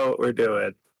 we know what we're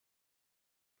doing.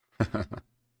 All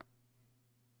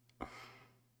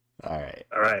right.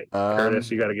 All right,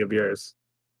 Curtis, you got to give yours.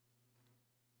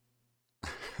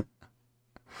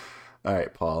 All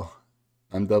right, Paul.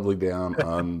 I'm doubling down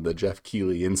on the Jeff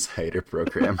Keighley Insider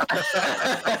Program.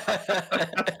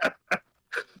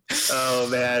 Oh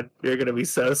man, you're gonna be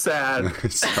so sad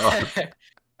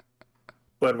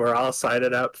when we're all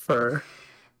signed up for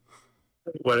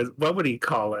what would he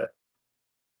call it?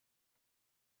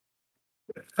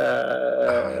 I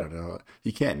don't know.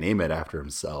 He can't name it after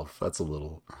himself. That's a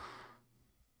little.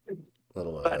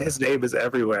 But his name is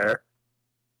everywhere.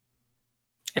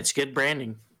 It's good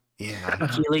branding. Yeah,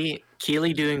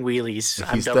 Keighley doing wheelies.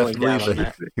 I'm doubling down on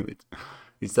that.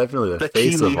 He's definitely the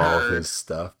face Keighley of all of his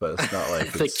stuff, but it's not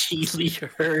like the Keighley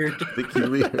herd. The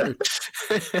Keighley herd.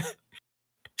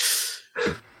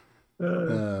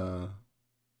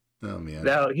 Oh man.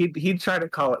 No, he'd try to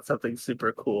call it something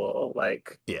super cool,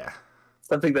 like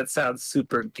something that sounds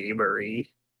super gamery.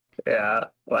 Yeah,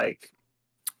 like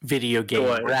video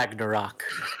game Ragnarok.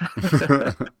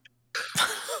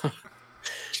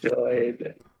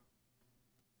 Join.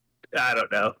 I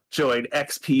don't know. Join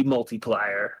XP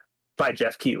Multiplier by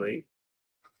Jeff Keighley.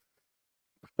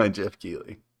 By Jeff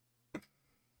Keighley.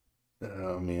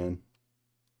 Oh man.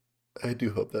 I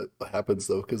do hope that happens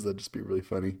though, because that'd just be really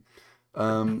funny.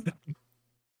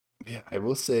 Yeah, I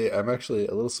will say I'm actually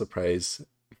a little surprised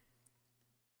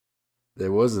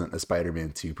there wasn't a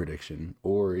Spider-Man 2 prediction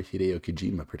or a Hideo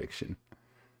Kojima prediction.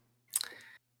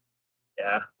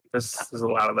 Yeah, there's a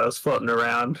lot of those floating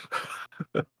around.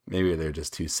 Maybe they're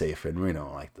just too safe, and we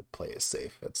don't like to play it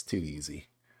safe. That's too easy.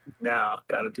 No,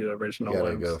 gotta do original ones.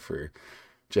 Gotta go for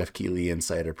Jeff Keighley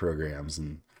Insider programs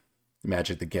and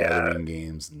Magic the Gathering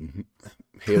games and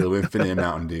Halo Infinite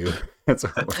Mountain Dew. That's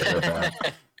what we're about.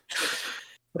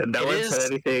 And no one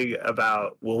said anything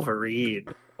about Wolverine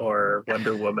or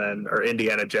Wonder Woman or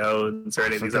Indiana Jones or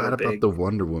any of these other big. About the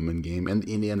Wonder Woman game and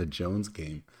the Indiana Jones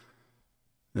game.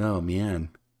 Oh man.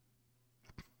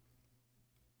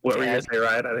 What were you gonna say,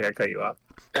 Ryan? I think I cut you off.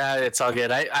 It's all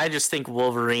good. I just think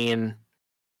Wolverine,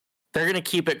 they're gonna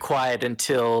keep it quiet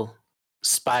until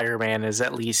Spider-Man is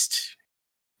at least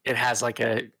it has like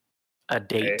a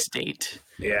date.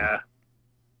 Yeah.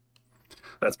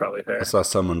 That's probably fair. I saw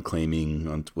someone claiming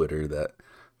on Twitter that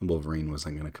Wolverine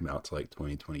wasn't going to come out to like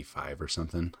 2025 or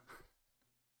something.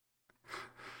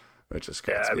 Which is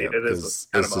crazy. Yeah, I mean, it is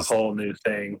kind of a whole new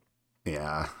thing.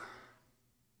 Yeah.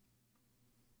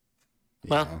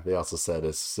 Well, yeah, they also said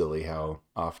it's silly how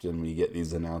often we get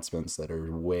these announcements that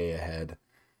are way ahead.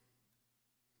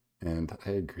 And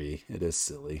I agree. It is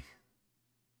silly.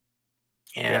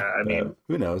 Yeah, I mean,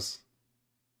 who knows?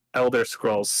 Elder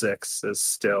Scrolls 6 is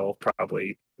still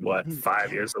probably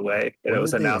 5 years away, and it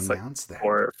was announced like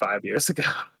 4 or 5 years ago.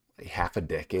 Like half a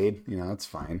decade, that's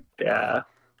fine. Yeah.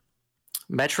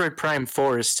 Metroid Prime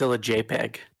 4 is still a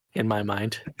JPEG in my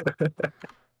mind.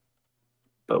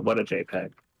 But what a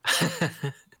JPEG.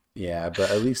 Yeah, but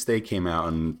at least they came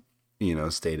out and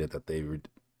stated that they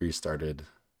restarted.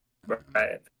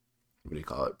 Right. What do you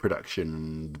call it?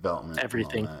 Production, development,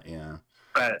 everything. Yeah.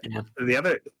 But the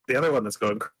other one that's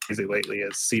going crazy lately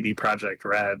is CD Projekt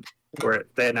Red, where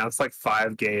they announced like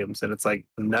 5 games, and it's like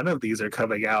none of these are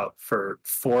coming out for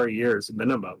 4 years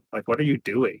minimum. Like, what are you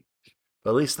doing? But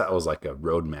at least that was like a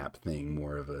roadmap thing,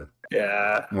 more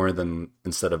than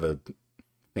instead of a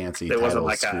fancy it title wasn't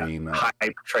like screen, a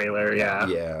hype trailer.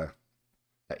 Yeah,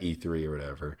 at E3 or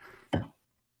whatever.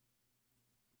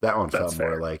 That one felt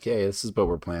more like, hey, this is what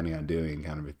we're planning on doing,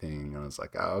 kind of a thing. And it's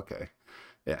like, oh, okay.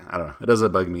 Yeah, I don't know. It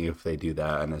doesn't bug me if they do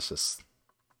that, and it's just,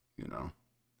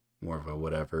 more of a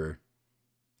whatever.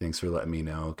 Thanks for letting me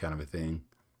know, kind of a thing.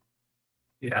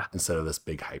 Yeah. Instead of this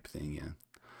big hype thing, yeah.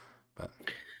 But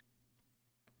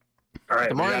all right.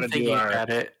 The more I'm thinking about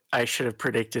it, I should have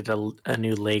predicted a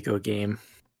new Lego game.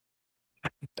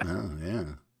 Oh yeah.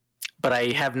 But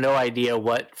I have no idea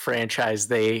what franchise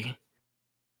they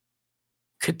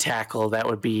could tackle that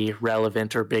would be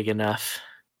relevant or big enough.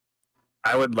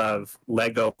 I would love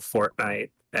Lego Fortnite,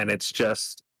 and it's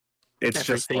just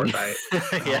Fortnite.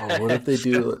 Yeah. Oh, what if they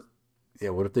do? Yeah,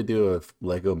 what if they do a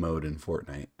Lego mode in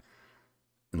Fortnite,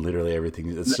 and literally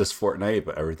everything? It's just Fortnite,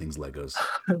 but everything's Legos.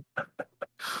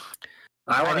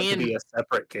 I want it to be a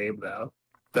separate game, though.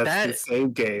 That's the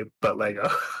same game, but Lego.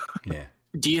 Yeah.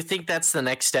 Do you think that's the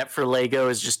next step for Lego?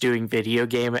 Is just doing video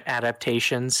game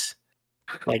adaptations?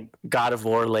 like God of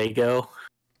War Lego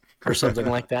or something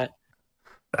like that.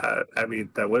 I mean,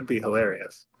 that would be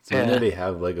hilarious. So we already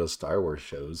have Lego Star Wars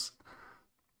shows.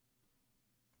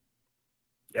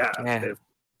 Yeah.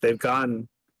 They've gone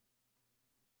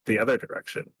the other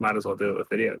direction. Might as well do it with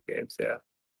video games.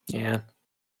 Yeah.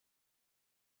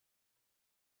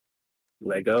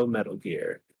 Lego Metal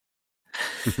Gear.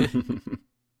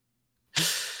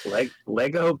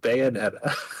 Lego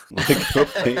Bayonetta. Lego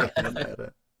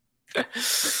Bayonetta.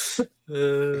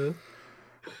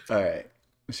 All right.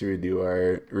 Should we do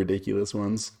our ridiculous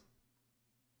ones?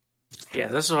 Yeah,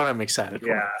 this is what I'm excited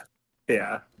for.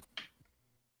 Yeah.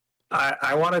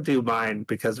 I want to do mine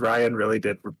because Ryan really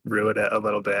did ruin it a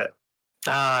little bit.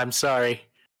 I'm sorry.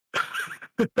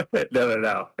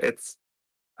 No.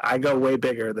 I go way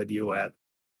bigger than you went.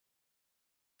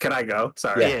 Can I go?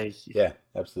 Sorry. Yeah,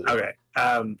 absolutely. Okay.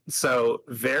 So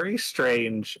very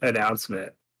strange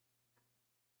announcement.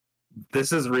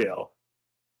 This is real.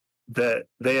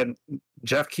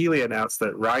 Jeff Keighley announced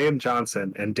that Rian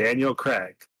Johnson and Daniel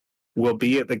Craig will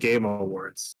be at the Game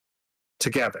Awards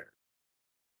together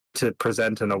to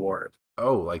present an award.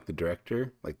 Oh, like the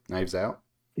director, like Knives Out?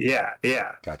 Yeah.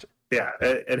 Gotcha. Yeah,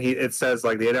 and it says,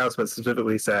 like, the announcement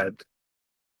specifically said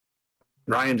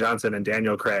Rian Johnson and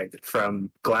Daniel Craig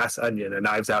from Glass Onion and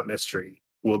Knives Out Mystery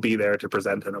will be there to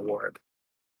present an award,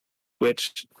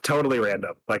 which totally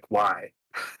random. Like, why?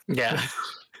 Yeah.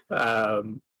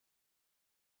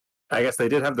 I guess they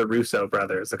did have the Russo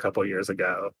brothers a couple years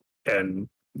ago, and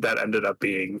that ended up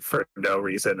being for no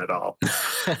reason at all.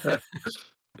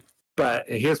 But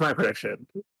here's my prediction.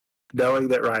 Knowing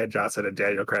that Rian Johnson and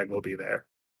Daniel Craig will be there.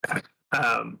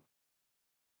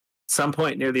 Some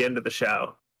point near the end of the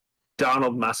show,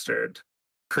 Donald Mustard,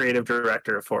 creative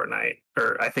director of Fortnite,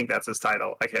 or I think that's his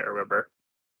title, I can't remember.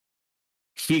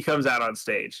 He comes out on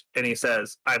stage and he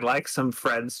says, "I'd like some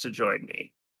friends to join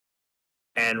me."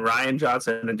 And Rian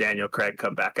Johnson and Daniel Craig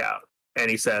come back out and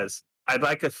he says, "I'd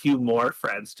like a few more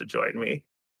friends to join me."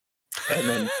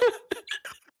 And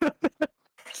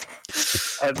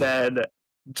then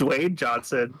Dwayne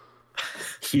Johnson,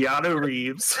 Keanu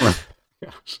Reeves,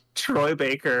 Troy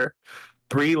Baker,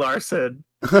 Brie Larson,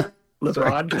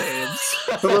 LeBron James.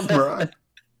 LeBron.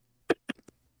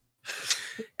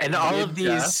 And all of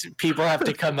these people have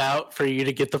to come out for you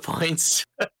to get the points.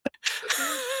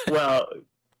 Well,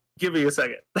 give me a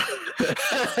second.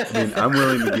 I mean, I'm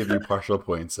willing to give you partial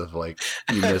points if, like,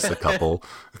 you miss a couple.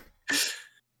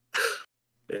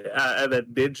 And then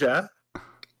Ninja,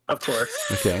 of course.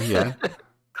 Okay, yeah.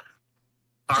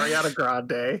 Ariana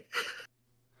Grande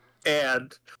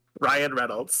and Ryan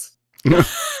Reynolds.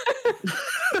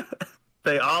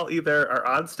 They all either are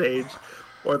on stage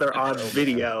or they're on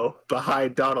video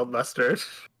behind Donald Mustard.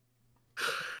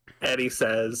 And he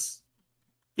says,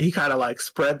 he kind of like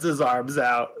spreads his arms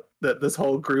out that this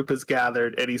whole group is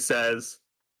gathered, and he says,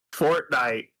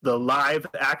 "Fortnite, the live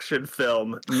action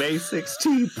film, May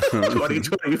 16th,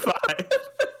 2025.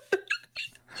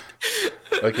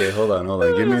 Okay, hold on.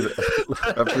 Give me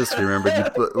I've just remembered you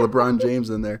put LeBron James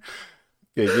in there.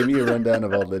 Okay, give me a rundown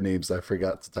of all the names I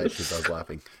forgot to type because I was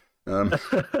laughing.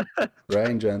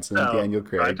 Rian Johnson, Daniel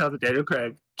Craig. Rian Johnson, Daniel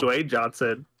Craig, Dwayne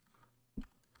Johnson,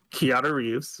 Keanu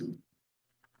Reeves,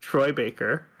 Troy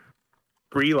Baker,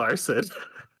 Brie Larson,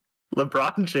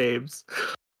 LeBron James,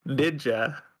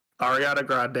 Ninja, Ariana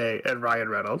Grande, and Ryan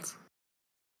Reynolds.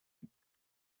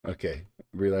 Okay,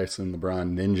 Brie Larson,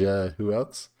 LeBron, Ninja. Who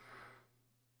else?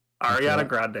 Ariana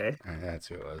Grande. That's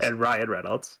who it was. And Ryan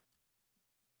Reynolds.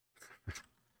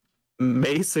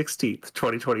 May 16th,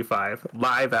 2025.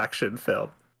 Live action film.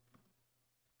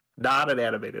 Not an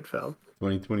animated film.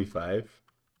 2025?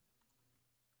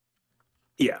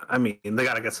 Yeah, I mean, they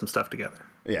got to get some stuff together.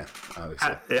 Yeah,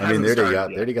 obviously. I mean, they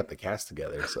already got the cast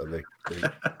together, so they're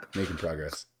making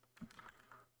progress.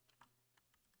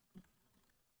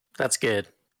 That's good.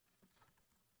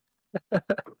 What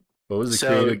was the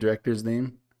creative director's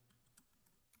name?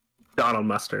 Donald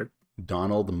Mustard.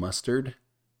 Donald Mustard?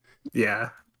 Yeah.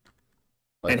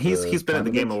 Like, and he's been at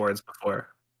the Game Awards before.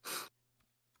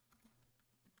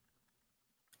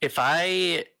 If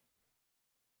I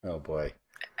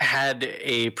had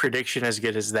a prediction as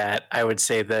good as that, I would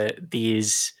say that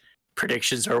these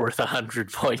predictions are worth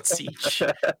 100 points each.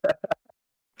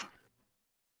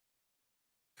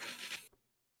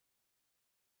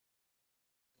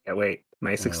 Yeah, wait.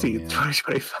 May 16th,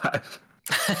 2025.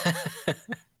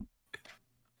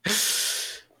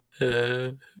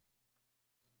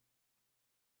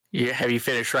 Yeah, have you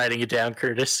finished writing it down,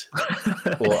 Curtis?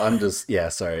 Well, I'm just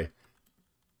sorry.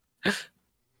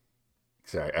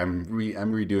 Sorry, I'm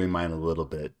redoing mine a little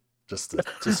bit just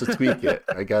to tweak it.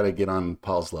 I gotta get on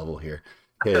Paul's level here.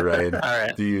 Hey Ryan, All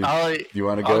right. do you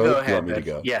want to I'll go? go Do ahead, you want me to Ben.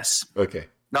 go? Yes. Okay.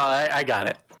 No, I got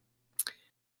it.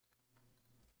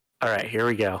 All right, here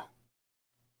we go.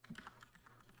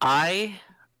 Ryan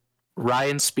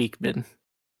Speakman,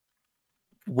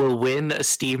 will win a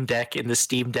Steam Deck in the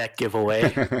Steam Deck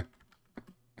giveaway.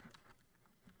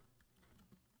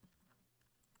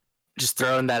 Just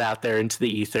throwing that out there into the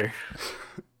ether.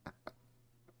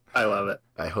 I love it.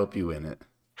 I hope you win it.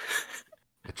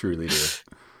 I truly do.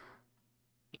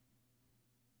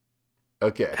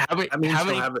 Okay. That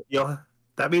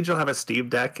means you'll have a Steam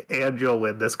Deck and you'll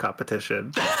win this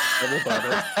competition.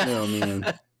 Oh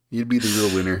man, you'd be the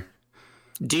real winner.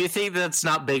 Do you think that's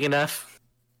not big enough?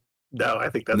 No, I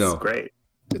think that's great.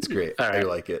 It's great. All right. I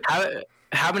like it.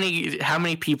 How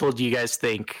many people do you guys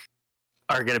think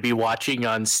are going to be watching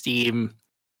on Steam.tv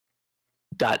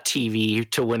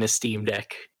to win a Steam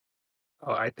Deck?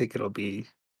 Oh, I think it'll be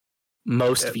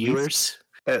most viewers.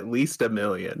 At least 1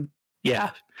 million.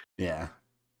 Yeah. Yeah.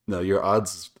 No, your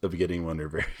odds of getting one are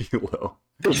very low.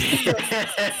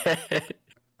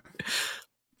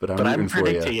 But I'm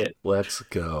predicting it. Let's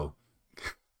go.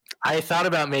 I thought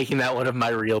about making that one of my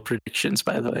real predictions,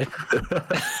 by the way.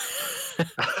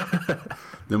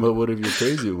 Then what would have your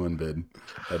crazy one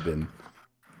have been?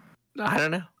 I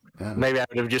don't know. Yeah. Maybe I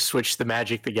would have just switched the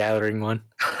Magic the Gathering one.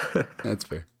 That's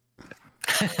fair.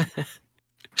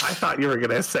 I thought you were going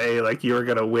to say like you were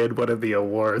going to win one of the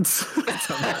awards.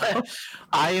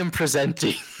 I am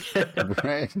presenting.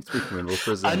 Right? We'll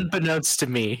present. Unbeknownst to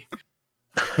me.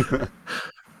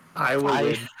 I will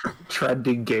win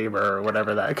trending gamer or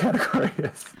whatever that category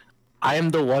is. I am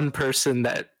the one person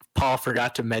that Paul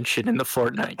forgot to mention in the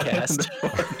Fortnite cast.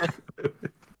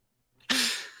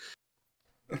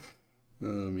 Oh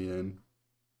man.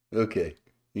 Okay.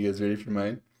 You guys ready for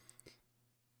mine?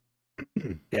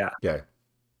 Yeah. Okay.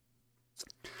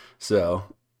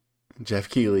 So, Jeff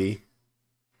Keighley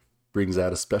brings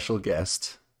out a special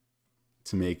guest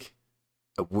to make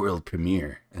a world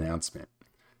premiere announcement.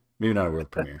 Maybe not a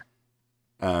world premiere.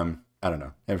 I don't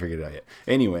know. I haven't figured it out yet.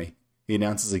 Anyway, he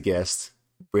announces a guest.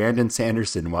 Brandon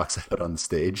Sanderson walks out on the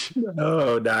stage.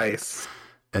 Oh, nice.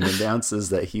 And announces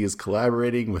that he is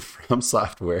collaborating with From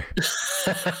Software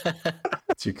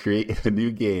to create a new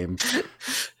game,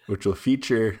 which will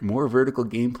feature more vertical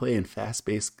gameplay and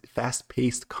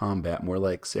fast-paced combat, more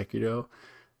like Sekiro,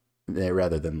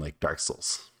 rather than like Dark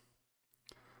Souls.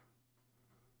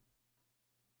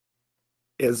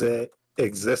 Is it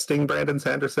existing Brandon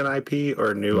Sanderson IP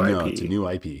or new IP? No, it's a new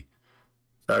IP.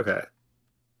 Okay.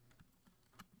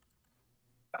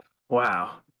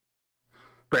 Wow.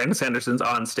 Brandon Sanderson's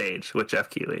on stage with Jeff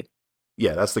Keighley.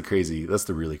 Yeah, that's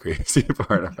the really crazy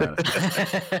part about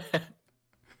it.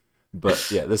 But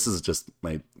yeah, this is just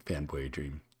my fanboy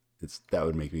dream. That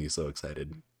would make me so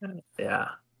excited. Yeah.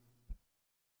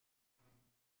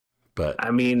 But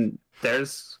I mean,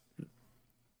 there's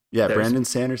Brandon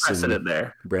Sanderson precedent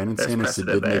there. Brandon Sanderson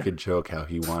did make a joke how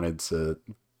he wanted to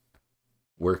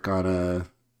work on a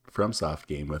FromSoft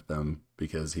game with them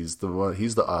because he's the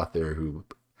author who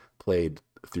played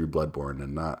through Bloodborne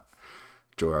and not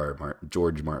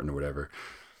George Martin or whatever.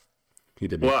 He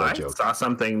did make that joke. I saw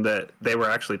something that they were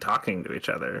actually talking to each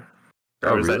other.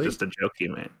 Or was that just a joke he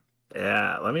made?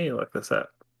 Yeah, let me look this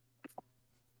up.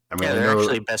 I mean, they're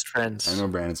actually best friends. I know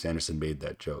Brandon Sanderson made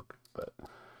that joke, but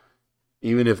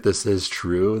even if this is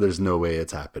true, there's no way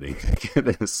it's happening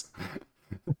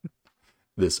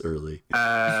this early.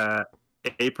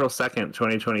 April 2nd,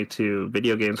 2022,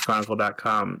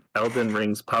 VideoGamesChronicle.com. Elden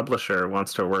Ring's publisher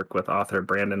wants to work with author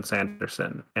Brandon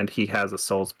Sanderson, and he has a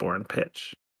Soulsborne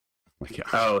pitch.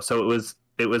 Oh, so it was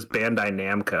Bandai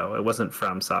Namco. It wasn't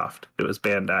FromSoft. It was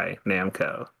Bandai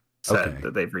Namco said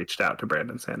that they've reached out to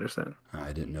Brandon Sanderson.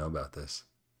 I didn't know about this.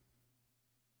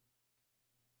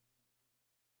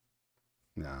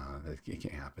 No, it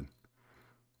can't happen.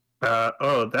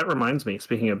 That reminds me.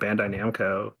 Speaking of Bandai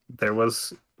Namco, there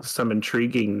was some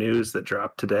intriguing news that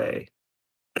dropped today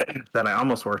that I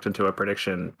almost worked into a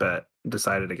prediction, but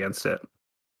decided against it.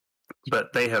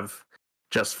 But they have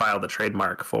just filed a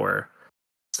trademark for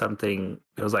something.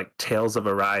 It was like Tales of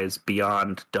Arise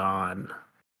Beyond Dawn.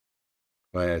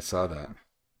 Well, I saw that.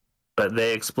 But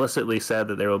they explicitly said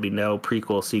that there will be no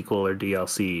prequel, sequel, or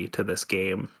DLC to this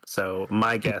game. So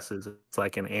my guess is it's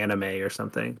like an anime or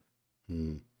something.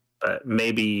 But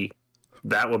maybe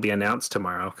that will be announced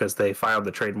tomorrow because they filed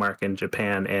the trademark in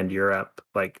Japan and Europe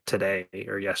like today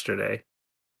or yesterday.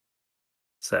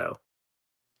 So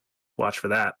watch for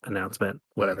that announcement,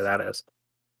 whatever that is.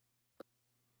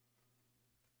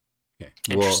 Okay.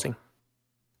 Interesting.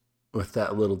 Well, with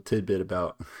that little tidbit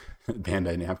about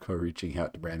Bandai Namco reaching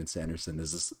out to Brandon Sanderson.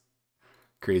 Is this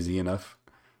crazy enough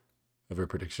of a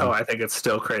prediction? Oh, I think it's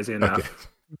still crazy enough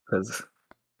because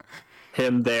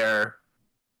him there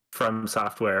from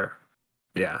Software.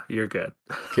 Yeah, you're good.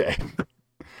 Okay.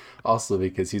 Also,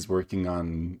 because he's working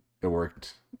on it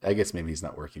worked. I guess maybe he's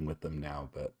not working with them now,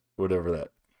 but whatever that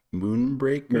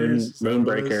Moonbreakers,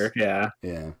 Moonbreaker, yeah.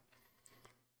 Yeah.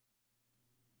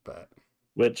 But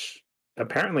which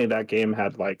apparently that game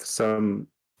had like some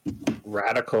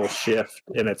radical shift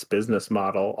in its business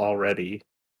model already.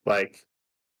 Like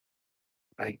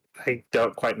I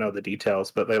don't quite know the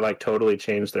details, but they like totally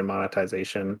changed their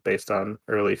monetization based on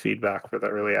early feedback for the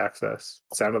early access.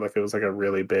 It sounded like it was like a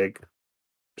really big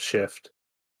shift.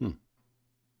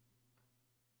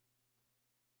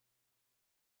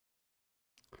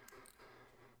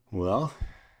 Well,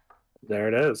 there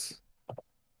it is.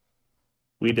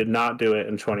 We did not do it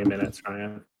in 20 minutes,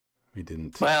 Ryan. We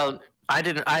didn't. Well, I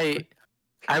didn't. I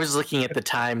was looking at the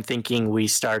time, thinking we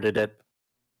started at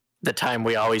the time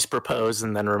we always propose,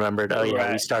 and then remembered, oh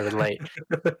yeah, we started late,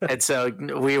 and so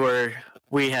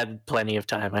we had plenty of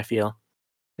time. I feel.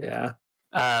 Yeah.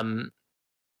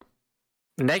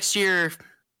 Next year,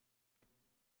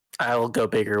 I'll go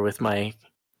bigger with my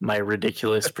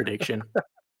ridiculous prediction.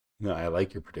 No, I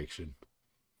like your prediction.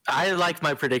 I like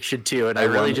my prediction too, and I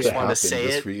really just want to say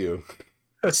it for you.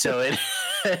 So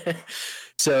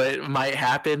it might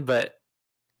happen, but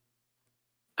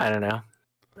I don't know.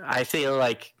 I feel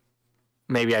like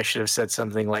maybe I should have said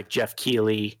something like Jeff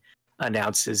Keighley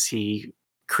announces he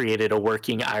created a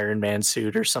working Iron Man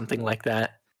suit or something like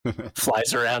that.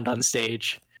 Flies around on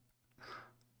stage.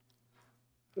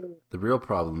 The real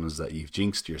problem is that you've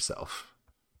jinxed yourself.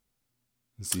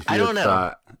 So if you I don't know.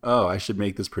 Thought, oh, I should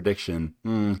make this prediction.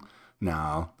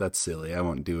 No, that's silly. I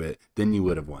won't do it. Then you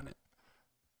would have won it.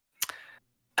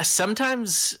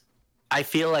 Sometimes I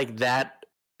feel like that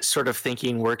sort of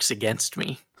thinking works against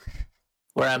me.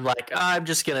 Where I'm like, oh, I'm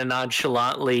just going to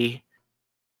nonchalantly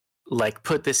like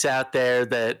put this out there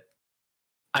that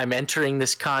I'm entering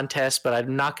this contest, but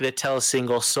I'm not going to tell a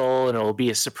single soul, and it will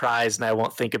be a surprise, and I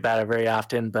won't think about it very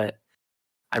often. But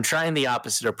I'm trying the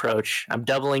opposite approach. I'm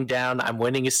doubling down. I'm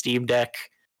winning a Steam Deck.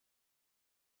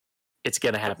 It's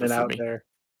going to happen for me. There.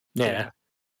 Yeah.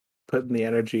 Putting the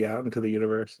energy out into the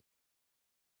universe.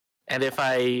 And if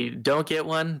I don't get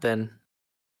one, then,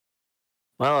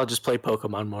 well, I'll just play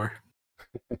Pokemon more.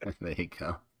 There you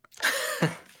go.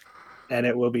 And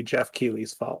it will be Jeff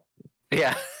Keighley's fault.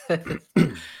 Yeah.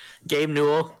 Gabe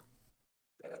Newell,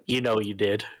 you know you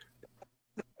did.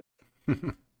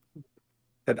 An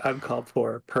uncalled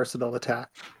for personal attack.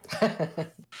 All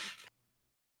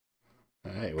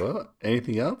right. Well,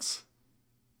 anything else?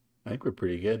 I think we're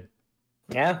pretty good.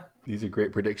 Yeah. These are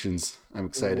great predictions. I'm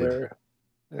excited. We're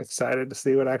excited to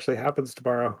see what actually happens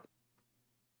tomorrow.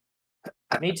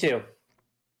 Me too.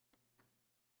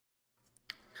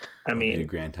 I mean,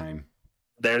 grand time.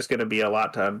 There's going to be a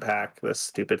lot to unpack. This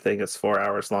stupid thing is 4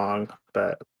 hours long,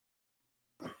 but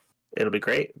it'll be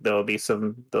great. There'll be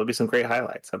some great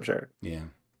highlights, I'm sure. Yeah.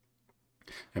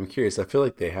 I'm curious. I feel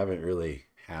like they haven't really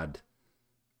had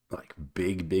like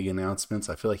big announcements.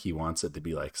 I feel like he wants it to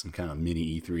be like some kind of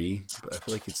mini E3, but I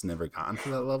feel like it's never gotten to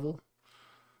that level.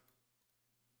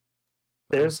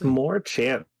 There's more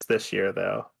chance this year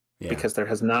though, because there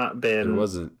has not been. There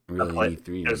wasn't really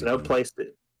E3. There's no place.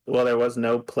 Well, there was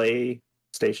no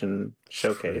PlayStation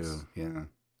showcase. True, yeah.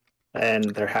 And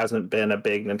there hasn't been a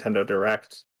big Nintendo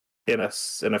Direct in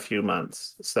a few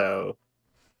months. So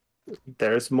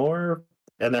there's more,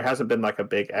 and there hasn't been like a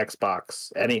big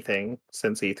Xbox anything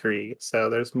since E3. So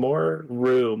there's more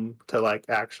room to like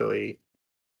actually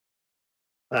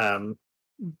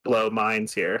blow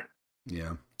minds here.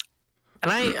 Yeah.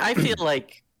 And I feel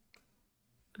like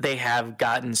they have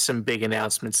gotten some big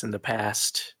announcements in the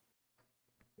past.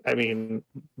 I mean,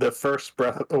 the first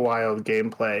Breath of the Wild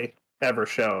gameplay ever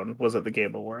shown was at the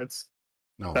Game Awards.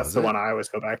 No, that's the one I always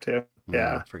go back to.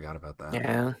 Yeah. I forgot about that.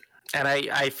 Yeah. And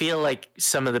I feel like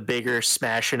some of the bigger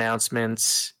Smash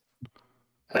announcements,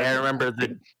 I remember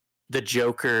the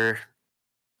Joker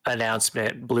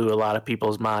announcement blew a lot of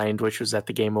people's mind, which was at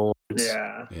the Game Awards.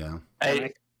 Yeah. Yeah.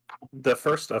 The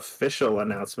first official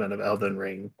announcement of Elden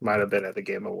Ring might have been at the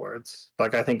Game Awards.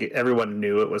 Like, I think everyone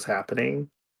knew it was happening,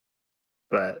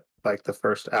 but like the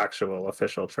first actual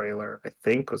official trailer, I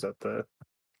think, was at the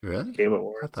Game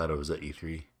Awards. I thought it was at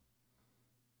E3.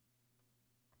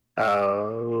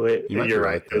 Oh, you're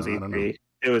right. It was E3.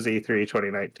 It was E3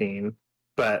 2019,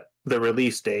 but the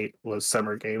release date was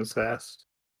Summer Games Fest.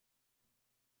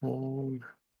 I'm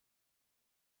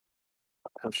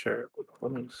sure.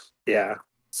 Yeah.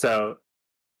 So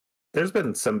There's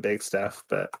been some big stuff,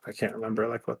 but I can't remember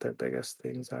like what their biggest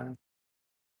things are.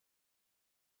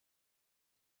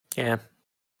 Yeah,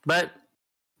 but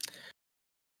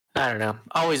I don't know.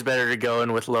 Always better to go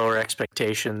in with lower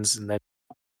expectations, and then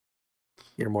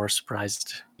you're more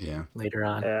surprised. Yeah. Later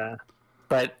on. Yeah.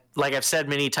 But like I've said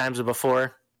many times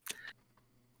before,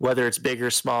 whether it's big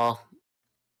or small,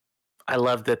 I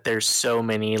love that there's so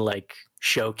many like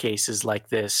showcases like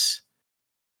this.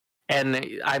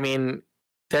 And I mean,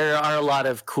 there are a lot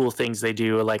of cool things they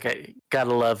do. Like I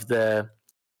gotta love the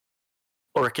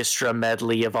orchestra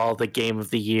medley of all the Game of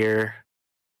the Year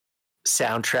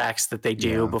soundtracks that they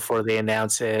do before they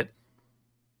announce it.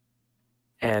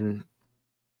 And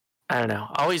I don't know,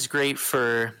 always great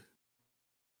for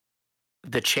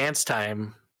the Chance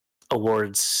Time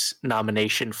Awards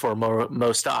nomination for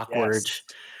most awkward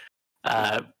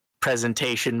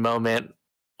presentation moment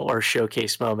or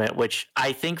showcase moment, which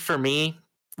I think for me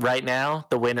right now,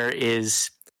 the winner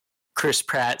is Chris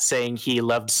Pratt saying he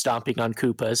loved stomping on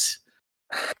Koopas.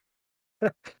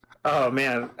 Oh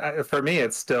man, for me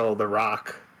it's still The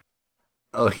Rock.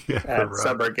 Oh yeah, at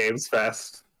Summer Games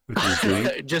Fest.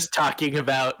 Just talking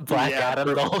about Black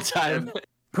Adam the whole time.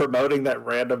 Promoting that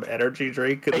random energy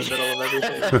drink in the middle of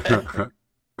everything.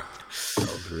 That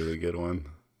was a really good one.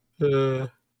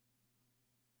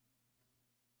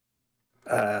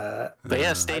 But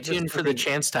yeah, stay tuned for the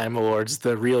Chance Time Awards,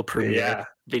 the real premiere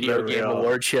video game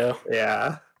award show.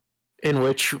 Yeah. In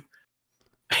which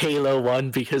Halo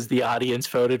won because the audience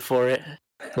voted for it.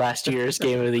 Last year's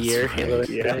Game of the Year. Right. Halo.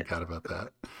 Yeah, I forgot about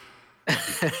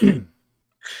that.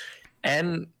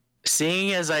 And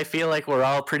seeing as I feel like we're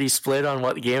all pretty split on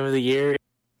what Game of the Year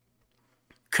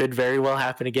could very well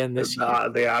happen again this year.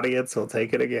 The audience will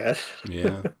take it again.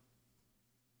 Yeah.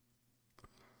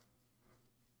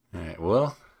 All right.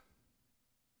 Well,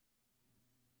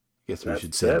 I guess we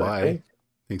should say bye.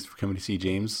 Thanks for coming to see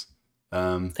James.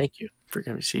 Thank you for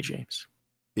coming to see James.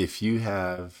 If you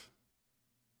have,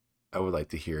 I would like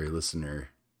to hear listener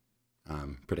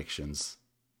predictions.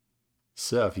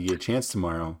 So if you get a chance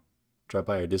tomorrow, drop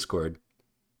by our Discord.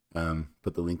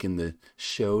 Put the link in the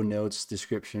show notes,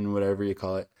 description, whatever you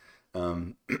call it.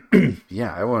 I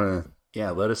want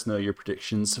to, let us know your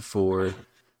predictions for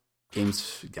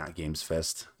Games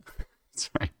Fest.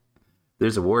 Sorry.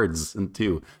 There's awards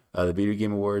too. The Video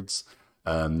Game Awards.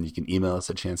 You can email us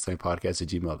at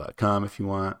chancetimepodcast@gmail.com if you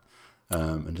want.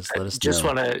 And just let us know. Just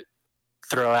want to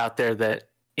throw out there that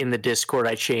in the Discord,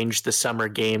 I changed the Summer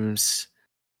Games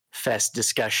Fest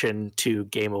discussion to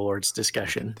Game Awards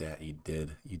discussion. That you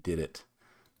did. You did it.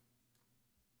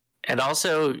 And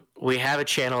also, we have a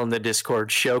channel in the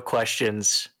Discord, Show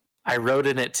Questions. I wrote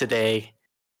in it today.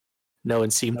 No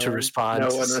one seemed to respond.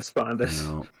 No one responded.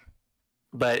 No.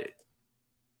 But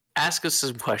ask us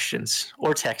some questions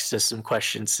or text us some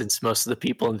questions since most of the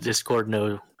people in the Discord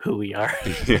know who we are.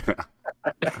 Yeah.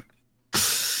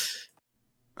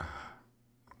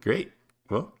 Great.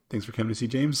 Well, thanks for coming to see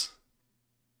James.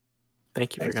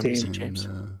 Thank you for coming to see James.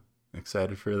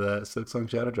 Excited for the Silksong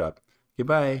Shadow drop.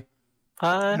 Goodbye.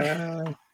 Bye.